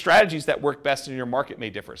then the strategies that work best in your market may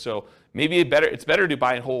differ. So maybe it's better to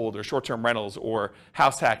buy and hold, or short-term rentals, or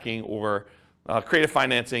house hacking, or creative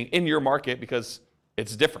financing in your market because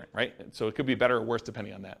it's different, right? So it could be better or worse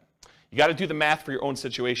depending on that. You got to do the math for your own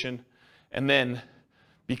situation. And then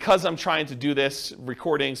because I'm trying to do this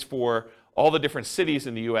recordings for all the different cities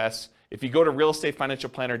in the US, if you go to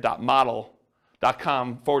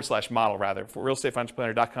realestatefinancialplanner.com/model rather, for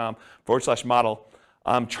realestatefinancialplanner.com/model,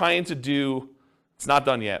 I'm trying to do, it's not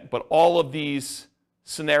done yet, but all of these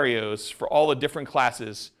scenarios for all the different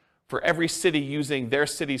classes for every city using their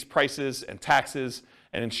city's prices and taxes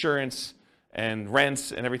and insurance and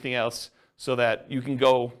rents and everything else, so that you can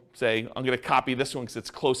go say, I'm going to copy this one because it's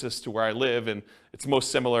closest to where I live and it's most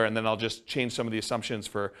similar, and then I'll just change some of the assumptions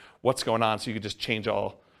for what's going on so you can just change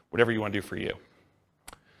whatever you want to do for you.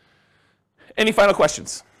 Any final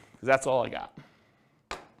questions? Because that's all I got.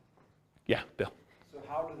 Yeah, Bill. So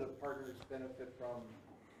how do the partners benefit from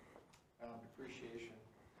depreciation?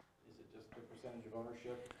 Is it just the percentage of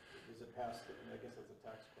ownership? Is it passed? I guess that's a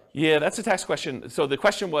tax question. Yeah, that's a tax question. So the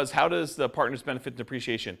question was, how does the partners benefit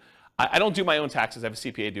depreciation? I don't do my own taxes. I have a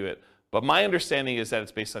CPA do it. But my understanding is that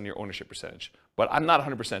it's based on your ownership percentage. But I'm not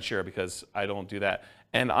 100% sure because I don't do that.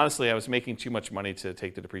 And honestly, I was making too much money to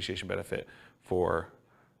take the depreciation benefit for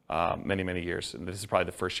many, many years. And this is probably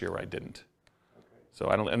the first year where I didn't. Okay. So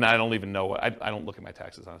I don't even know. I don't look at my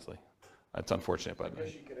taxes, honestly. That's unfortunate. But I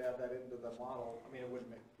guess you could add that into the model. I mean, it wouldn't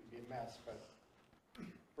be a mess, but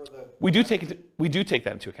for the... We do take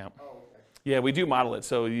that into account. Oh, okay. Yeah, we do model it.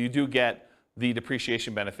 So you do get the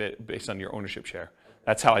depreciation benefit based on your ownership share. Okay.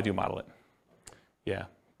 That's how I do model it. Okay. Yeah,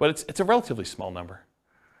 but it's a relatively small number.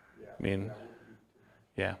 Yeah. I mean,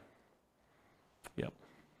 yeah. Yep.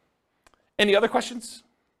 Any other questions?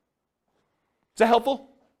 Is that helpful?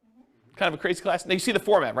 Kind of a crazy class. Now you see the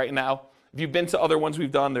format right now. If you've been to other ones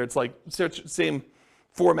we've done, it's like same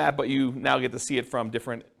format, but you now get to see it from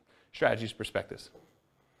different strategies, perspectives.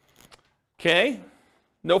 Okay.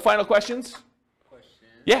 No final questions? Question.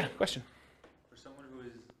 Yeah, question. For someone who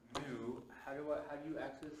is new, how do you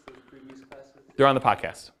access those previous classes? They're on the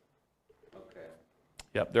podcast. Okay.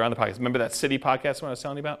 Yep, they're on the podcast. Remember that city podcast one I was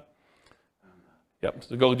telling you about? Yep.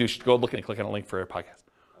 So go look and click on a link for a podcast.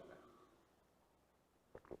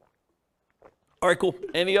 All right, cool.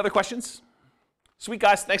 Any other questions? Sweet,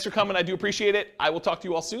 guys. Thanks for coming. I do appreciate it. I will talk to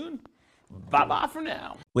you all soon. Bye-bye for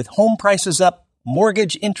now. With home prices up,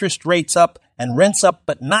 mortgage interest rates up, and rents up,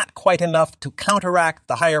 but not quite enough to counteract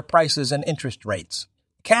the higher prices and interest rates,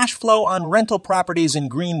 cash flow on rental properties in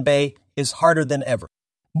Green Bay is harder than ever.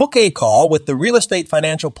 Book a call with the Real Estate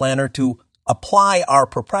Financial Planner to apply our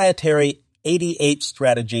proprietary 88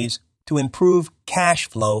 strategies to improve cash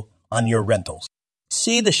flow on your rentals.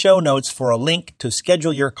 See the show notes for a link to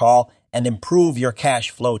schedule your call and improve your cash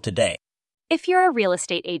flow today. If you're a real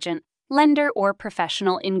estate agent, lender, or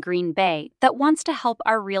professional in Green Bay that wants to help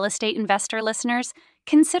our real estate investor listeners,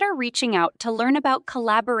 consider reaching out to learn about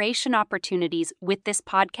collaboration opportunities with this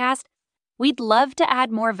podcast. We'd love to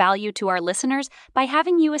add more value to our listeners by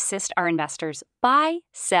having you assist our investors buy,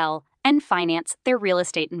 sell, and finance their real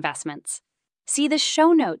estate investments. See the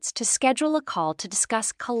show notes to schedule a call to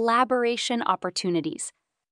discuss collaboration opportunities.